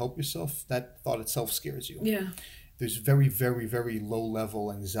even try to help yourself, that thought itself scares you. Yeah. There's very, very, very low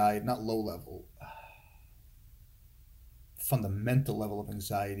level anxiety, not low level, fundamental level of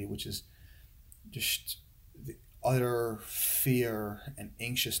anxiety, which is just the utter fear and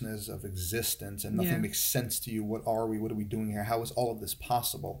anxiousness of existence, and nothing makes sense to you. What are we? What are we doing here? How is all of this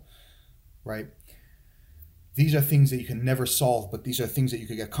possible? Right? These are things that you can never solve, but these are things that you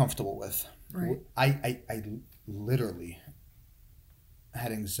could get comfortable with. Right. I literally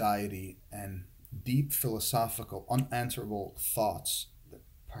had anxiety and deep philosophical, unanswerable thoughts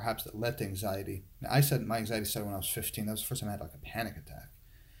that led to anxiety. Now, I said my anxiety started when I was 15. That was the first time I had like a panic attack.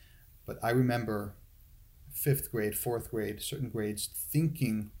 But I remember fifth grade, fourth grade, certain grades,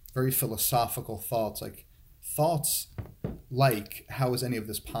 thinking very philosophical thoughts like, how is any of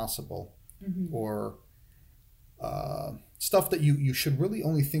this possible? Or stuff that you should really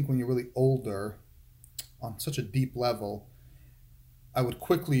only think when you're really older on such a deep level. I would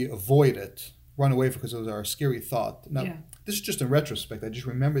quickly avoid it, run away because those are a scary thought. Now, this is just in retrospect. I just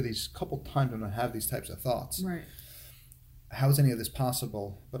remember these couple times when I have these types of thoughts. Right. How is any of this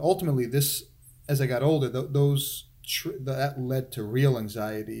possible? But ultimately, this, as I got older, that led to real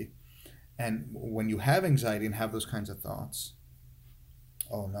anxiety. And when you have anxiety and have those kinds of thoughts,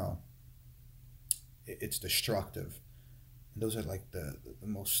 oh no, it's destructive. And those are like the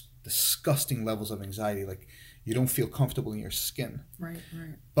most disgusting levels of anxiety. Like, you don't feel comfortable in your skin. Right.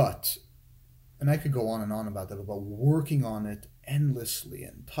 But, and I could go on and on about that, about working on it endlessly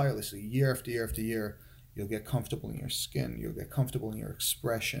and tirelessly, year after year after year, you'll get comfortable in your skin. You'll get comfortable in your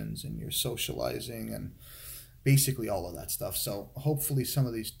expressions and your socializing and basically all of that stuff. So hopefully some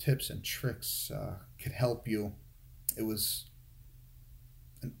of these tips and tricks could help you. It was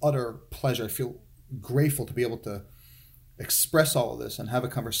an utter pleasure. I feel grateful to be able to express all of this and have a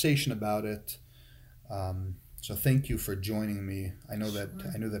conversation about it. So thank you for joining me. I know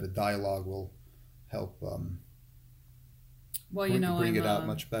that a dialogue will help bring it out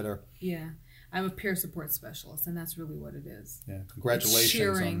much better. Yeah. I'm a peer support specialist, and that's really what it is. Yeah,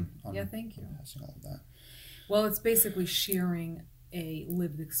 congratulations on thank you. passing all of that. Well, it's basically sharing a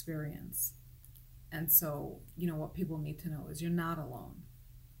lived experience. And so, what people need to know is you're not alone.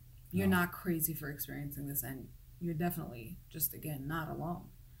 You're not crazy for experiencing this, and you're definitely just, again, not alone.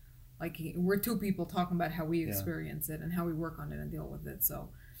 Like, we're two people talking about how we experience it and how we work on it and deal with it. So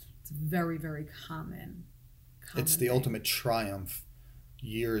it's very, very common. It's the ultimate triumph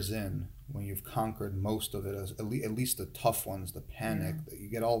years in, when you've conquered most of it, at least the tough ones, the panic, that you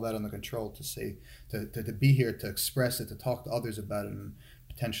get all that under control, to be here, to express it, to talk to others about it, and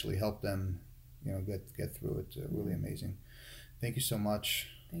potentially help them, get through it. Really amazing. Thank you so much.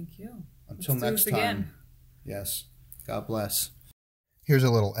 Thank you. Until next time. Again. Yes. God bless. Here's a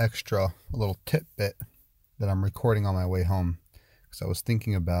little tidbit that I'm recording on my way home, because I was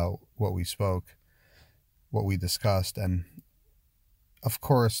thinking about what we discussed, and of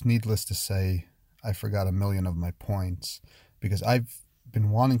course, needless to say, I forgot a million of my points, because I've been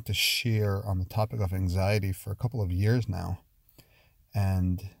wanting to share on the topic of anxiety for a couple of years now.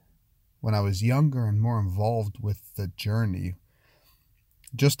 And when I was younger and more involved with the journey,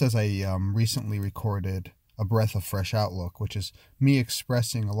 just as I recently recorded A Breath of Fresh Outlook, which is me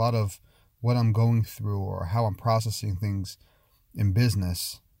expressing a lot of what I'm going through or how I'm processing things in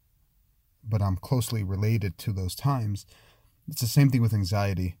business, but I'm closely related to those times. It's the same thing with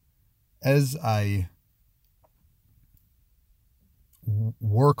anxiety. As I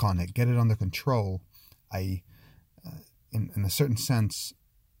work on it, get it under control, I, in a certain sense,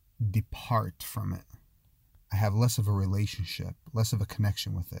 depart from it. I have less of a relationship, less of a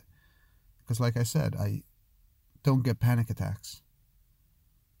connection with it. Because like I said, I don't get panic attacks.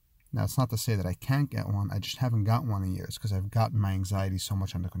 Now, it's not to say that I can't get one. I just haven't got one in years because I've gotten my anxiety so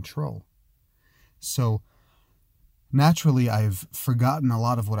much under control. So naturally, I've forgotten a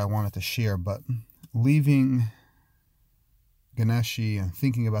lot of what I wanted to share, but leaving Ganeshi and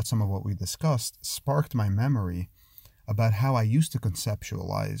thinking about some of what we discussed sparked my memory about how I used to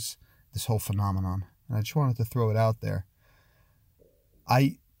conceptualize this whole phenomenon. And I just wanted to throw it out there.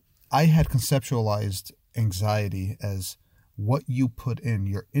 I had conceptualized anxiety as what you put in.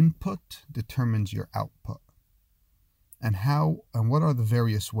 Your input determines your output. And what are the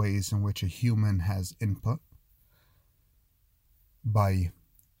various ways in which a human has input? By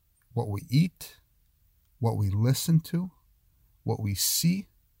what we eat, what we listen to, what we see,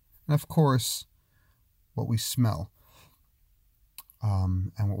 and of course, what we smell,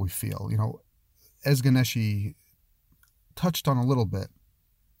 and what we feel. As Ganeshi touched on a little bit,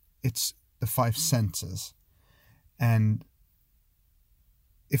 it's the five senses. And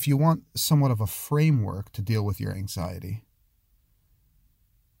if you want somewhat of a framework to deal with your anxiety,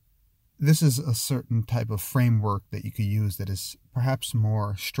 this is a certain type of framework that you could use that is perhaps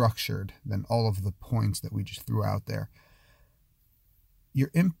more structured than all of the points that we just threw out there.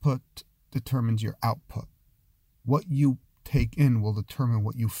 Your input determines your output. What you take in will determine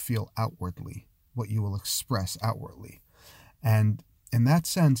what you feel outwardly, what you will express outwardly. And in that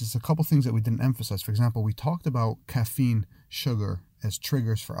sense, it's a couple things that we didn't emphasize. For example, we talked about caffeine, sugar as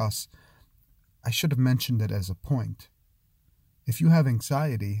triggers for us. I should have mentioned it as a point. If you have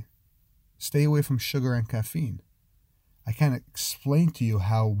anxiety, stay away from sugar and caffeine. I can't explain to you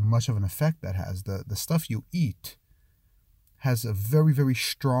how much of an effect that has. The stuff you eat has a very, very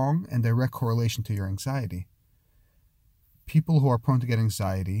strong and direct correlation to your anxiety. People who are prone to get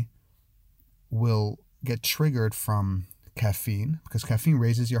anxiety will get triggered from caffeine, because caffeine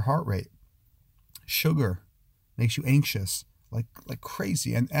raises your heart rate. Sugar makes you anxious like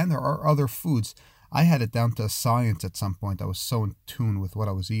crazy. And there are other foods. I had it down to science at some point. I was so in tune with what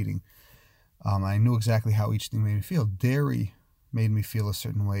I was eating. I knew exactly how each thing made me feel. Dairy made me feel a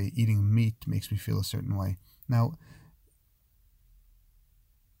certain way. Eating meat makes me feel a certain way. Now,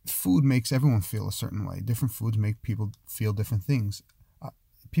 food makes everyone feel a certain way. Different foods make people feel different things.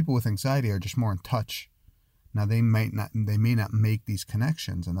 People with anxiety are just more in touch. Now, they may not make these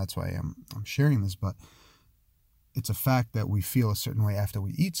connections, and that's why I'm sharing this, but it's a fact that we feel a certain way after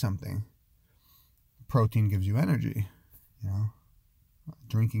we eat something. Protein gives you energy,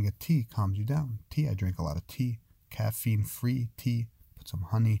 Drinking a tea calms you down. Tea, I drink a lot of tea. Caffeine-free tea. Put some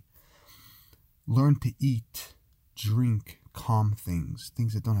honey. Learn to eat, drink, calm things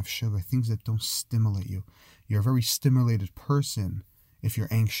that don't have sugar, things that don't stimulate you. You're a very stimulated person if you're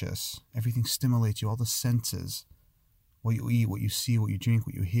anxious. Everything stimulates you, all the senses. What you eat, what you see, what you drink,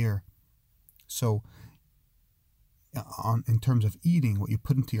 what you hear. So, in terms of eating, what you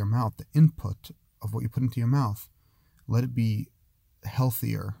put into your mouth, the input of what you put into your mouth, let it be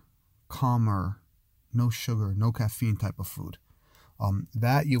healthier, calmer, no sugar, no caffeine type of food.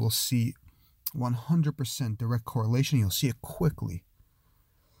 That you will see 100% direct correlation. You'll see it quickly.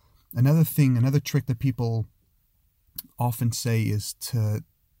 Another trick that people often say is to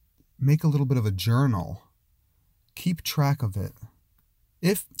make a little bit of a journal. Keep track of it.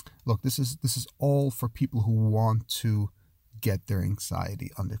 This is all for people who want to get their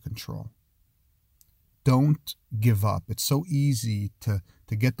anxiety under control. Don't give up. It's so easy to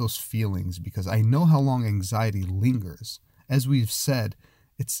get those feelings, because I know how long anxiety lingers. As we've said,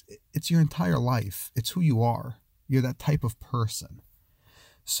 it's your entire life. It's who you are. You're that type of person.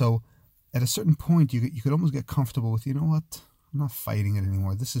 So at a certain point, you could almost get comfortable with, you know what? I'm not fighting it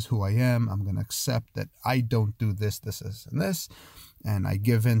anymore. This is who I am. I'm going to accept that I don't do this, and this. And I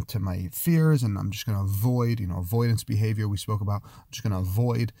give in to my fears, and I'm just going to avoid, avoidance behavior we spoke about. I'm just going to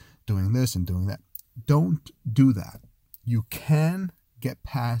avoid doing this and doing that. Don't do that. You can get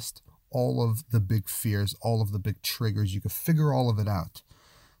past all of the big fears, all of the big triggers. You can figure all of it out.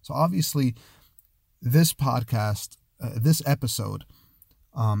 So obviously, this podcast, this episode,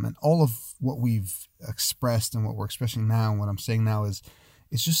 and all of what we've expressed and what we're expressing now and what I'm saying now is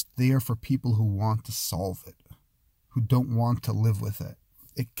just there for people who want to solve it, who don't want to live with it.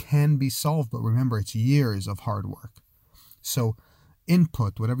 It can be solved, but remember, it's years of hard work. So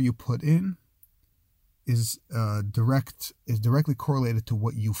input, whatever you put in, is directly correlated to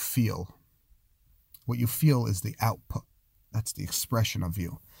what you feel. What you feel is the output. That's the expression of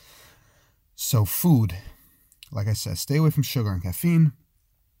you. So food, like I said, stay away from sugar and caffeine.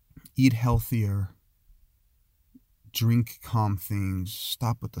 Eat healthier. Drink calm things.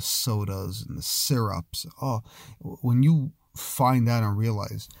 Stop with the sodas and the syrups. When you find out and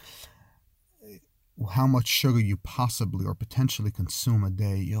realize how much sugar you possibly or potentially consume a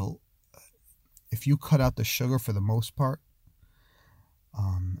day, if you cut out the sugar for the most part,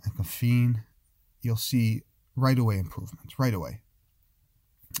 and caffeine, you'll see right away improvements, right away.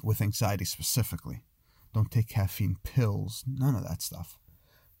 With anxiety specifically. Don't take caffeine pills, none of that stuff.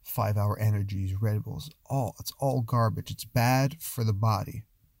 5-hour energies, Red Bulls, it's all garbage. It's bad for the body.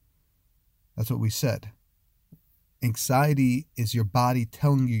 That's what we said. Anxiety is your body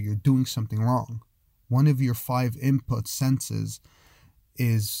telling you you're doing something wrong. One of your 5 input senses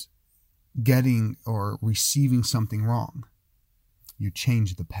is getting or receiving something wrong. You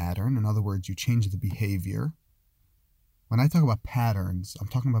change the pattern. In other words, you change the behavior. When I talk about patterns, I'm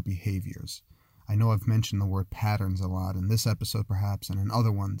talking about behaviors. I know I've mentioned the word patterns a lot in this episode perhaps and in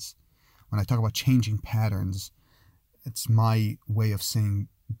other ones. When I talk about changing patterns, it's my way of saying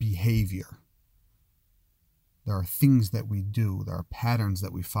behavior. There are things that we do. There are patterns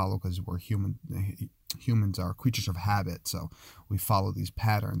that we follow because we're human. Humans are creatures of habit, so we follow these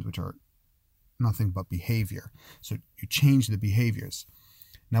patterns, which are nothing but behavior. So you change the behaviors.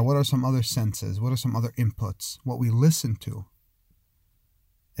 Now, what are some other senses? What are some other inputs? What we listen to.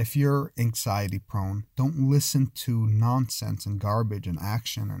 If you're anxiety prone, don't listen to nonsense and garbage and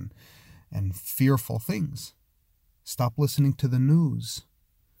action and fearful things. Stop listening to the news.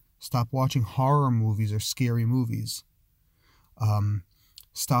 Stop watching horror movies or scary movies.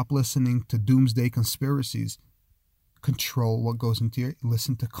 Stop listening to doomsday conspiracies. Control what goes into your...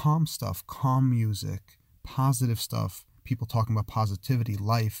 Listen to calm stuff, calm music, positive stuff. People talking about positivity,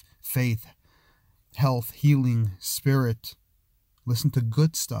 life, faith, health, healing, spirit. Listen to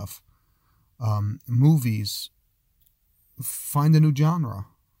good stuff. Movies, find a new genre.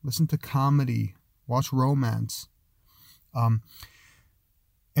 Listen to comedy. Watch romance.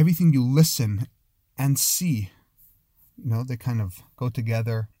 Everything you listen and see, they kind of go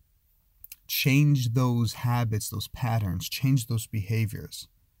together. Change those habits, those patterns. Change those behaviors.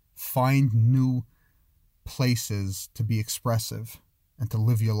 Find new places to be expressive and to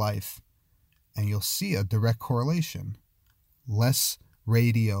live your life. And you'll see a direct correlation. Less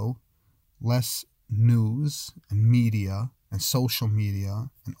radio, less news and media and social media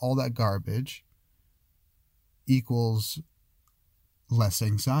and all that garbage equals less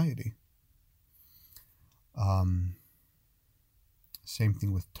anxiety. Same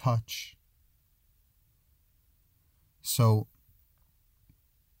thing with touch. So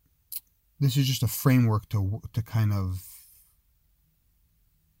this is just a framework to kind of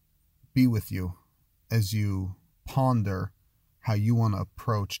be with you as you ponder how you want to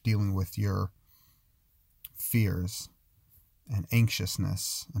approach dealing with your fears and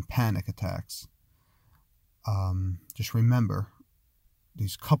anxiousness and panic attacks. Just remember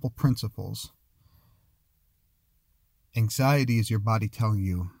these couple principles. Anxiety is your body telling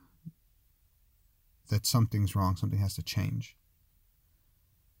you that something's wrong, something has to change.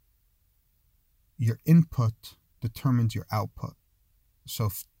 Your input determines your output. So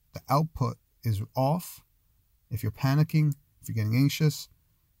if the output is off, if you're panicking, if you're getting anxious,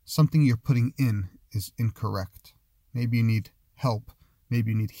 something you're putting in is incorrect. Maybe you need help.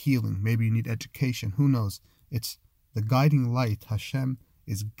 Maybe you need healing. Maybe you need education. Who knows? It's the guiding light. Hashem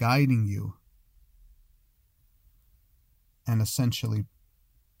is guiding you. And essentially,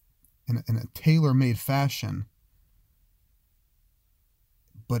 in a tailor-made fashion.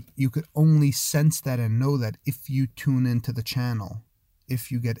 But you could only sense that and know that if you tune into the channel,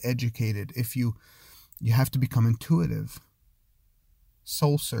 if you get educated, if you have to become intuitive,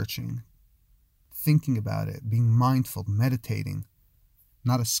 soul-searching, thinking about it, being mindful, meditating,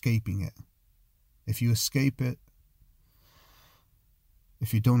 not escaping it. If you escape it,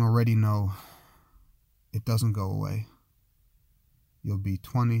 if you don't already know, it doesn't go away. You'll be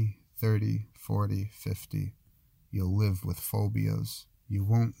 20, 30, 40, 50. You'll live with phobias. You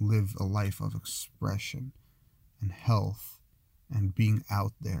won't live a life of expression and health and being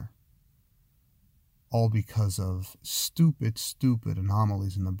out there. All because of stupid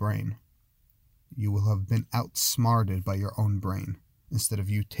anomalies in the brain. You will have been outsmarted by your own brain instead of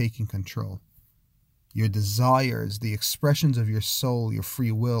you taking control. Your desires, the expressions of your soul, your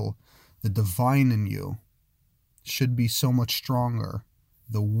free will, the divine in you should be so much stronger.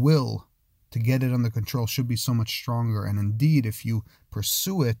 The will to get it under control should be so much stronger. And indeed, if you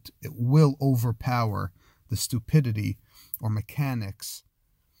pursue it, it will overpower the stupidity or mechanics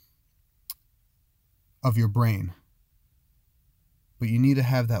of your brain. But you need to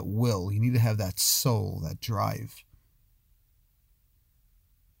have that will. You need to have that soul, that drive.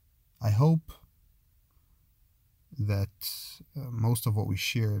 I hope that most of what we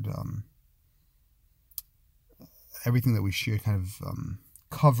shared, everything that we shared kind of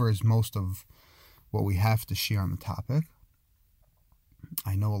covers most of what we have to share on the topic.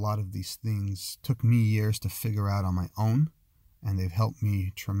 I know a lot of these things took me years to figure out on my own, and they've helped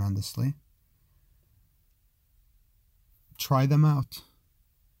me tremendously. Try them out.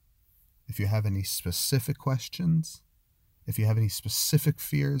 If you have any specific questions, if you have any specific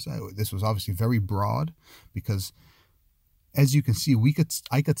fears, this was obviously very broad because, as you can see,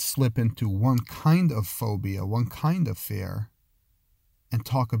 I could slip into one kind of phobia, one kind of fear, and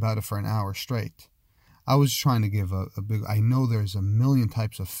talk about it for an hour straight. I was trying to give a big... I know there's a million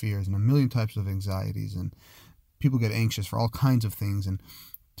types of fears and a million types of anxieties, and people get anxious for all kinds of things, and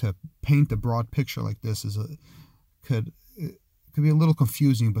to paint a broad picture like this could be a little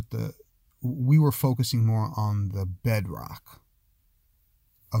confusing, but we were focusing more on the bedrock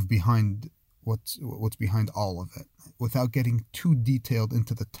of behind what's behind all of it, without getting too detailed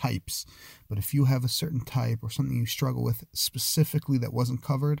into the types. But if you have a certain type or something you struggle with specifically that wasn't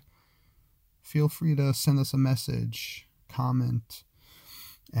covered, feel free to send us a message, comment,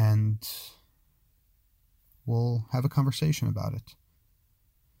 and we'll have a conversation about it.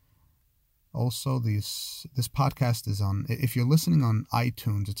 Also, this podcast is on, if you're listening on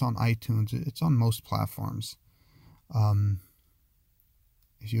iTunes, it's on iTunes. It's on most platforms.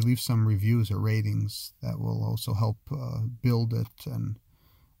 If you leave some reviews or ratings, that will also help build it and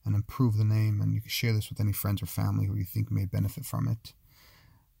improve the name. And you can share this with any friends or family who you think may benefit from it.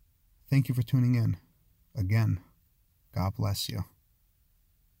 Thank you for tuning in. Again, God bless you.